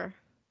dinosaur.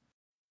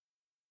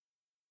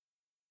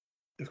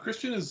 If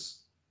Christian is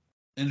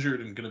injured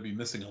and going to be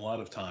missing a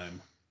lot of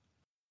time,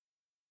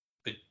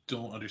 I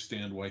don't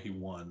understand why he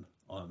won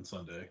on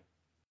Sunday.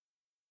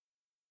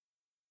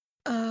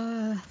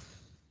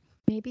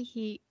 Maybe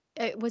he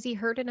was he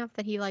hurt enough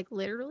that he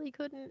literally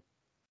couldn't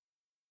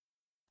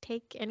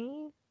take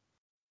any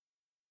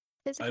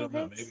physical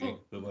hits?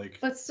 Maybe,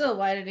 But still,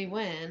 why did he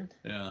win?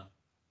 Yeah.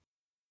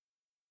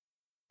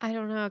 I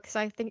don't know, because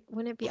I think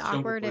wouldn't it be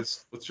awkward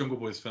if what's Jungle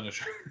Boy's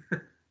finisher?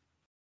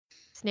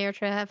 snare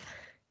trap?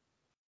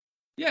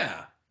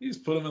 Yeah, you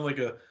just put him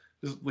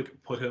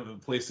in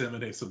place him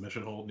in a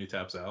submission hold and he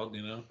taps out.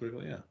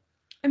 Quickly. Yeah,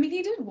 I mean,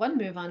 he did one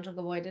move on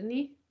Jungle Boy, didn't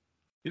he?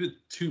 he did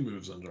 2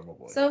 moves on Jungle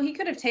Boy. So he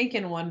could have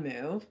taken one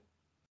move.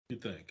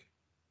 You'd think.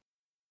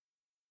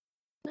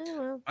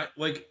 Oh, I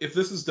like if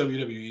this is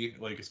WWE,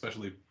 like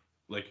especially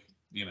like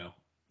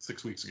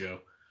 6 weeks ago.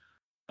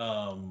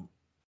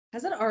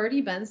 Has it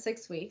already been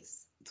 6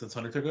 weeks? Since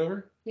Hunter took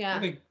over? Yeah. I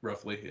think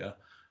roughly, yeah.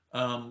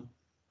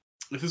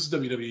 If this is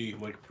WWE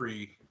like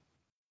pre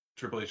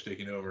Triple H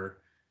taking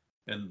over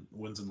and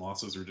wins and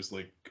losses are just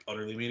like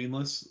utterly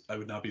meaningless, I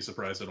would not be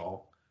surprised at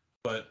all.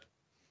 But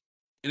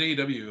in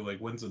AEW,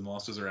 like wins and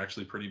losses are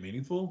actually pretty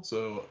meaningful,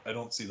 so I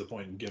don't see the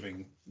point in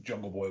giving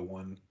Jungle Boy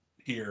one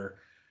here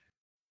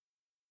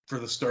for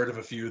the start of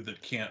a feud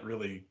that can't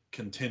really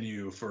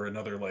continue for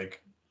another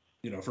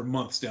for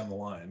months down the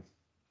line.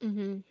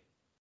 Mm-hmm.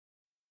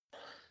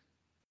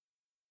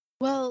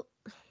 Well,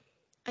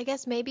 I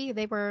guess maybe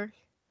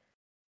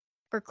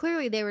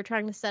clearly they were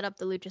trying to set up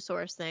the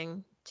Luchasaurus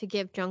thing to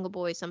give Jungle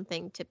Boy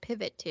something to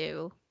pivot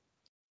to.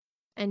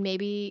 And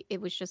maybe it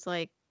was just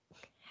like,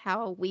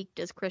 how weak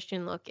does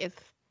Christian look if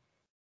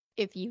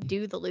you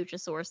do the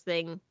Luchasaurus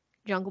thing,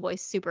 Jungle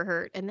Boy's super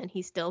hurt, and then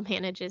he still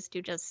manages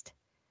to just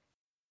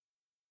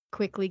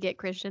quickly get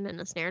Christian in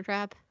a snare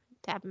trap,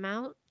 tap him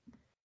out?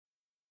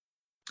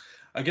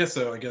 I guess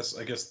so. I guess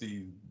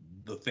the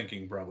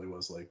thinking probably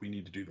was like, we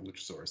need to do the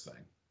Luchasaurus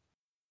thing.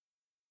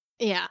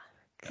 Yeah,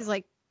 because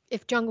like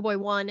if Jungle Boy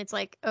won, it's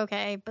like,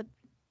 okay, but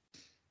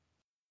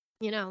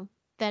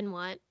then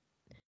what?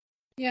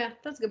 Yeah,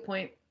 that's a good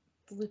point.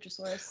 The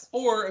Luchasaurus.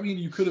 Or I mean,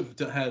 you could have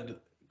had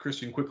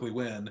Christian quickly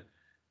win,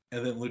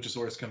 and then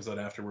Luchasaurus comes out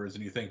afterwards,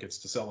 and you think it's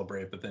to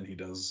celebrate, but then he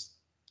does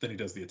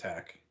the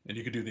attack, and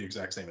you could do the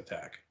exact same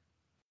attack.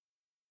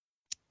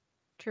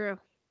 True.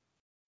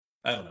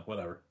 I don't know.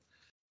 Whatever.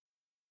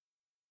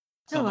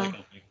 It's Oh, not my well.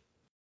 company.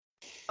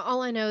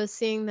 All I know is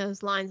seeing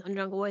those lines on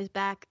Jungle Boy's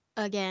back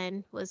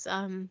again was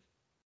not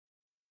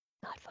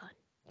fun.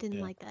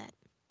 Didn't like that.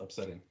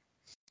 Upsetting.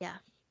 Yeah.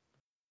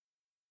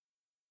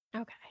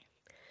 Okay.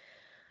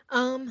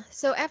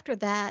 So after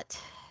that,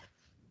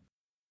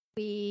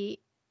 we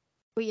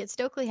get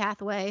Stokely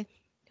Hathaway,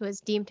 who has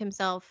deemed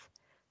himself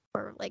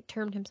or like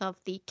termed himself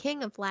the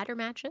king of ladder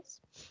matches.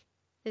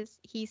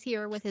 He's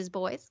here with his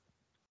boys.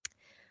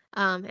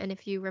 And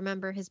if you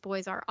remember, his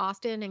boys are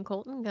Austin and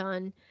Colton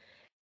Gunn,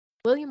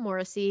 William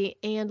Morrissey,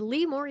 and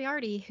Lee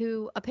Moriarty,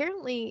 who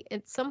apparently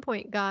at some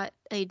point got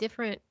a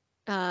different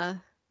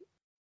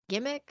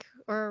gimmick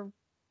or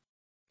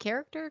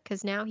character,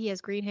 because now he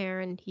has green hair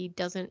and he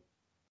doesn't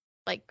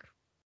like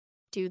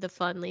do the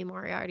fun Lee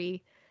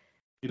Moriarty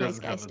He nice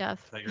doesn't guy have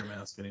stuff. a tiger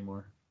mask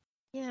anymore.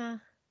 Yeah.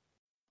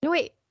 No,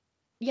 wait.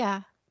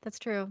 Yeah, that's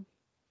true.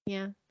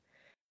 Yeah.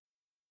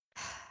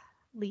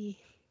 Lee.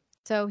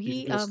 So Do you he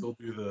think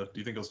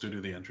he'll still do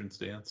the entrance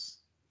dance?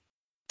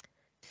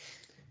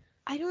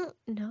 I don't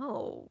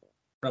know.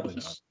 Probably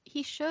not.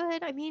 He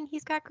should. I mean,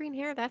 he's got green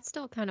hair. That's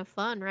still kind of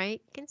fun, right?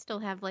 You can still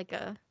have like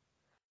a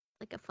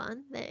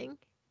fun thing.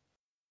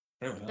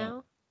 Probably not.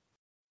 No?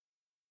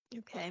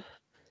 Okay.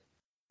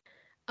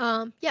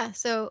 Yeah,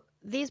 so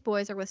these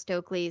boys are with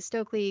Stokely.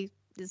 Stokely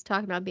is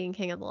talking about being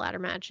king of the ladder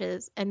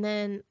matches, and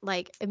then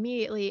like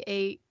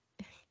immediately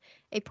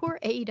a poor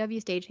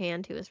AEW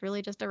stagehand who is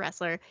really just a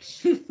wrestler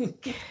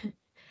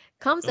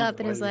comes up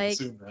and is like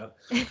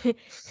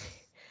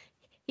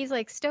he's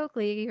like,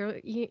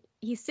 Stokely,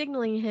 he's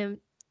signaling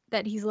him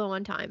that he's low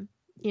on time,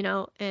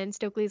 and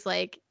Stokely's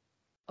like,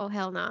 oh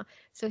hell nah.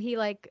 So he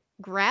like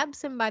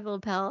grabs him by the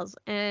lapels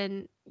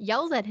and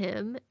yells at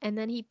him, and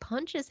then he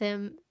punches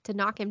him to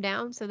knock him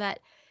down so that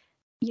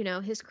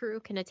his crew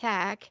can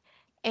attack.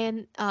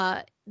 And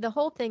the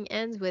whole thing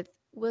ends with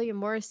William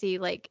Morrissey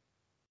like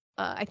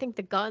I think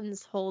the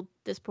Guns hold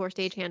this poor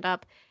stagehand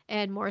up,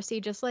 and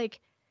Morrissey just like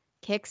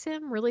kicks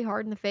him really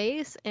hard in the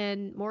face,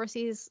 and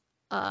Morrissey's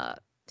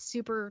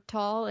super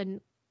tall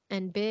and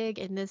big,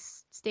 and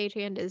this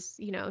stagehand is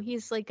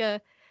he's like a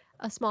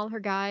smaller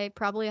guy,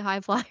 probably a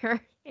high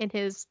flyer in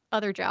his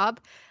other job.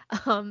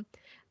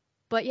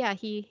 But yeah,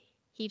 he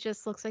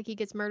just looks like he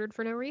gets murdered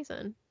for no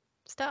reason.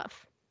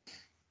 Stuff.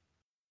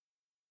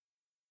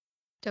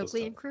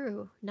 Stokely and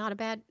crew, not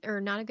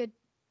a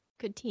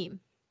good team.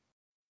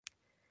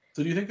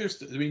 So do you think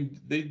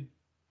do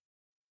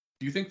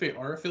you think they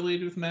are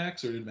affiliated with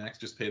Max, or did Max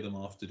just pay them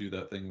off to do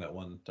that thing that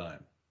one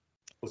time?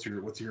 What's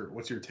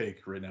your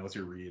take right now? What's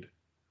your read?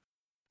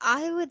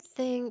 I would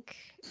think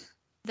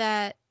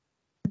that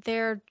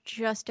they're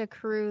just a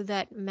crew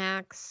that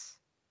Max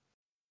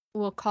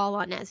will call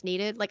on as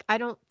needed. Like, I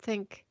don't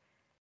think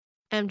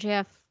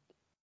MJF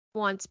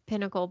wants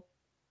Pinnacle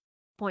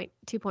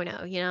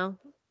 2.0,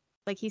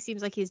 Like, he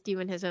seems like he's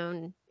doing his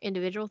own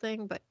individual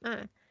thing, but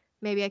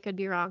maybe I could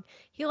be wrong.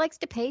 He likes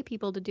to pay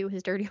people to do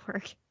his dirty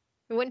work.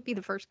 It wouldn't be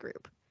the first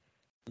group.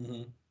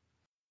 Mm-hmm.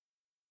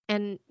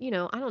 And,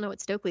 I don't know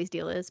what Stokely's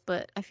deal is,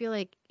 but I feel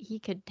like he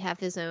could have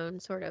his own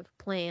sort of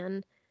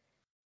plan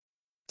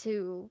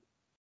to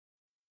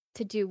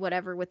do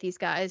whatever with these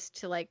guys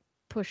to, like,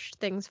 push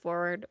things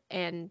forward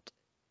and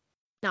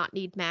not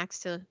need Max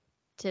to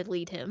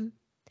lead him.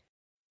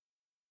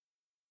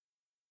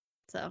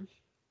 So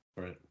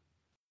Right.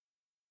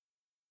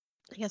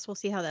 I guess we'll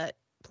see how that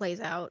plays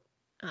out.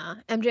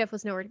 MJF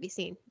was nowhere to be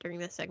seen during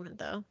this segment,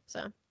 though.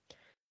 So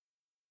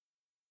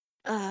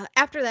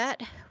after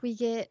that, we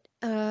get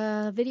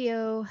a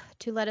video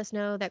to let us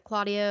know that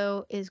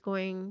Claudio is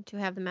going to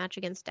have the match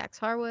against Dax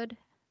Harwood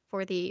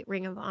for the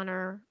Ring of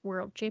Honor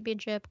World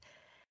Championship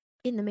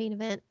in the main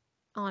event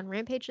on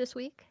Rampage this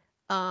week.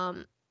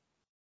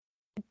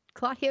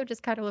 Claudio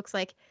just kind of looks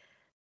like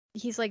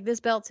he's like, this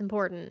belt's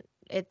important.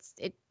 It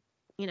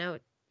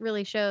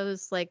really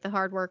shows like the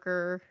hard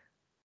worker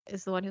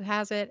is the one who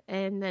has it,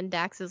 and then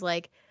Dax is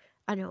like,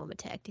 I know I'm a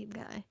tag team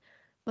guy,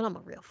 but I'm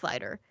a real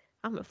fighter.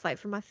 I'm gonna fight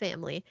for my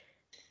family.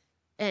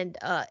 And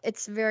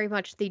it's very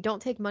much the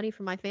don't take money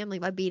from my family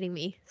by beating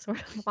me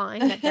sort of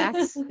line that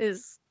Dax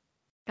is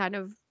kind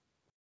of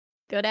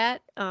good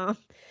at.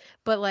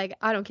 But like,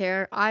 I don't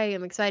care. I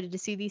am excited to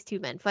see these two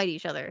men fight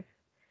each other.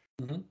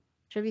 Mm-hmm.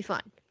 Should be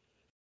fun.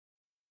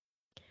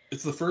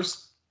 It's the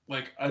first,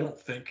 like, I don't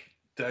think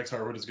Dax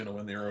Harwood is going to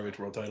win the ROH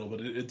World title, but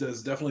it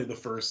is definitely the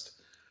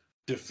first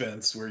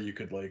defense where you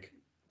could, like,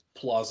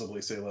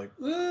 plausibly say, like,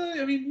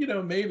 I mean,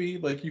 maybe,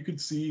 like, you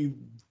could see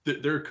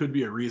that there could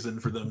be a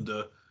reason for them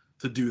to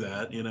do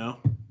that,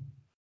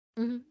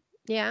 Mm-hmm.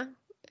 Yeah.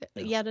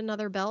 Yet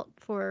another belt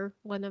for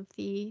one of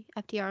the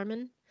FTR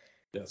men.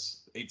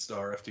 Yes,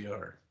 8-star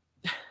FTR.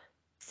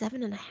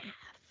 7.5.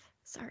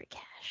 Sorry,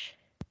 Cash.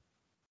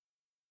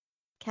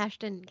 Cash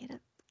didn't get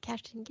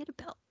a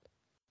belt.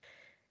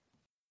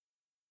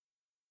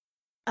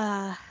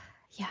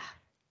 Yeah.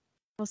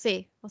 We'll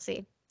see.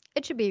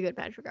 It should be a good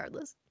match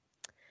regardless.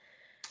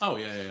 Oh,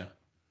 yeah.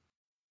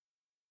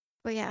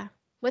 But yeah,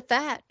 with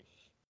that,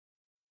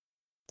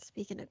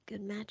 speaking of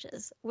good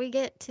matches, we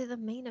get to the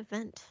main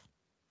event.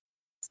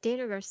 It's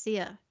Daniel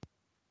Garcia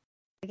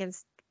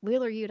against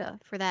Wheeler Yuta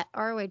for that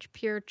ROH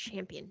Pure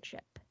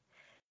Championship.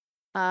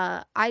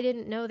 I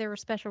didn't know there were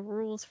special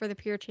rules for the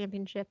Pure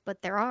Championship,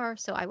 but there are,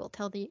 so I will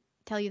tell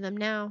you them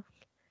now.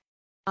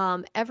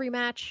 Every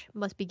match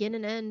must begin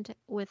and end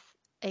with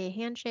a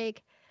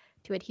handshake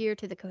to adhere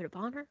to the Code of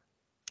Honor.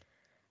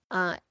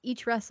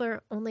 Each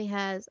wrestler only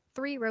has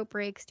 3 rope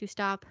breaks to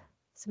stop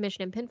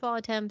submission and pinfall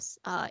attempts.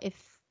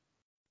 If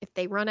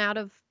they run out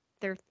of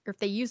or if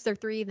they use their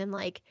 3, then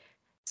like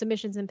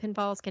submissions and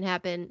pinfalls can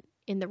happen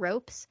in the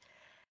ropes.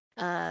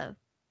 So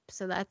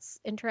that's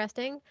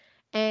interesting.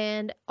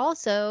 And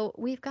also,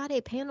 we've got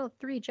a panel of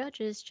 3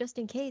 judges just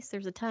in case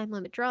there's a time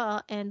limit draw,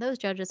 and those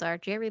judges are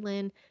Jerry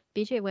Lynn,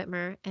 BJ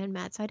Whitmer, and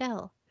Matt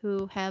Seidel,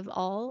 who have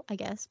all, I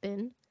guess,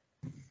 been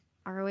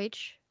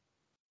ROH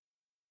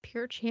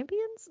Pure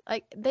Champions?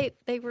 Like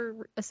they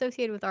were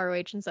associated with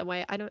ROH in some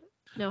way. I don't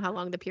know how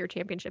long the Pure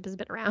Championship has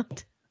been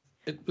around.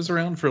 It was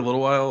around for a little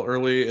while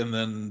early, and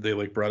then they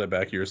like brought it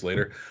back years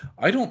later.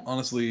 I don't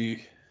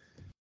honestly.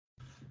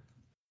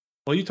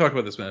 While you talk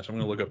about this match, I'm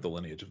going to look up the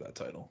lineage of that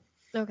title.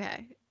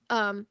 Okay.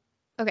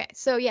 Okay.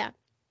 So yeah.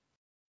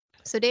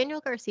 So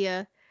Daniel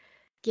Garcia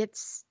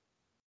gets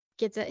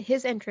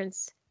his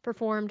entrance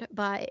performed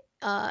by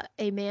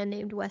a man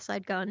named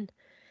Westside Gunn,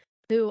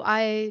 who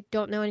I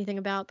don't know anything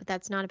about, but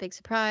that's not a big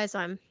surprise.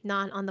 I'm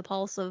not on the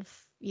pulse of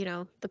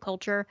the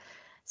culture,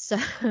 so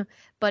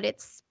but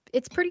it's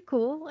pretty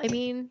cool. I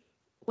mean,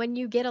 when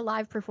you get a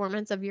live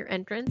performance of your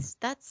entrance,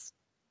 that's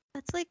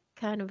like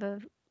kind of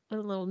a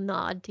little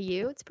nod to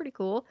you. It's pretty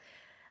cool.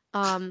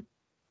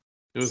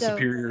 It was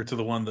superior to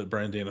the one that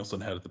Bryan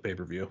Danielson had at the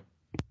pay-per-view.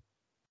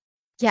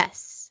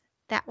 Yes,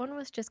 that one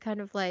was just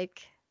kind of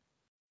like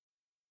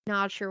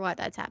not sure why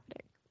that's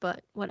happening,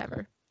 but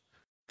whatever.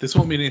 This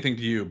won't mean anything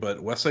to you, but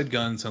Westside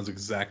Gunn sounds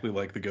exactly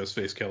like the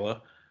Ghostface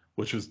Killa,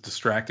 which was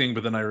distracting.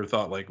 But then I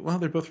thought, like, well,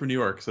 they're both from New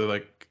York, so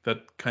like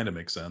that kind of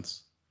makes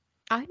sense.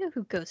 I know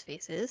who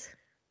Ghostface is.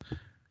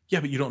 Yeah,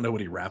 but you don't know what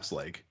he raps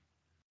like.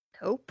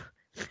 Nope.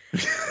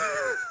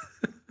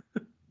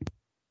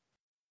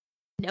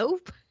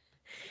 Nope.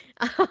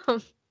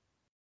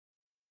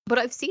 But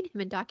I've seen him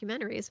in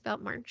documentaries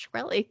about Martin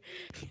Shkreli.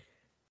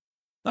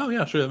 Oh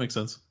yeah, sure, that makes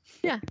sense.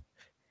 Yeah.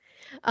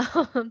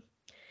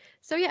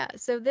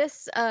 So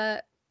this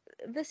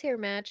here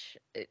match,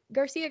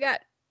 Garcia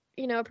got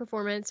a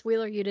performance.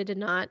 Wheeler Yuta did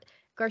not.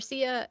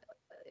 Garcia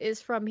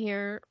is from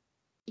here.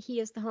 He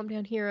is the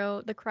hometown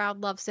hero. The crowd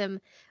loves him.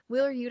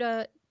 Wheeler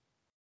Yuta,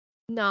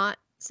 not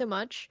so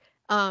much.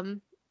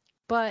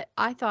 But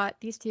I thought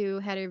these two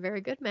had a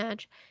very good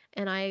match,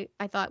 and I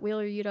thought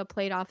Wheeler Yuta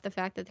played off the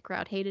fact that the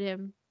crowd hated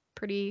him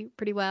pretty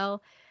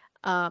well.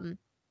 And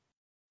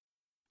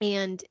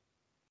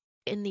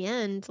in the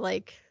end,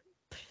 like,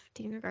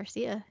 Daniel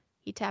Garcia,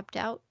 he tapped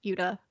out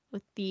Yuta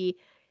with the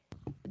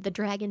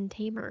Dragon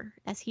Tamer,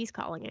 as he's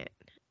calling it.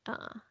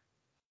 And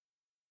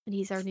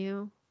he's our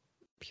new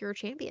Pure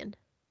Champion.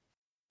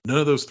 None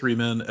of those 3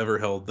 men ever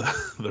held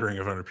the Ring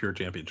of Honor Pure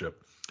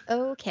Championship.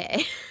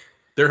 Okay.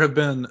 There have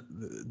been,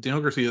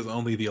 Daniel Garcia is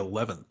only the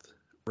 11th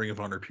Ring of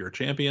Honor Pure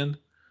Champion.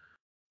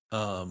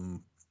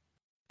 In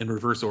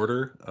reverse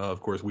order,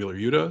 of course, Wheeler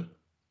Yuta,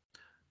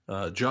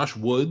 Josh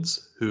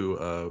Woods,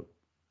 who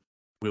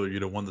Wheeler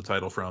Yuta won the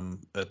title from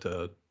at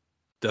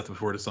Death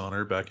Before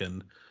Dishonor back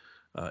in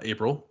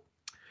April.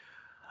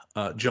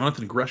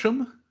 Jonathan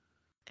Gresham,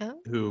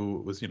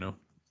 who was,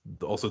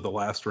 also the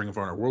last Ring of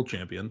Honor World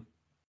Champion.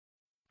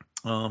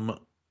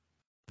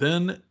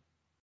 Then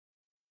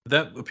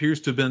that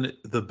appears to have been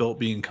the belt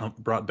being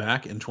brought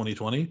back in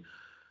 2020,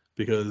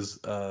 because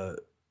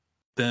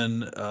then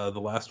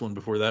the last one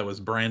before that was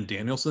Bryan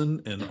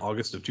Danielson in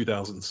August of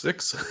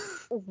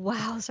 2006.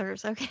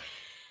 Wowzers, okay.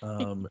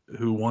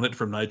 Who won it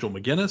from Nigel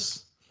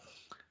McGuinness,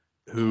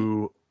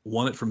 who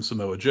won it from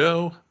Samoa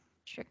Joe,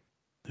 Sure.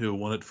 Who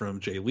won it from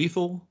Jay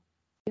Lethal,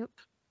 Yep.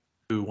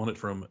 Who won it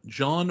from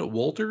John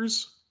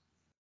Walters,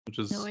 which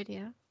is No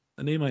idea.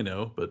 a name I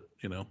know, but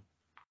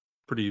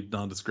pretty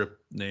nondescript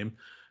name.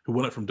 Who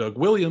won it from Doug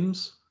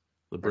Williams,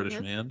 the British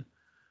man,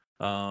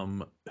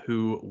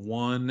 who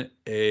won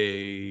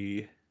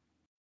a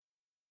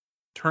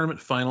tournament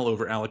final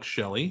over Alex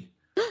Shelley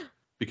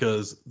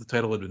because the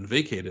title had been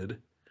vacated.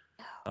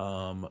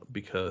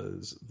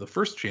 Because the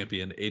first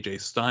champion,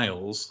 AJ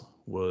Styles,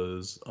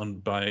 was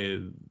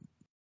unable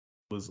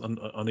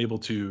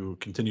to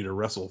continue to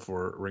wrestle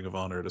for Ring of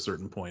Honor at a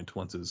certain point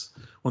once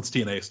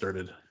TNA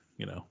started,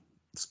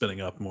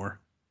 spinning up more.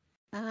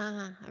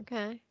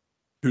 Okay.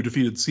 Who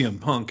defeated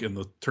CM Punk in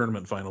the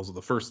tournament finals of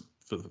the first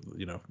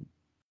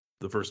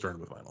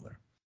tournament final there.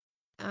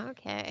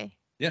 Okay.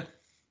 Yeah.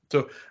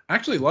 So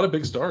actually, a lot of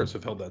big stars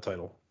have held that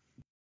title.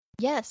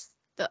 Yes.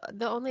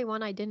 The only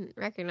one I didn't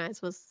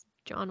recognize was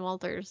John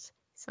Walters.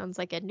 Sounds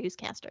like a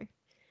newscaster.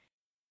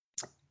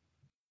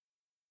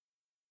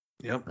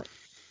 Yep.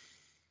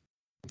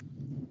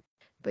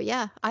 But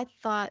yeah, I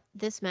thought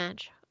this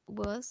match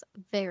was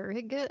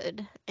very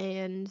good,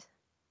 and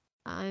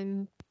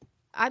I'm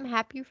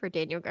happy for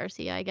Daniel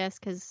Garcia, I guess,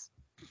 because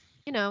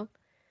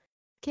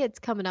kid's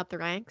coming up the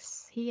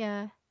ranks. He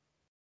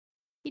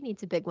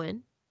needs a big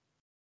win.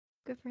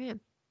 Good for him.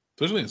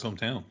 Especially in his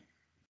hometown.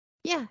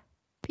 Yeah,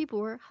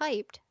 people were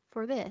hyped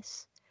for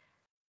this.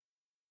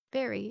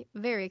 Very,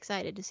 very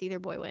excited to see their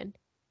boy win.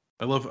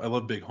 I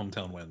love big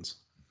hometown wins.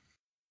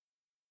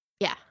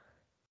 Yeah.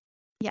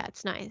 Yeah,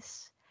 it's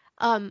nice.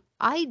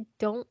 I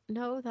don't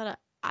know that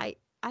I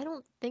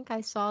don't think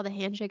I saw the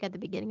handshake at the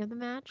beginning of the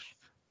match.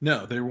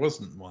 No, there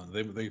wasn't one.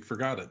 They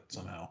forgot it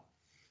somehow.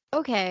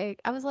 Okay,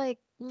 I was like,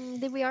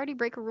 did we already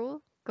break a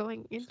rule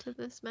going into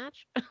this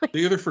match? They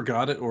either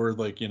forgot it or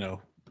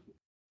WW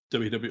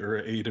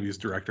or AEW's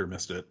director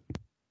missed it.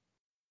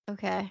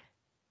 Okay.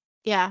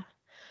 Yeah.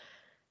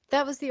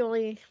 That was the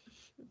only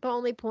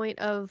point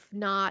of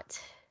not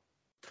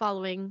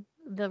following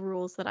the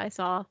rules that I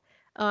saw.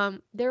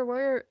 There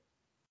were,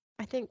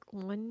 I think,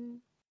 one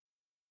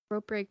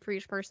rope break for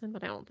each person,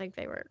 but I don't think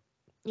they were,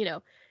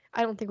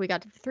 I don't think we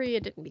got to the 3.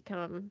 It didn't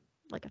become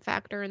like a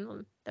factor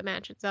in the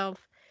match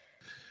itself.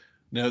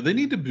 No, they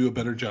need to do a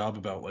better job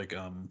about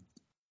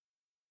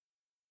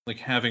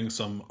having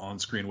some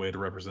on-screen way to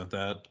represent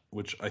that,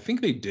 which I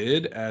think they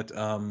did at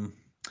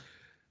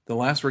the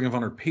last Ring of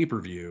Honor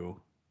pay-per-view,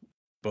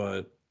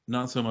 but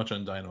not so much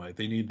on Dynamite.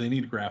 They need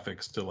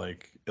graphics to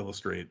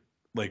illustrate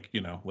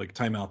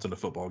timeouts in a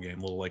football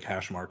game, little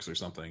hash marks or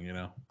something,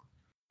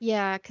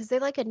 Yeah, because they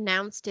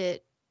announced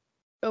it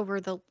over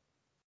the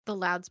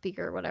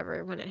loudspeaker or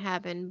whatever when it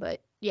happened.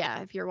 But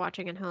yeah, if you're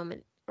watching at home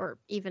or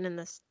even in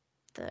the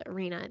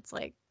arena, it's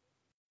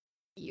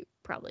you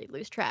probably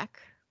lose track.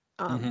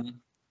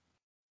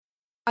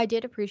 I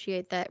did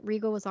appreciate that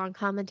Regal was on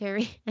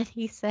commentary and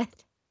he said,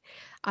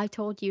 "I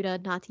told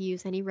Yuta not to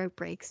use any rope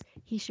breaks.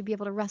 He should be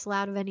able to wrestle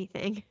out of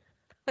anything."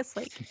 I was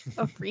like,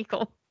 "Oh,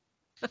 Regal."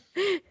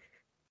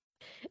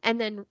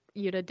 And then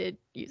Yuta did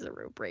use a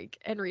rope break,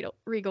 and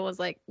Regal was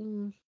like,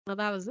 "Well,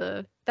 that was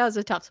a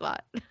tough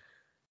spot."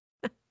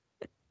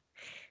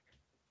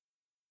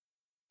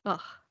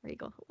 Oh,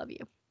 Regal, love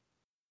you.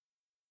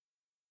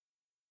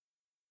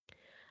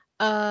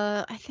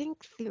 I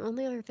think the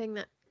only other thing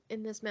that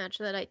in this match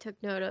that I took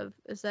note of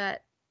is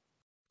that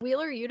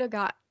Wheeler Yuta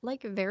got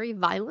very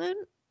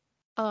violent,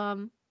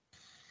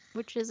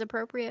 which is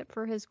appropriate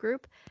for his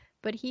group,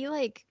 but he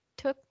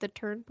took the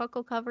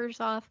turnbuckle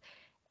covers off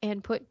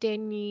and put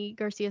Danny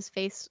Garcia's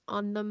face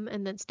on them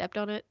and then stepped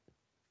on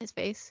his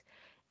face.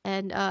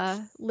 And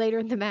later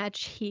in the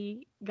match,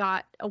 he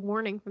got a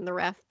warning from the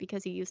ref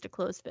because he used a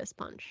closed fist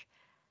punch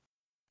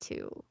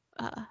to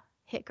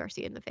hit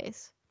Garcia in the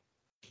face.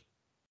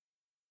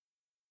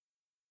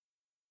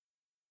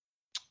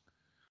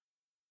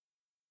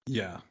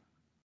 Yeah,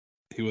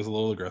 he was a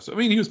little aggressive. I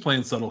mean, he was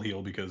playing subtle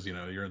heel because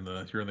you're in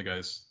the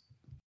guy's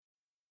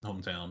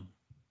hometown.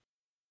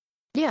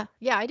 Yeah,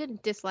 I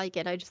didn't dislike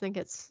it. I just think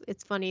it's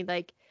funny.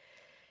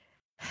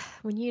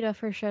 When Yuta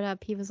first showed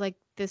up, he was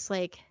this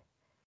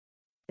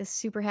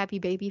super happy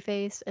baby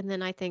face, and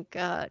then I think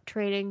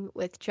trading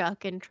with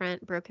Chuck and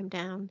Trent broke him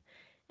down,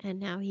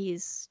 and now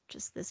he's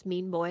just this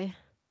mean boy.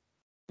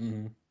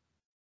 Mm-hmm.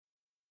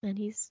 And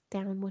he's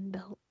down 1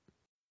 belt,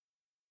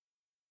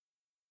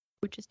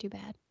 which is too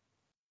bad.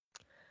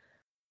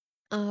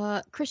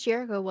 Chris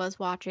Jericho was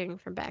watching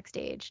from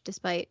backstage,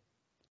 despite,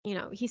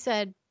 he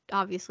said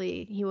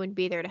obviously he wouldn't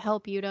be there to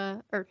help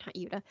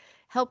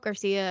help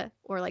Garcia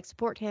or like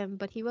support him,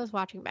 but he was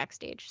watching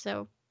backstage.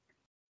 So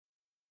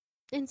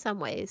in some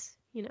ways,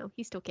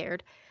 he still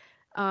cared.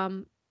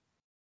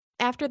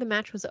 After the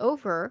match was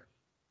over,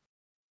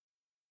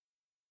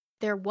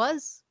 there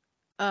was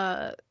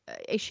a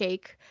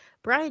shake.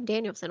 Bryan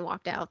Danielson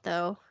walked out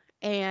though,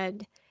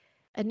 and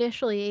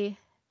initially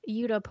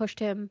Yuta pushed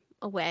him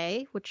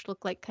away, which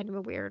looked like kind of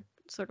a weird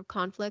sort of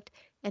conflict,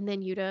 and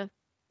then Yuta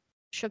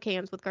shook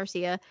hands with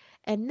Garcia,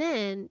 and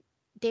then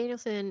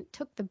Danielson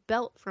took the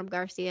belt from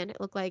Garcia, and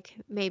it looked like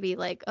maybe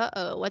like,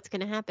 uh-oh, what's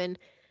gonna happen?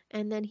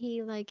 And then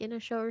he, like, in a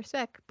show of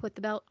respect, put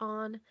the belt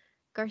on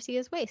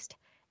Garcia's waist.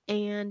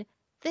 And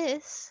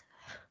this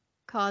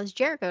caused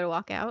Jericho to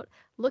walk out,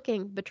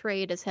 looking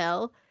betrayed as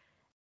hell,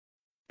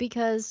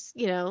 because,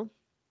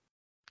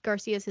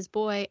 Garcia's his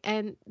boy,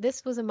 and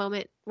this was a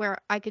moment where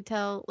I could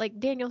tell, like,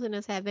 Danielson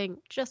is having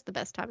just the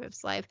best time of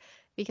his life,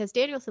 because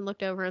Danielson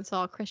looked over and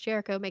saw Chris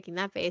Jericho making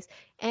that face,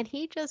 and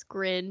he just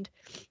grinned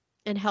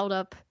and held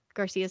up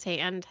Garcia's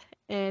hand,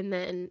 and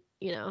then,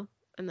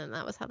 and then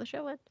that was how the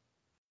show went.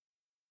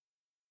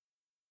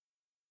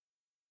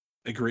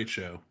 A great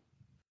show.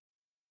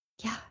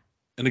 Yeah.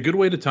 And a good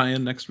way to tie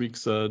in next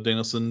week's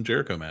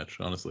Danielson-Jericho match,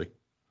 honestly.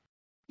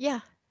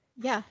 Yeah.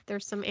 Yeah,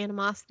 there's some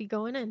animosity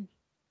going in.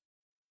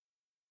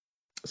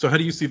 So how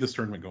do you see this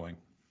tournament going?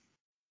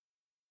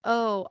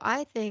 Oh,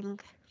 I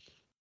think...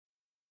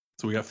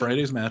 So we got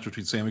Friday's match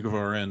between Sammy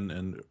Guevara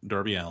and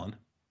Darby Allin.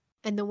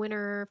 And the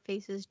winner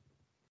faces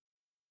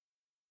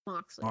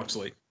Moxley.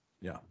 Moxley,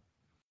 yeah.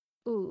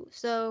 Ooh,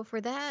 so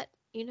for that,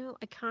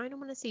 I kind of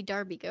want to see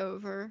Darby go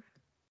over,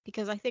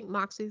 because I think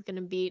Moxley's going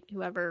to beat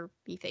whoever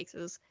he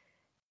faces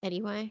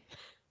anyway.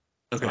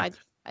 Okay. So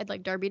I'd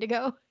like Darby to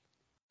go.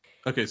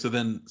 Okay, so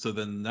then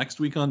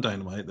next week on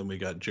Dynamite, then we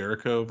got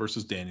Jericho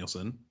versus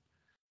Danielson,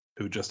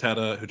 who just had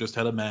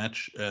a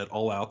match at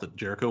All Out that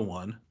Jericho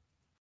won.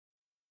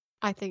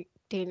 I think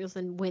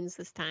Danielson wins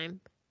this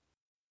time.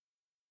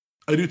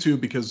 I do too,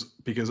 because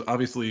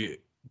obviously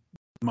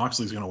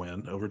Moxley's going to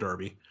win over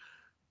Darby.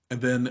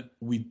 And then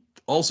we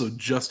also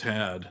just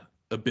had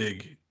a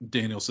big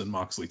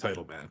Danielson-Moxley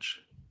title match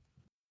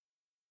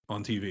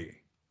on TV.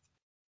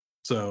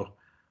 So,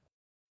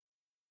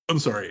 I'm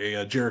sorry,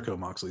 a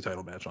Jericho-Moxley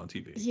title match on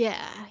TV.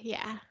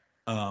 Yeah.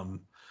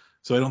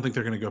 So I don't think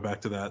they're going to go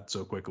back to that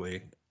so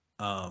quickly.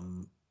 So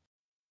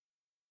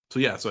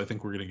I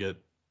think we're going to get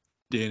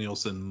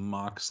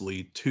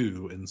Danielson-Moxley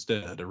 2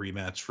 instead, a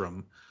rematch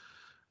from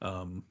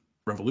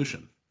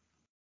Revolution.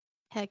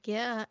 Heck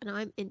yeah, and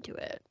I'm into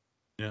it.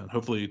 Yeah, and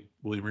hopefully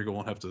William Regal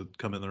won't have to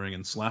come in the ring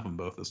and slap them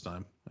both this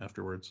time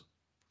afterwards.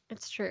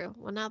 It's true.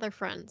 Well, now they're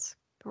friends.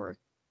 Or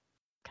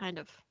kind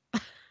of,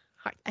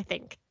 I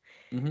think.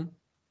 Mm-hmm.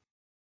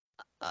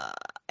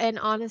 And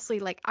honestly,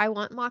 like, I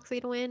want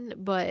Moxley to win,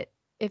 but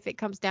if it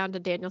comes down to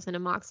Danielson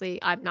and Moxley,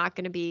 I'm not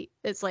going to be...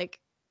 It's like,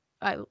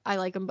 I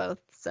like them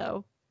both,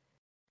 so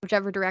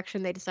whichever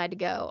direction they decide to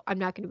go, I'm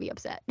not going to be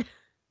upset.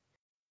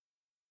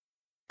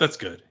 That's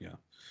good, yeah.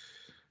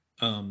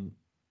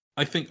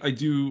 I think I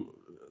do...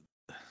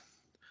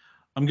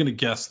 I'm going to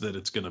guess that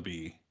it's going to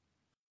be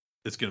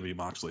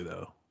Moxley,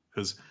 though,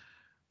 because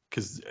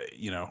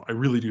I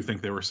really do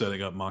think they were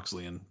setting up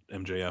Moxley and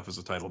MJF as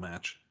a title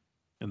match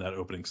in that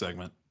opening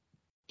segment.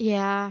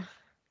 Yeah.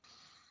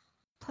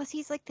 Plus,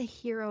 he's like the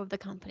hero of the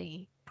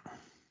company.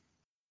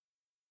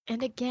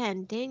 And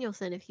again,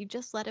 Danielson, if you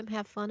just let him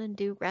have fun and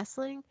do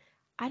wrestling,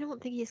 I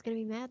don't think he's going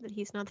to be mad that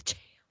he's not the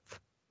champ.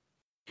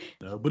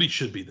 No, but he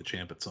should be the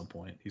champ at some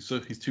point. He's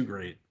too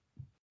great.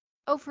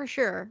 Oh, for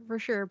sure.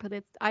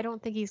 But I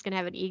don't think he's going to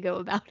have an ego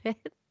about it.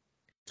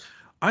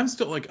 I'm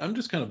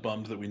just kind of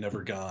bummed that we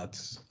never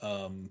got,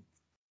 and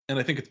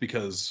I think it's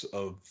because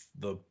of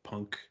the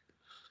Punk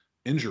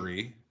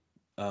injury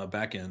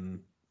back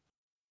in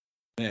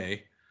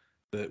May,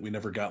 that we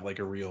never got like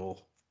a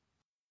real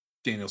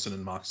Danielson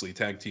and Moxley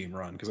tag team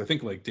run. Because I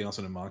think like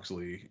Danielson and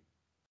Moxley,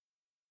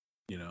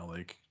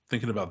 like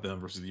thinking about them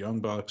versus the Young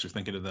Bucks or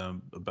thinking of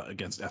them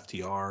against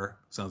FTR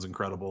sounds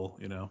incredible,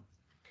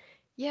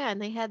 Yeah,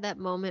 and they had that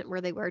moment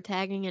where they were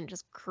tagging and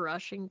just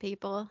crushing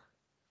people.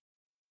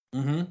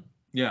 Mm-hmm.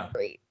 Yeah.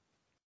 Great.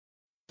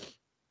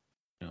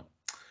 Yeah.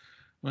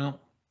 Well,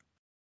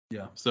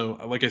 yeah. So,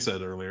 like I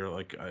said earlier,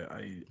 like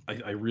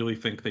I really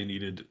think they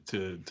needed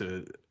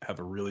to have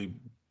a really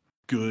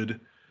good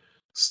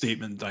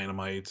statement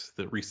Dynamite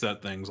that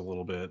reset things a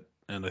little bit,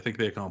 and I think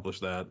they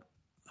accomplished that.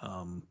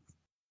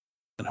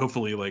 And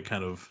hopefully, like,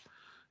 kind of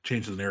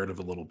change the narrative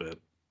a little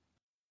bit.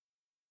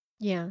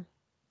 Yeah.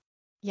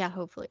 Yeah,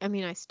 hopefully. I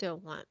mean, I still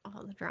want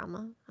all the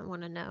drama. I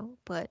want to know,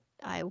 but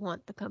I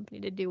want the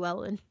company to do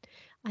well, and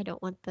I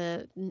don't want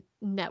the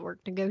network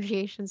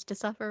negotiations to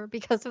suffer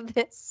because of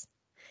this.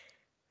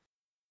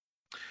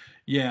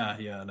 Yeah,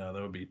 no,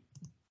 that would be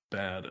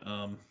bad.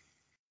 But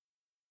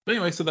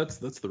anyway, so that's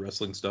the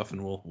wrestling stuff,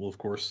 and we'll of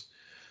course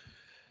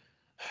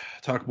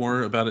talk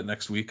more about it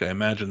next week. I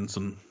imagine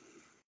something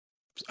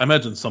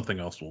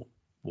else will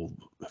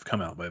have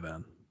come out by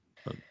then.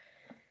 But...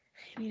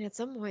 I mean, at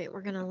some point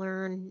we're gonna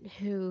learn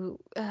who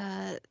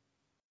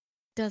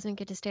doesn't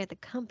get to stay at the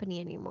company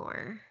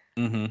anymore.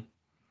 Mm-hmm.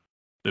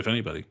 If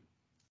anybody,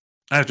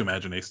 I have to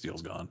imagine Ace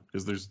Steel's gone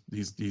because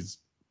he's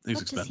What does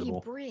he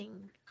expendable.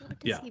 bring? What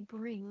does Yeah, he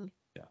bring?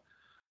 yeah.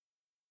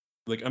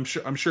 Like I'm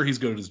sure he's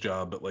good at his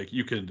job, but like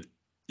you could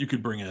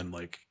bring in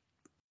like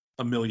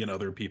a million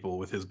other people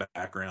with his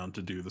background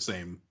to do the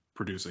same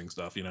producing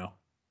stuff, you know?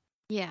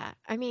 Yeah,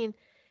 I mean,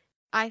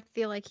 I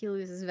feel like he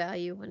loses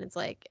value when it's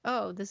like,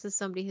 oh, this is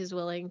somebody who's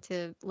willing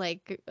to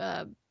like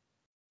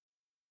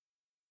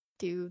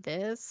do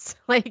this.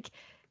 Like,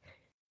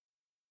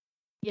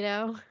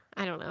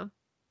 I don't know.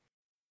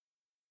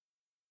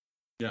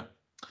 Yeah.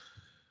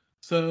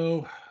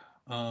 So,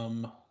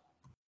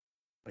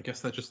 I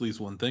guess that just leaves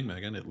one thing,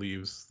 Megan. It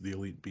leaves the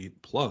Elite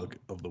Beat plug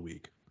of the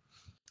week.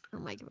 Oh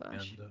my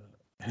gosh.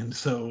 And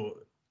so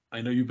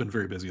I know you've been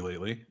very busy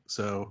lately.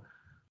 So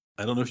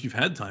I don't know if you've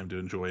had time to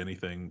enjoy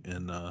anything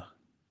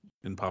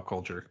in pop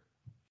culture.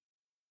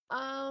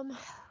 Um,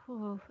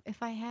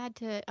 if I had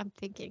to, I'm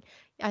thinking,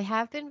 I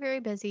have been very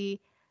busy,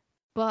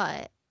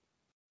 but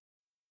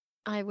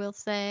I will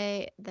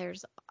say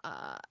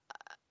uh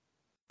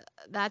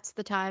that's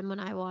the time when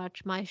I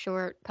watch my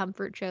short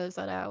comfort shows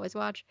that I always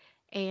watch.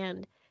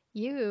 And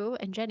you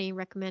and Jenny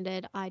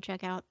recommended I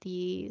check out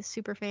the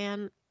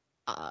Superfan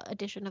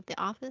edition of The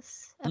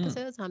Office Hmm.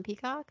 episodes on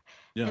Peacock.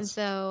 And Yes.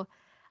 so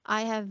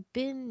I have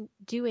been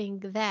doing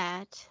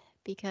that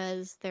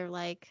because they're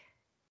like,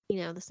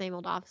 the same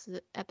old Office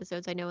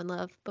episodes I know and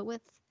love, but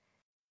with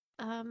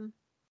um,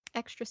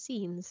 extra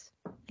scenes.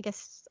 I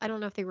guess I don't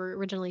know if they were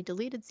originally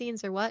deleted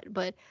scenes or what,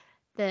 but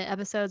the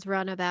episodes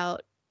run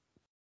about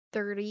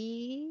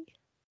 30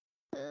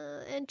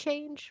 and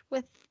change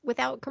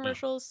without Yeah.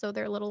 commercials, so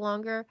they're a little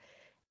longer.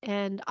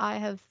 And I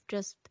have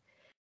just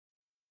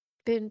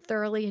been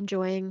thoroughly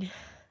enjoying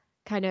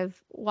kind of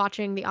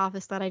watching The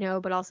Office that I know,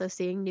 but also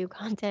seeing new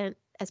content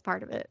as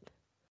part of it.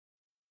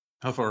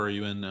 How far are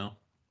you in now?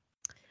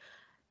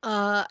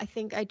 I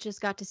think I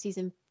just got to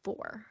season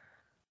 4.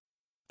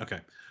 Okay.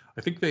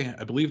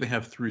 I believe they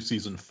have through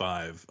season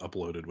 5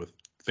 uploaded with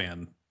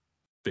fan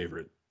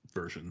favorite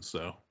versions.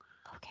 So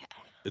Okay.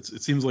 it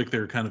seems like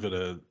they're kind of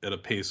at a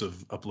pace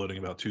of uploading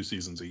about 2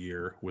 seasons a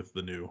year with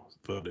the new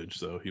footage.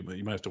 So you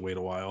might have to wait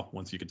a while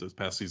once you get to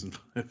past season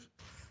 5.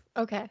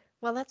 Okay.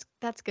 Well,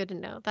 that's good to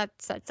know. That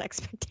sets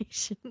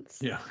expectations.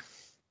 Yeah.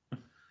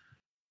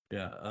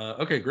 Yeah.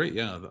 Okay. Great.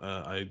 Yeah.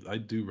 I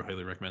do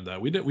highly recommend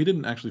that. We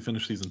didn't actually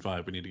finish season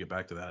 5. We need to get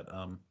back to that.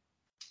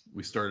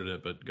 We started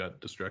it but got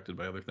distracted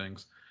by other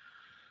things.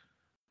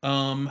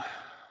 Trying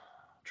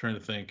to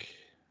think.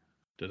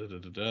 Da da da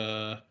da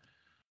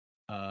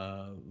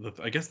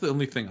da. I guess the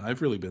only thing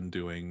I've really been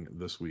doing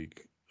this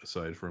week,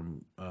 aside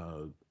from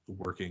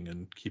working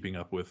and keeping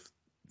up with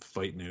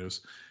fight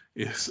news,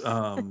 is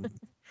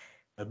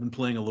I've been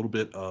playing a little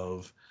bit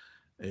of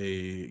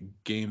a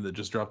game that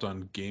just dropped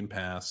on Game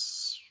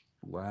Pass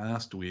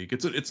last week.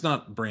 It's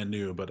not brand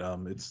new, but I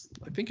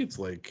think it's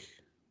like,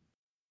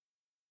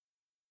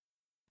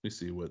 let me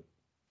see what,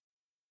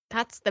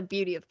 That's the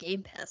beauty of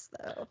Game Pass,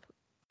 though.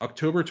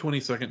 October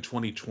 22nd,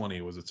 2020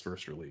 was its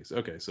first release.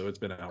 Okay, so it's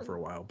been out for a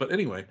while. But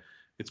anyway,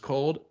 it's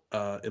called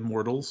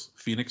Immortals: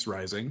 Phoenix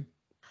Rising,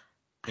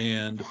 I love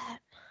and that.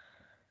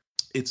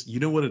 it's, you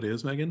know what it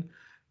is, Megan?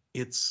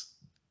 It's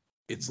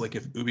it's like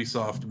if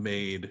Ubisoft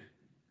made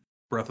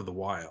Breath of the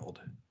Wild,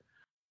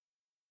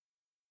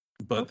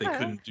 but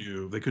Okay.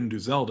 they couldn't do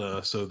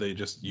Zelda, so they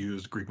just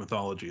used Greek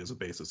mythology as a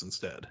basis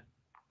instead.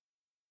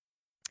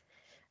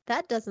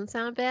 That doesn't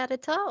sound bad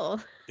at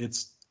all.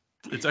 It's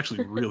it's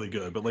actually really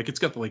good, but like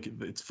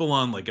it's full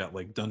on, like got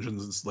like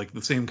dungeons, like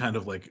the same kind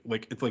of like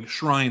it's like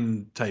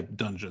shrine type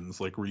dungeons,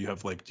 like where you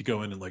have like to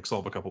go in and like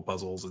solve a couple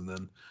puzzles, and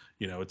then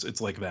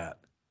it's like that.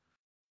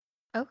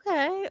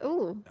 Okay.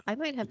 Ooh, I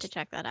might have to It's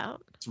check that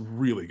out. it's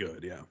really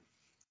good, yeah.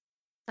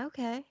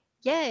 Okay.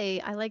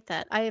 Yay, I like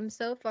that. I am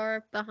so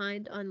far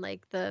behind on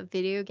like the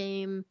video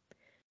game,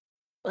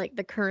 like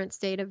the current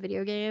state of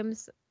video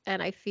games,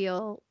 and I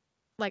feel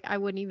like I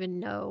wouldn't even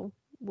know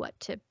what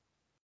to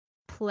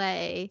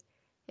play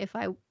if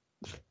I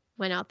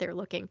went out there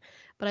looking.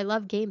 But I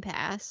love Game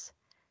Pass,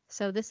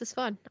 so this is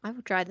fun. I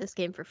would try this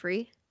game for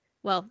free.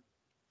 Well,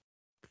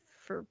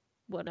 for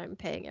what I'm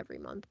paying every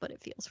month, but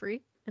it feels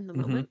free in the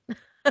Hmm. moment.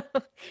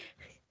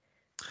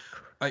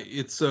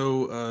 It's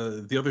so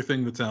the other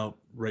thing that's out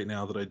right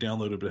now that I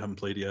downloaded but haven't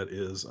played yet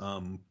is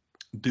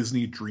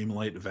Disney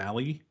Dreamlight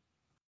Valley,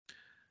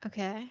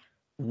 Okay.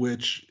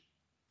 which,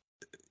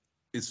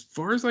 as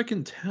far as I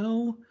can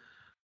tell,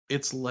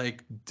 it's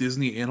like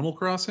Disney Animal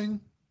Crossing.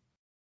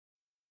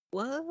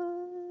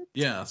 What?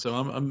 Yeah, so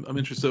I'm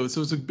interested.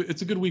 So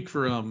it's a good week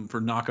for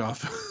knockoff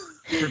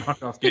for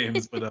knockoff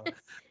games, but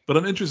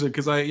I'm interested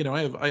because I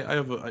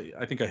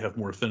think I have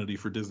more affinity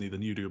for Disney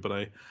than you do, but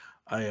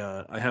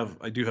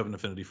I do have an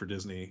affinity for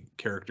Disney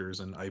characters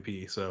and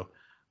IP, so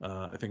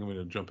I think I'm going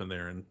to jump in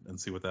there and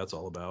see what that's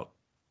all about.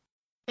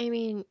 I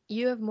mean,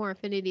 you have more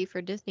affinity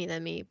for Disney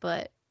than me,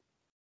 but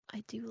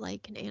I do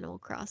like an Animal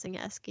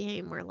Crossing-esque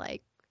game where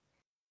like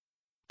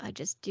I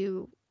just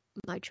do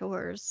my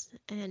chores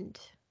and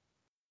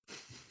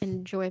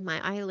enjoy my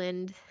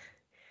island.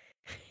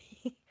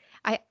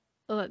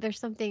 There's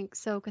something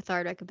so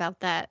cathartic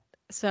about that.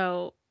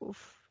 So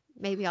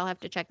maybe I'll have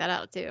to check that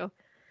out too.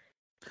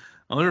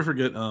 I'll never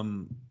forget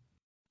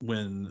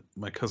when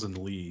my cousin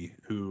Lee,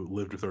 who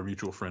lived with our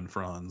mutual friend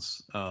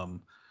Franz,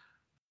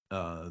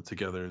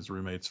 together as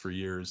roommates for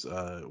years,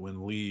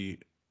 when Lee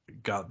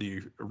got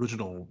the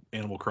original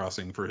Animal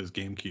Crossing for his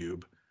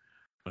GameCube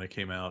when it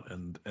came out,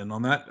 and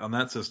on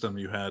that system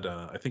you had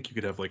I think you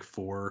could have like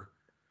 4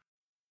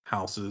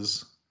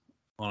 houses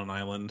on an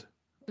island,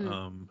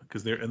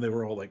 because they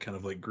were all like kind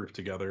of like grouped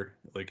together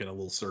like in a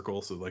little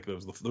circle, so like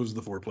those are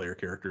the 4-player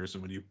characters,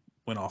 and when you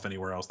went off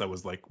anywhere else, that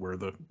was like where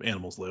the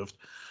animals lived.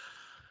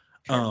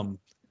 Sure.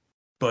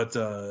 But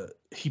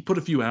he put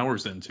a few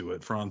hours into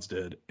it, Franz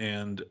did,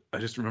 and I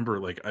just remember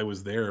like I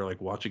was there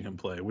like watching him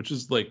play, which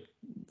is like,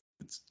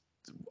 it's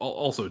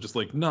also just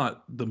like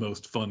not the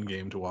most fun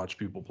game to watch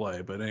people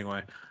play, but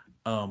anyway,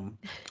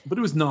 but it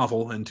was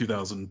novel in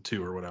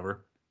 2002 or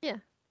whatever. Yeah.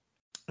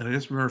 And I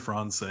just remember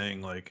Franz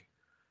saying like,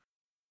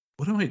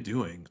 what am I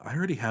doing? I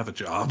already have a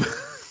job.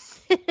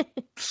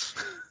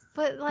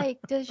 But like,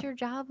 does your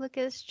job look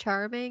as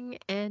charming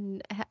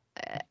and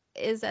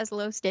is as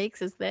low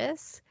stakes as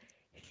this?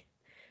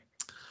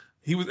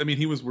 He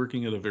was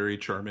working at a very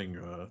charming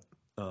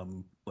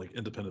like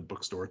independent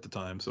bookstore at the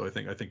time, so I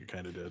think it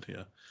kind of did,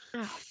 yeah.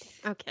 Oh,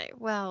 okay.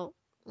 Well,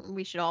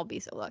 we should all be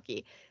so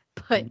lucky.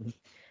 But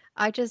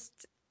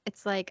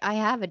it's like I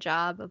have a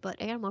job,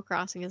 but Animal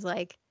Crossing is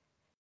like,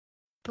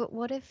 but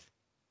what if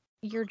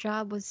your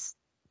job was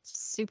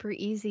super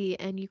easy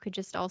and you could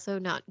just also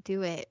not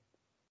do it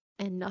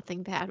and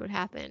nothing bad would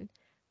happen?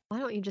 Why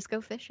don't you just go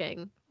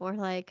fishing? Or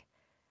like,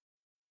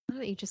 why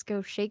don't you just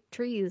go shake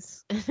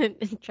trees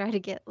and try to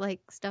get like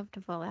stuff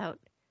to fall out?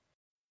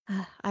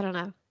 I don't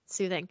know.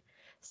 Soothing.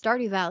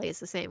 Stardew Valley is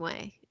the same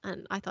way,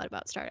 and I thought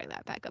about starting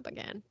that back up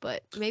again,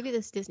 but maybe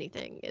this Disney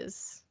thing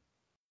is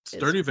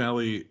Stardew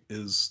Valley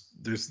is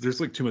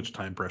there's like too much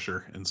time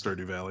pressure in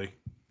Stardew Valley.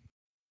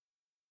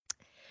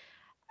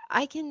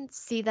 I can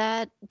see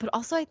that, but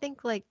also I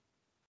think like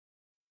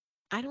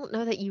I don't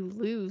know that you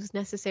lose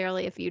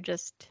necessarily if you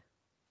just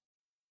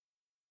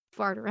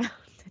fart around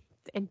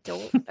and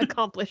don't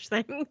accomplish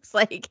things.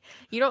 Like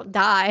you don't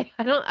die.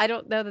 I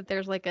don't know that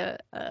there's like a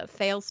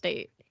fail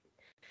state.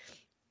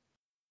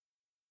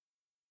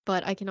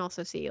 But I can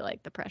also see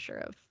like the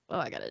pressure of, oh,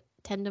 I gotta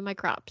tend to my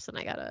crops and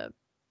I gotta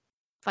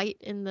fight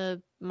in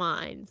the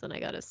mines and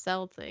I gotta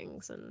sell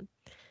things and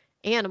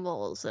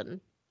animals. And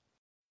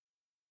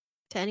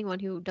to anyone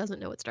who doesn't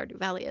know what Stardew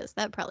Valley is,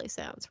 that probably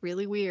sounds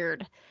really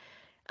weird.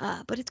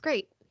 But it's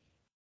great.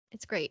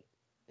 It's great.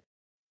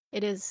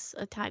 It is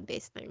a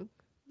time-based thing,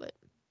 but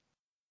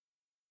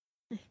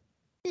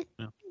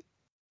Yeah.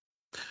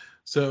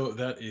 So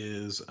that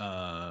is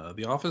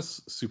The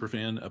Office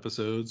Superfan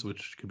episodes,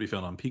 which can be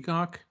found on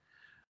Peacock,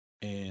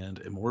 and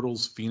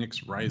Immortals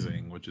Phoenix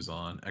Rising, which is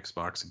on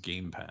Xbox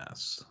Game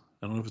Pass.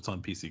 I don't know if it's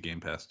on PC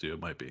Game Pass too.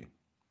 It might be,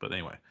 but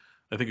anyway,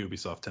 I think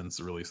Ubisoft tends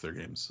to release their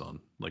games on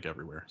like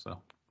everywhere,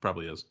 so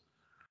probably is.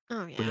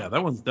 oh yeah. But yeah,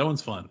 that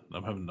one's fun.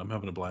 I'm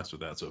having a blast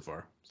with that so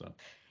far. So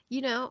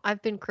You know,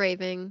 I've been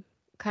craving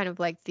kind of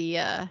like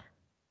the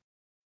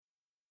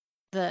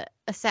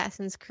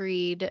Assassin's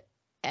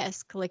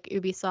Creed-esque like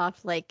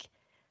Ubisoft like,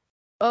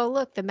 oh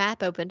look, the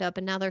map opened up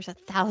and now there's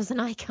 1,000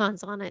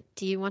 icons on it.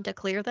 Do you want to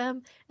clear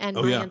them? And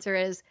Oh, my yeah. answer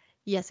is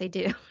yes, I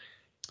do.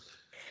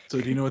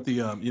 So do you know what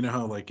the you know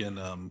how like in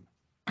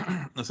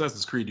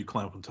Assassin's Creed you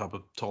climb up on top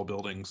of tall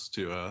buildings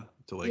to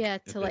like Yeah,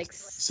 to like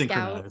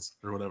synchronize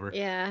or whatever.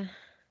 Yeah.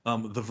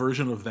 The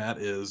version of that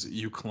is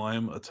you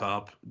climb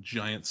atop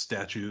giant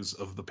statues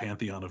of the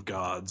pantheon of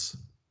gods,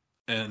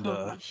 and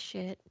Holy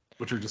shit.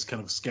 which are just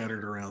kind of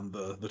scattered around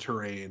the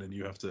terrain, and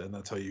you have to, and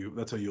that's how you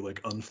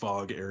like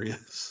unfog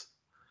areas.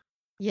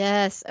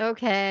 Yes.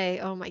 Okay.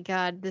 Oh my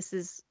God.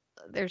 There's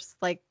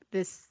like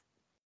this.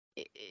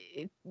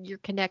 You're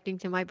connecting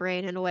to my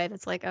brain in a way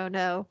that's like, oh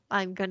no,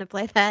 I'm gonna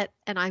play that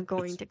and I'm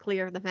going to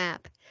clear the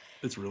map.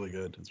 It's really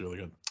good. It's really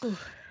good.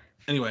 Oof.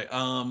 Anyway,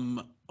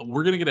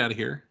 we're gonna get out of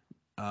here.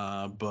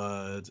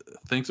 But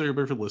thanks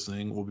everybody for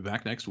listening. We'll be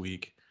back next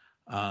week.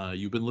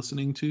 You've been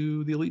listening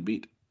to the Elite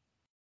Beat.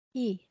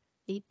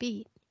 Elite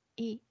Beat.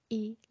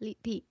 Elite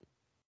Beat.